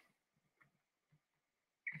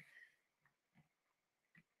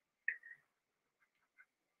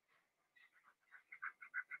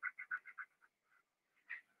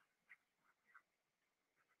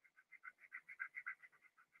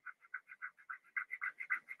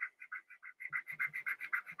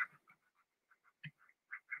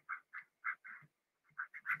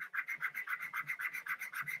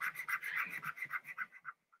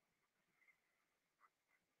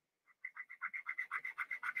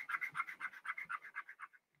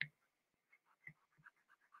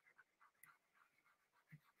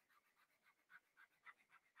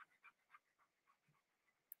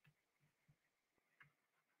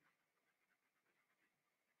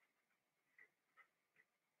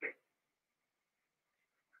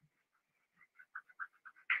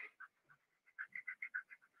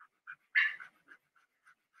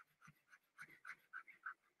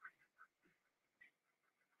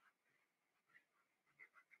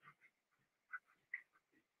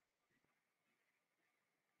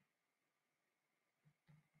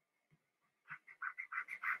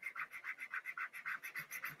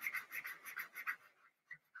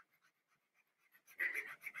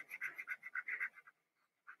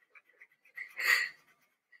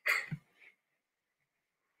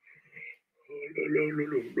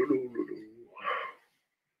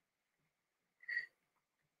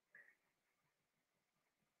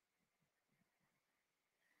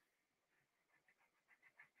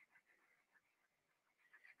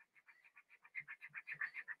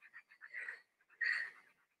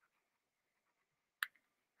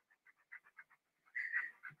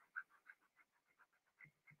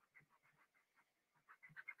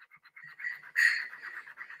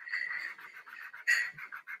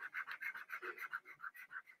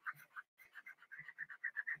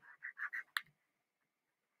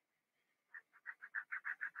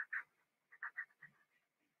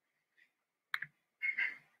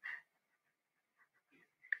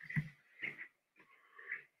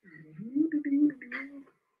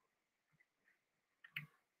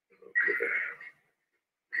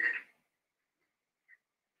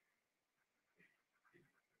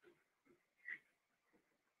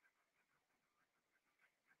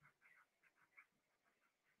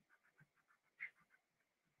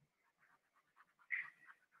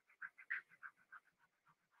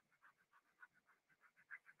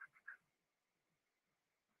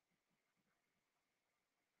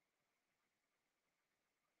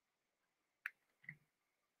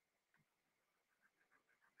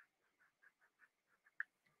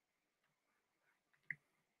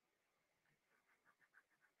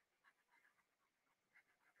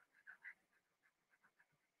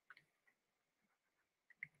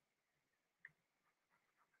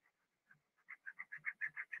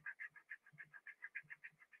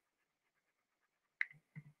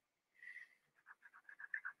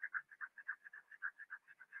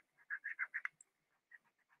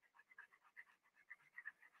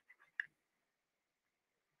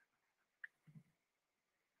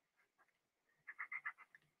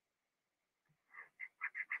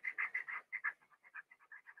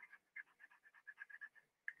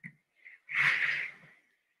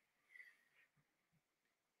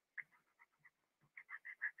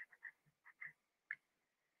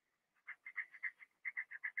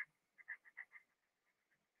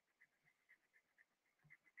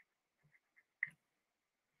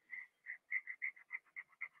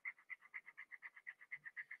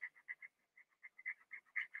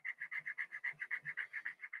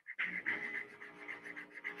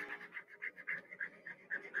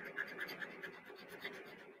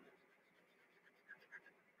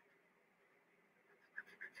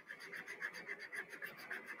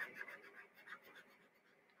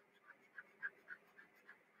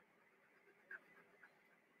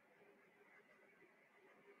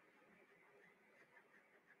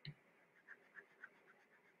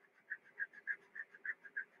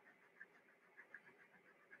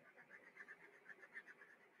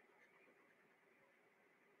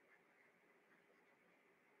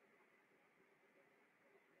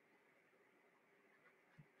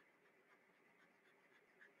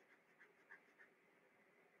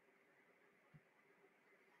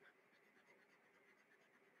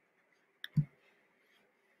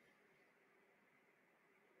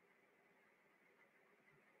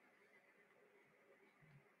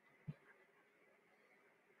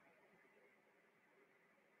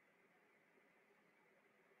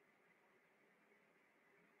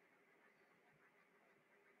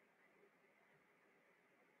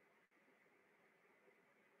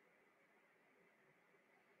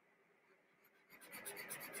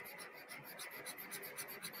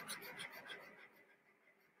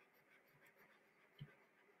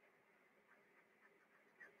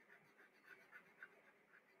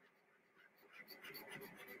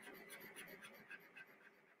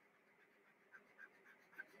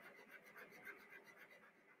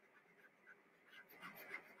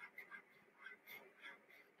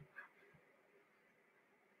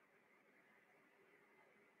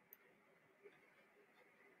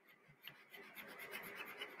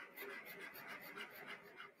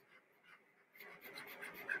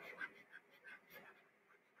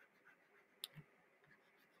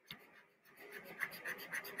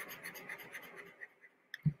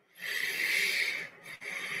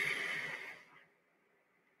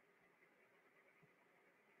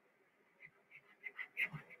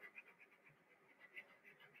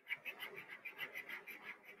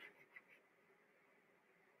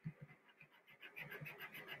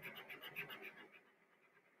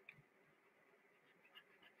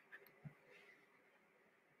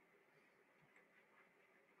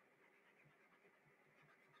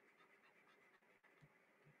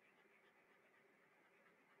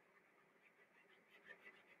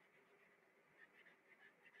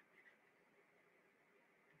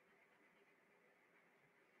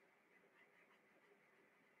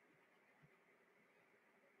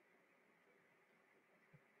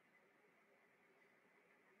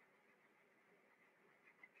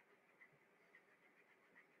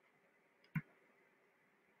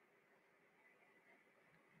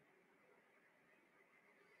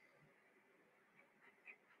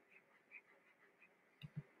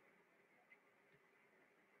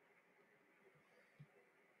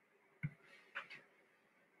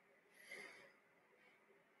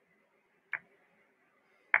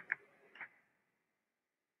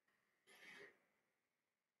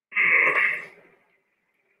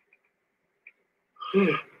 Let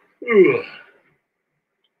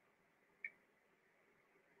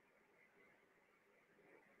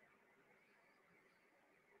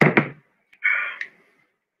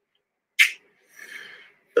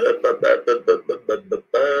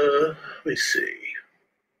me see.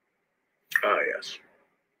 Ah, yes.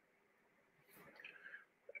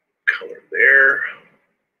 Color there.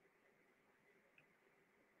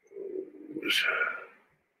 Those.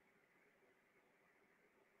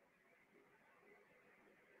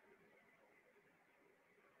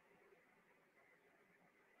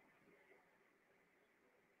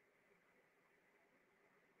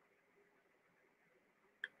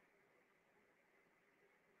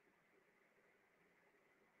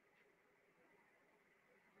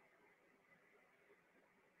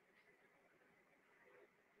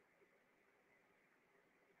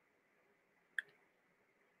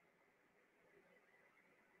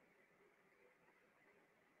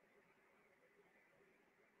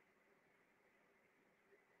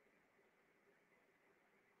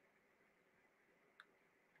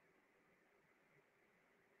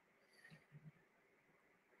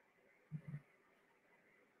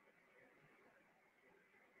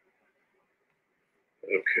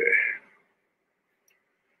 Okay.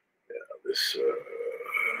 Now this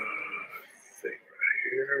thing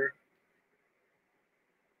right here.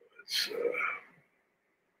 Let's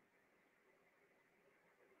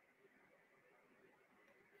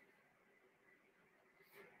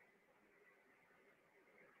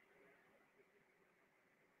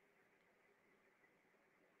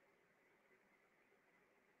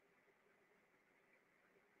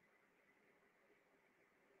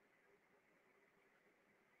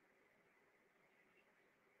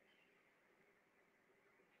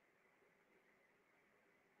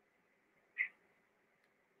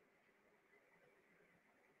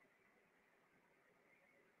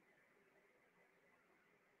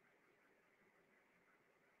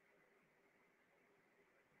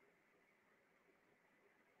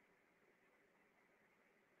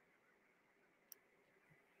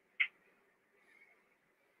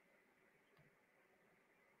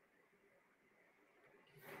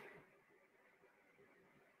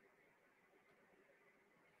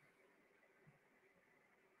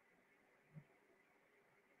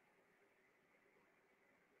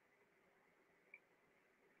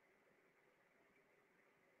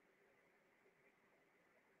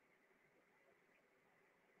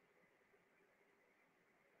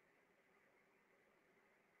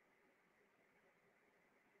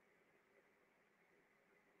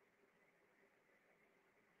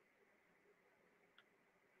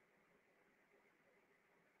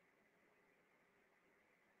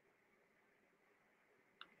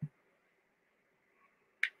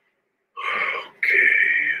okay.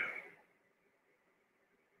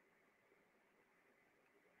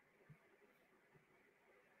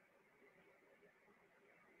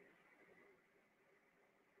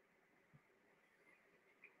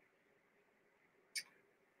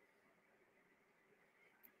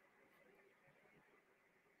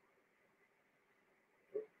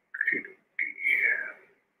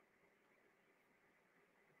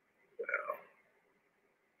 Now,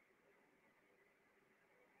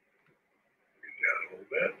 down a little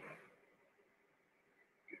bit.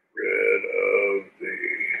 Get rid of the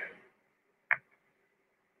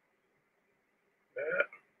that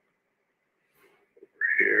over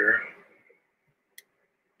here.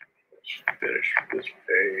 Let's finish this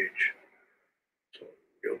page. So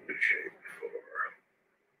real good shape for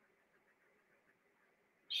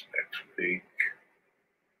this next week.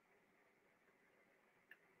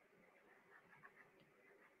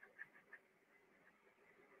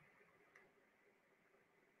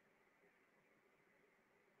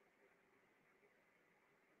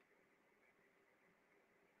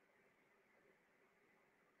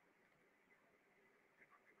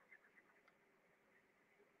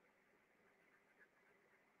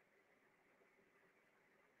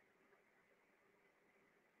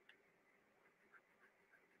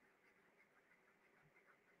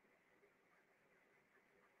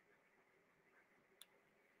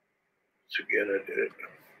 So again, I did it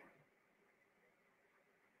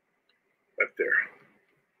right there.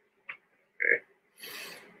 Okay.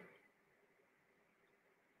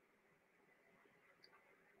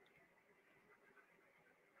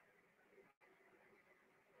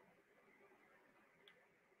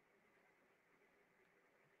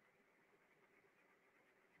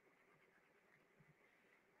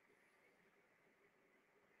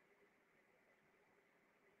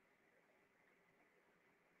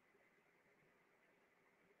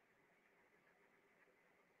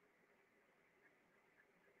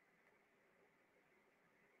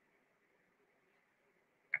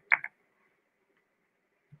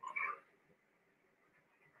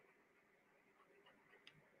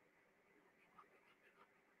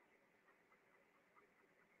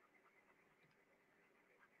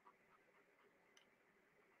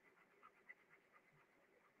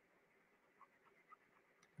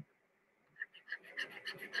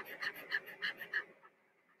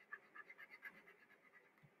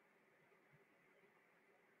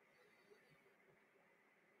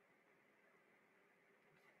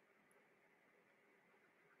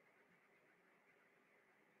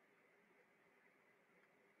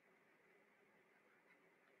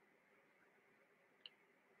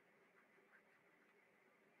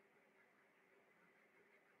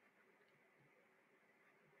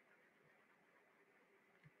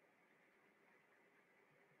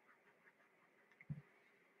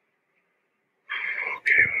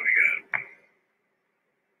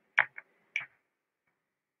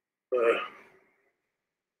 Uh, okay,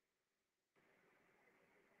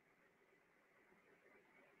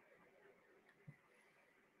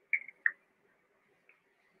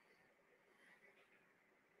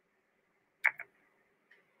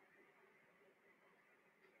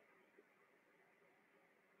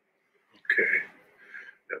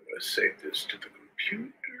 I'm going to save this to the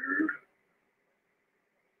computer.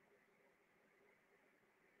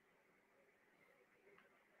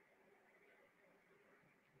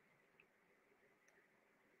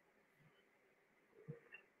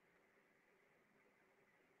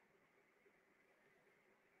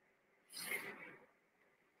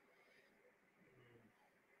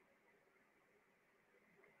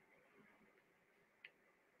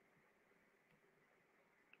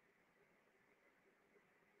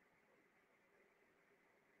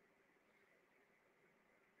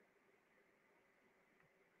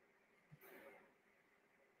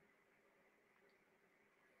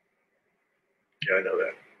 Yeah, I know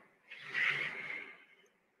that.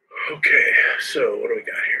 Okay, so what do we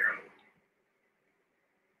got here?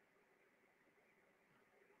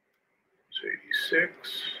 It's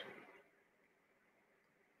 86,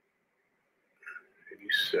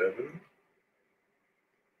 87.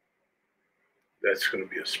 That's going to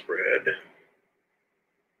be a spread.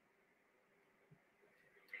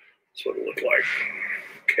 That's what it looked like.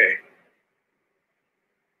 Okay,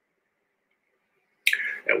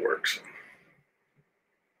 that works.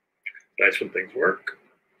 Nice when things work.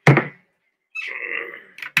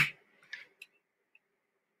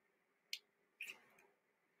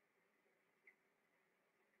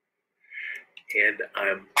 And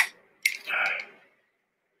I'm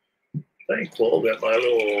thankful that my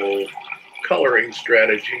little coloring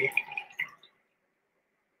strategy,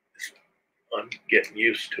 I'm getting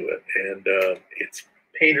used to it. And it's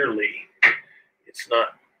painterly. It's not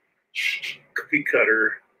cookie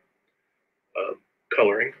cutter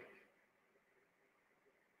coloring.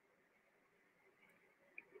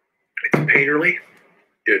 It's painterly.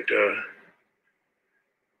 It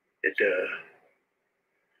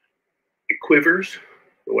quivers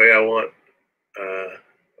the way I want.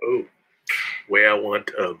 Way I want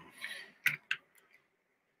the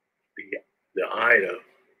eye to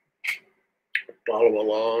follow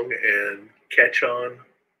along and catch on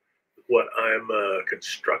what I'm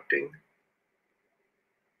constructing.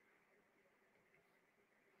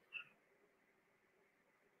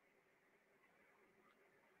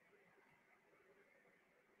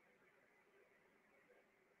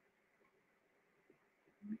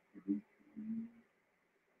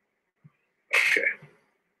 Okay.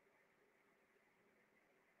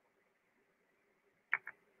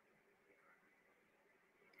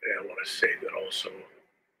 And I want to save that also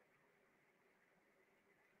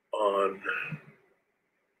on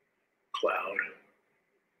cloud.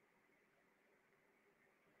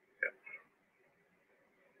 Yeah.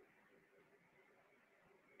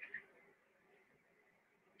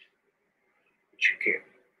 But you can't,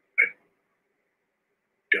 I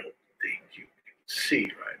don't think you can see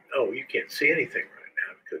right. Oh, you can't see anything right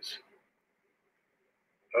now because,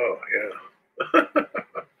 oh, yeah.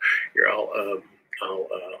 Here, I'll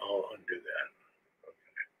undo that.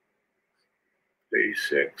 Okay.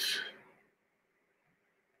 86,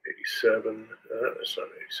 87. That's not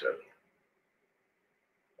 87.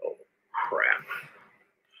 Oh, crap.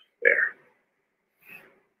 There.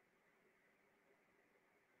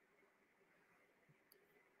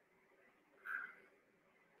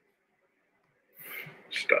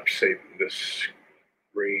 Stop saving this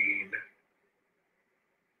screen.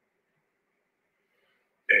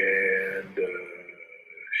 And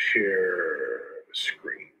share the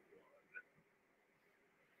screen.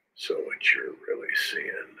 So what you're really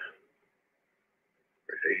seeing,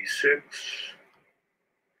 there's 86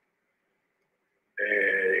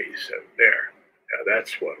 and 87 there. Now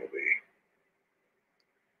that's what will be.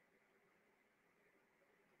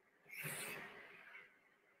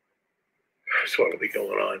 That's what will be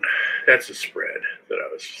going on. That's the spread that I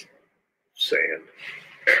was saying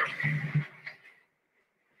there.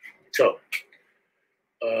 So,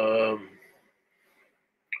 oh,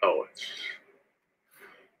 it's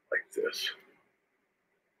like this.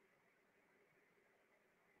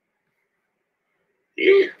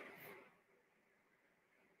 Yeah.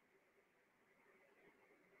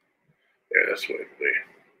 Yeah, that's what it'll be.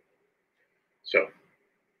 So,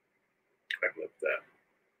 I left that.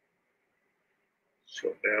 So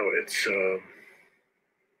now it's,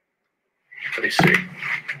 let me see.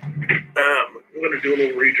 I'm going to do a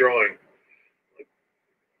little redrawing.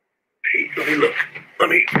 Hey, let me look. Give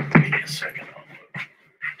me a second.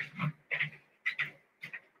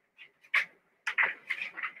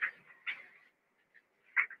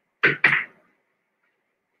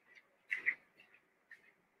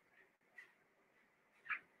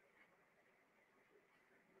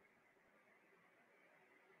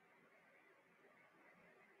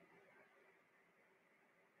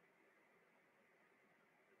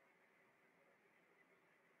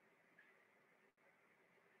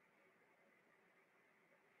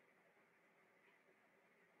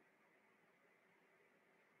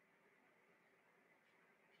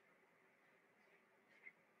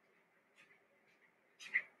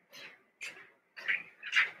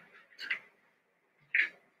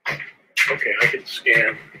 Okay, I can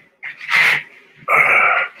scan.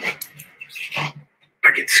 I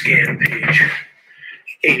can scan page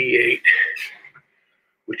 88,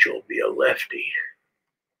 which will be a lefty.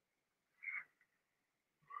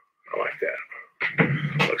 I like that.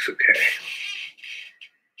 Looks okay.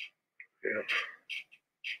 Yeah.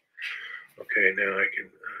 Okay, now I can.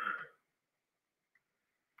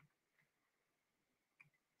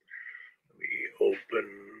 Let me open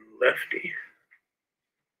lefty.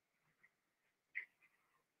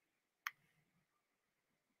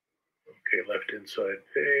 Okay, left inside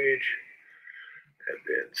page, and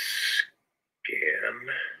then scan.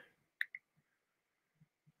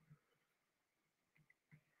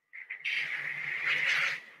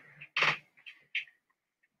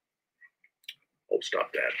 Oh,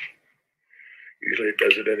 stop that. Usually it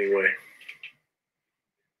does it anyway.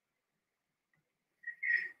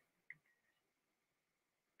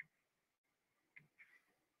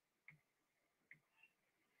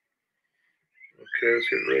 Okay, let's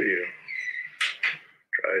hit radio.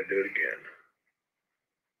 Try to do it again.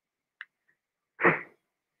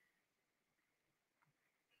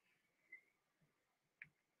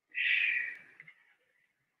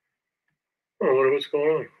 Oh, I wonder what's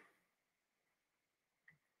going on.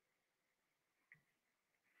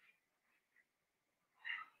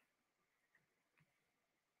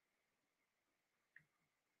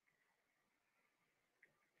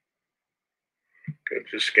 Okay,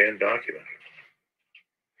 just scan document.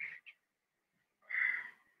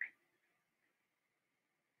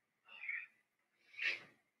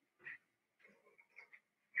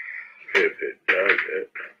 If it does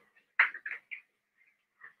it.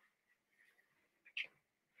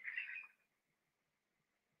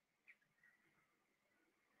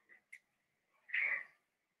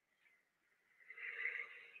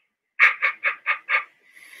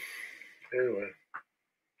 Anyway.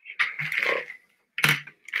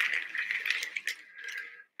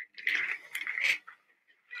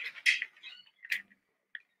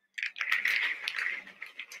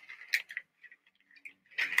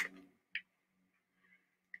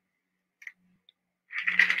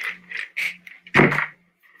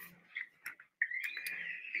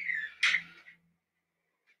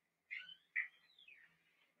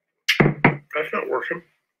 That's not working.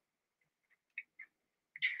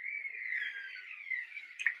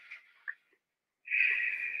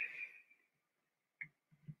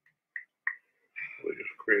 We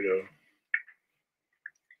just create a.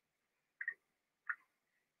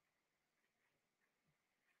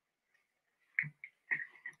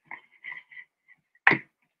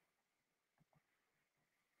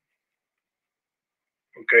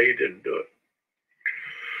 Okay, you didn't do it.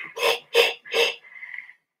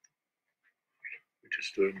 We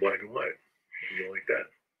just do it in black and white. You like that?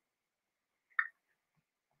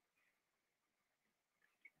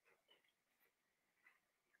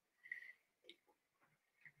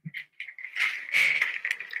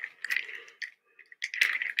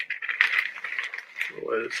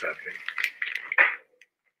 What is happening?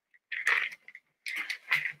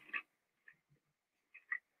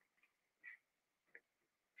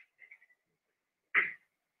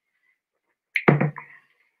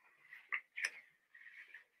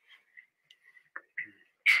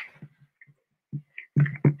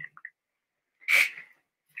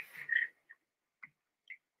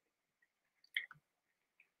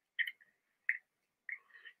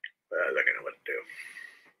 I think I know what to do.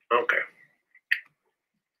 Okay.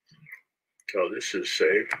 So this is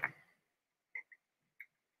saved.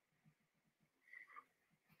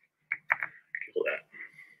 Kill that.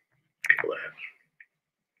 Kill that.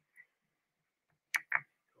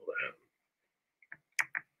 Kill that.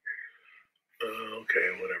 Okay,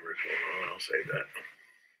 whatever is going on, I'll save that.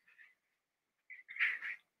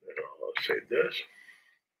 Then I'll save this.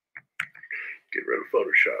 Get rid of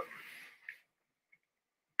Photoshop.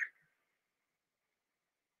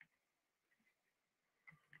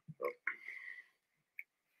 Oh.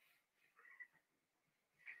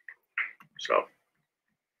 So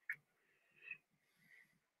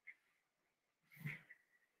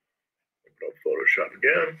open up Photoshop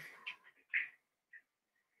again.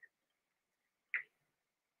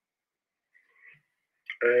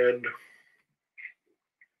 And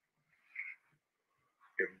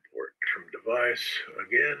import from device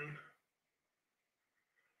again.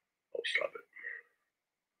 I'll stop it.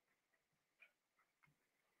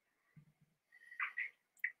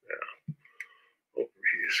 Now, open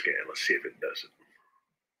view scan. Let's see if it does it.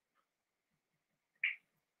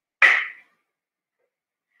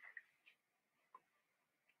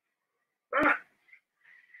 Ah,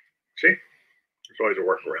 see? There's always a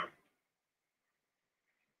workaround.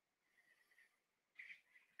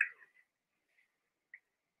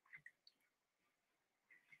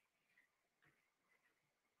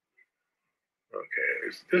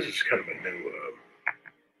 Okay, this is kind of a new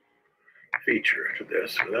feature to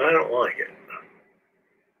this, and I don't like it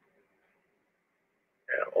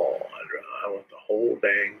at all. I want the whole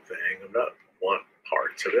dang thing. I not want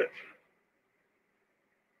parts of it.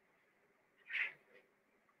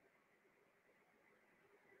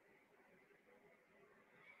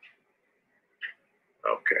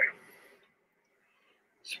 Okay,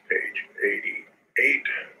 it's page 88.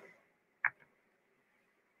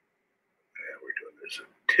 And we're doing this in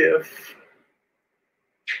TIFF,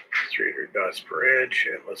 300 dots per inch,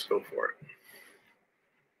 and let's go for it.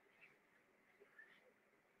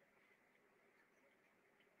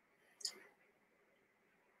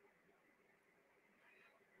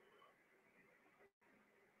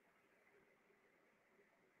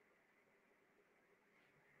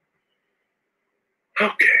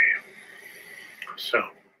 Okay, so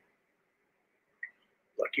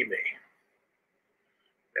lucky me.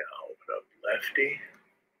 Now open up Lefty.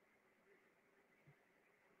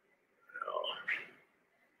 Now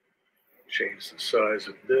change the size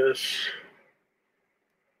of this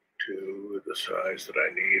to the size that I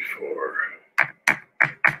need for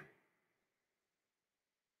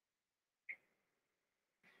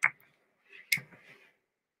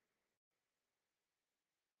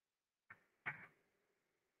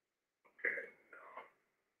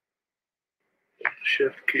the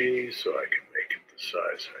shift key so I can make it the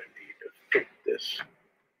size I need to fit this.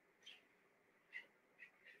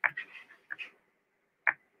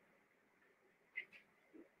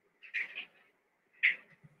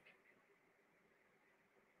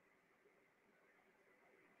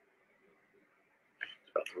 It's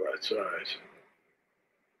about the right size.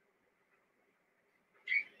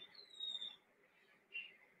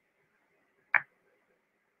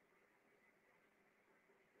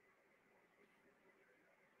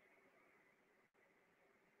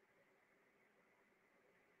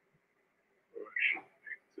 Or I should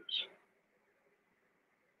make this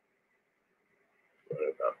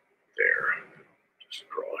right about there. Just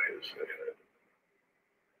draw his head.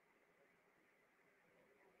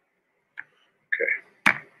 Okay.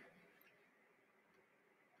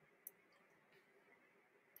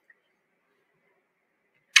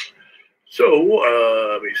 So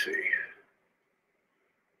let me see.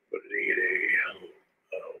 But I need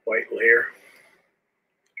a white layer.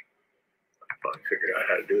 I finally figured out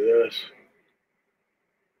how to do this.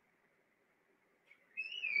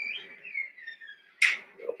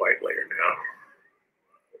 A white layer now.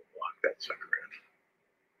 Lock that sucker in.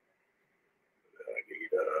 Then I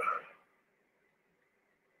need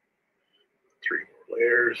 3 more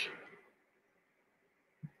layers.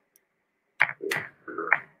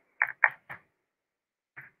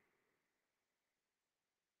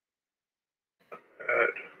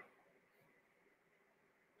 That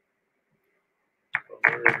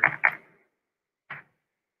color.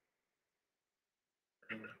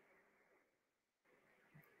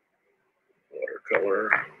 Watercolor.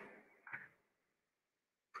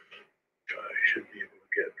 I should be able to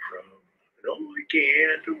get from. No, I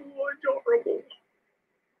can't. Oh, it's horrible.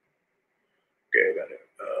 Okay, I got it.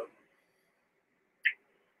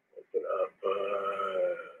 Open up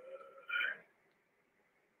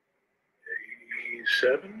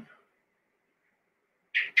 87.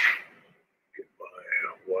 Get my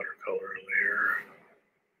watercolor layer.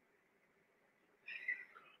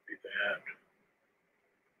 Copy that.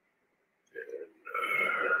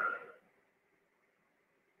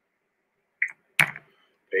 And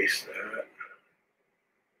paste that.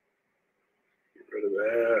 Get rid of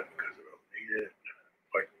that because I don't need it.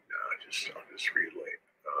 Like, no, I'll just relay.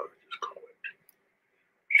 Just call it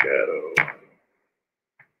shadow.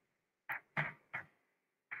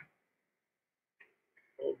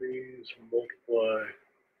 All these multiply.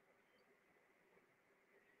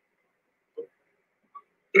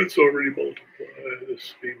 It's already multiplied.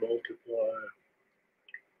 This will be multiply.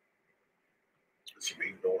 This will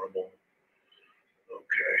be normal.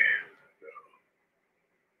 Okay. Now,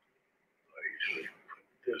 I usually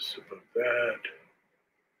put this above that.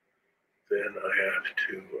 Then I have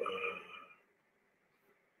to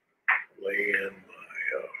lay in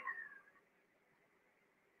my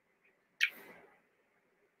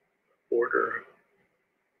border.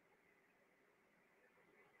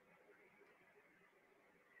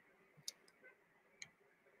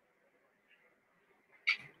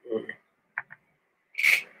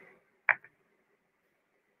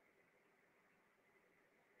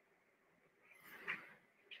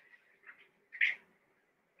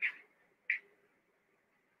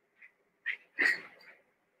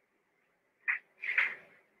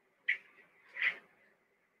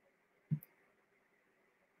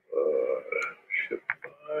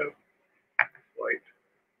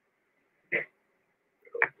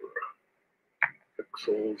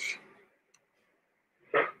 pixels.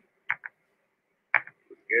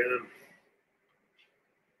 Again.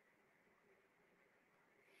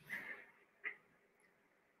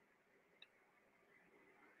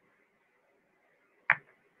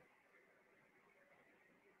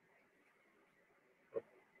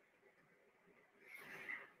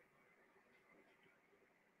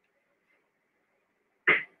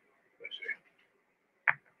 Let's see.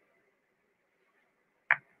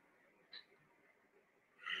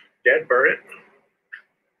 Dad burn it?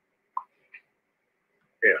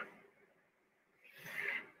 Yeah.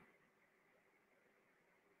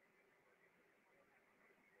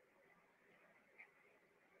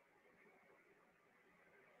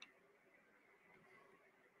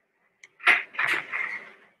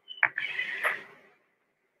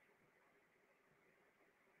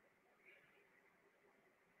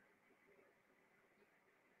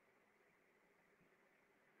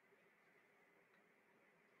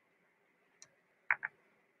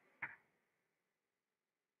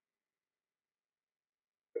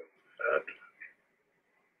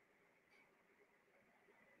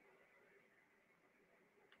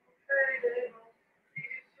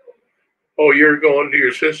 Oh, you're going to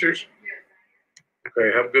your sister's?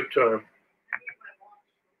 Okay, have a good time.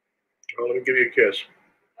 Oh, let me give you a kiss.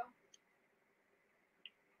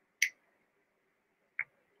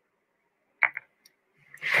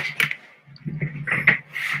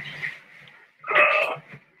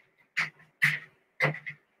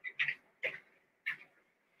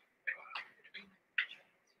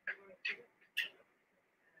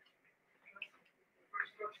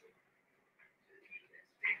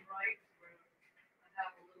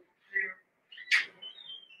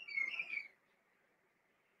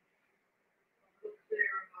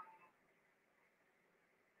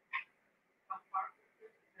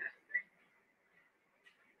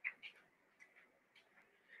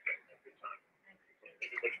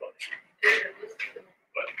 Which one?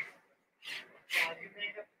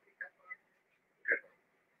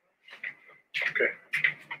 Okay.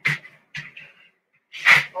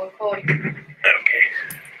 I'll call you. Okay.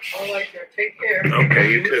 All right, there. Take care.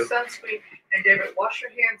 Okay, you too. Use sunscreen. And David, wash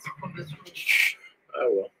your hands from this room. I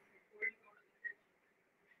will.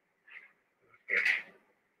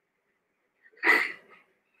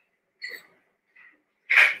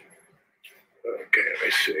 Okay, let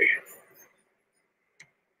me see.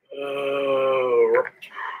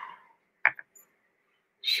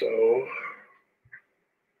 So,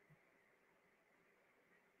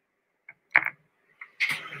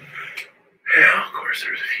 yeah, of course,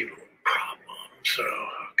 there's a few little problems. So,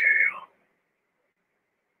 okay.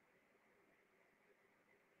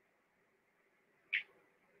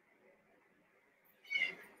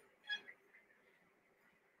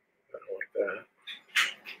 I don't like that.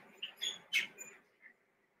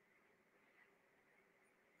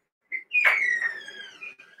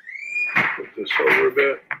 Put this over a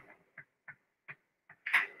bit.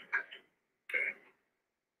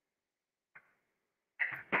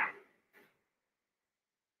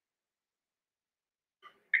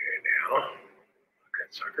 Okay, now, okay,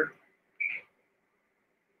 sucker.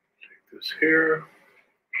 Take this here.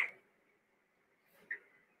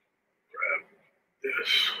 Grab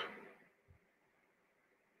this.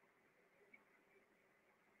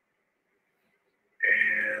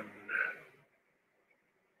 And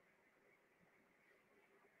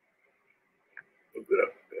move it up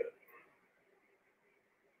a bit.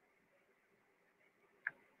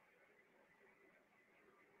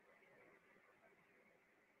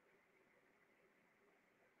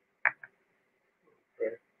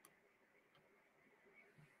 Okay.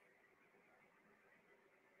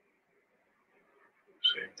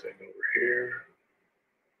 Same thing over here.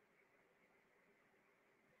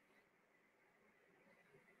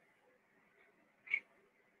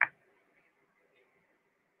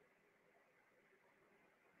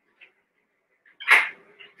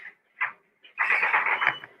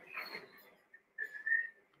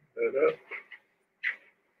 That up.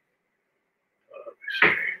 Let me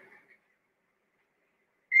see.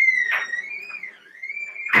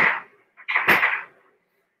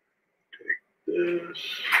 Take this.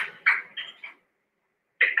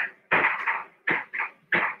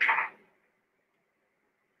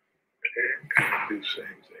 And do the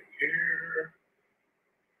same thing here.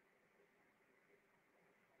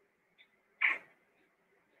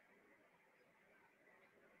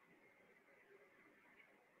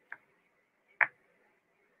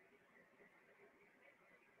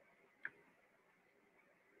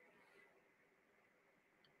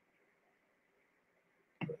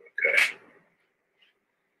 Okay.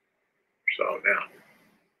 So now,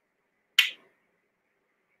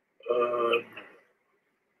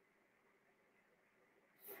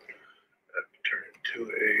 Turn it to a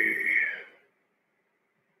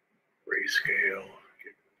grayscale.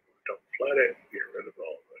 Don't flood it. Get rid of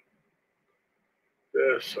all of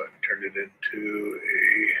this. So I turned it into a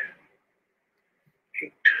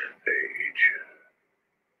inked page.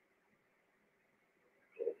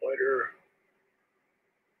 A little lighter.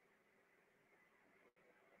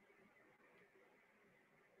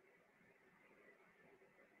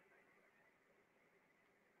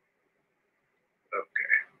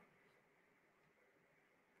 Okay.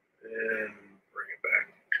 And bring it back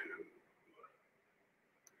to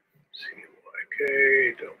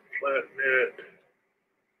CMYK. Don't flatten it.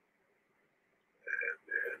 And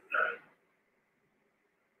then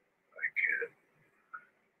I can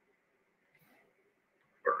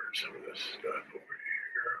burn some of this stuff over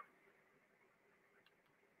here.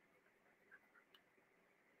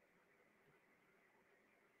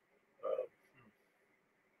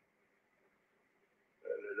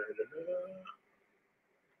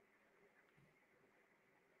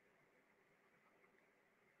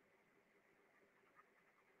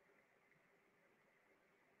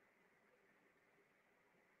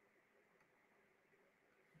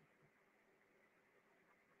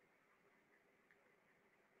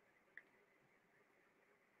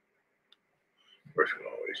 Of course, we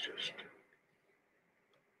can always just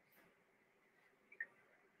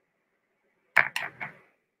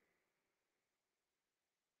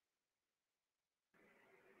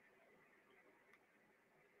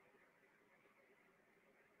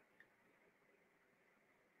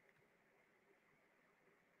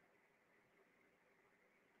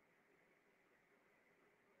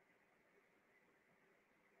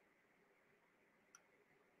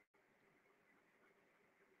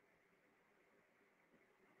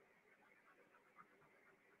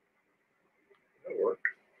that worked.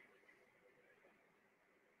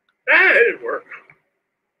 Ah, it didn't work.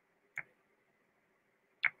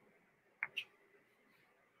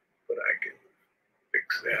 But I can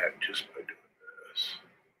fix that just by doing this.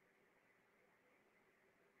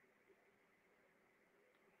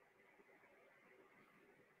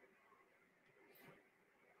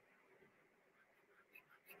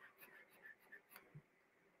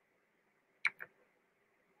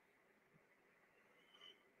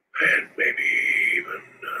 And maybe even,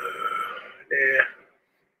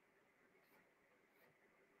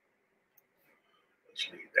 let's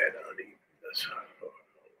leave that unevenness.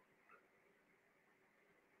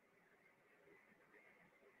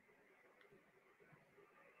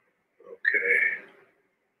 Okay.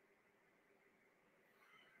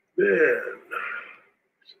 Then,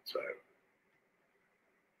 since I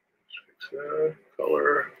fix that,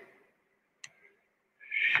 color,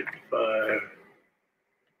 shift 5,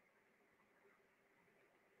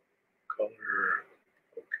 color,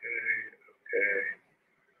 okay,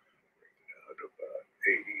 bring it out to about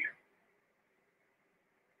 85%.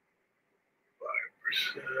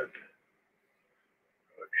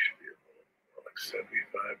 It should be a little more like 75%,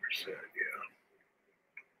 yeah.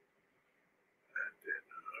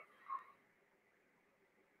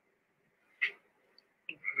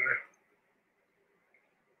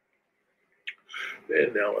 And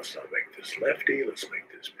then now let's not make this lefty, let's make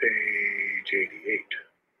this page 88.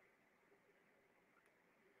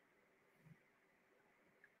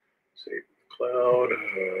 Save the cloud,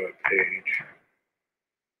 page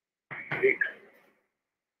 88.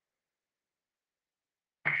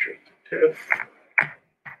 Shift the TIFF.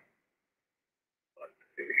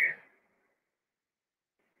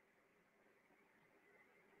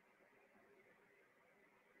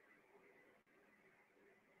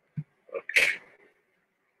 Okay.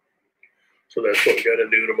 So that's what we got to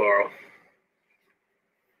do tomorrow.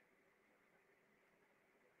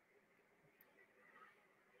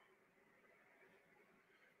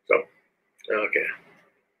 So, okay.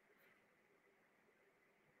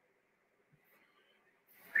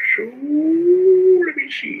 So, let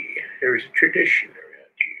me see. There's a tradition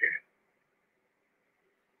around here.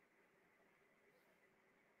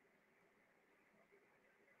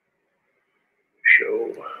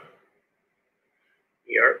 Show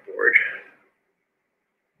the artboard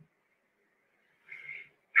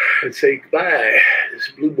and say goodbye. This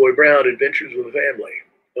is Blueboy Brown Adventures with a Family.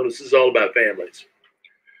 Well, this is all about families.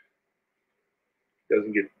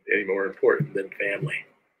 Doesn't get any more important than family.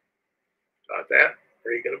 Got that?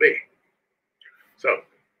 Where are you going to be? So,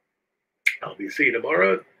 I'll be seeing you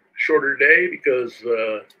tomorrow. Shorter day because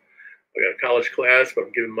I got a college class, but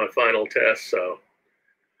I'm giving my final test, so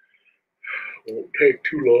it won't take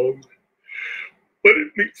too long. But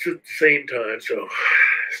it meets at the same time, so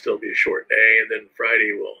still be a short day. And then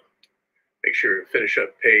Friday we'll make sure to finish up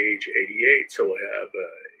page 88. So we'll have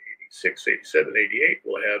 86, 87, 88.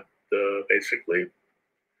 We'll have basically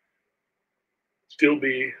still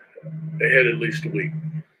be ahead at least a week.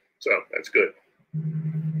 So that's good.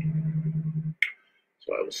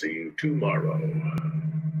 So I will see you tomorrow.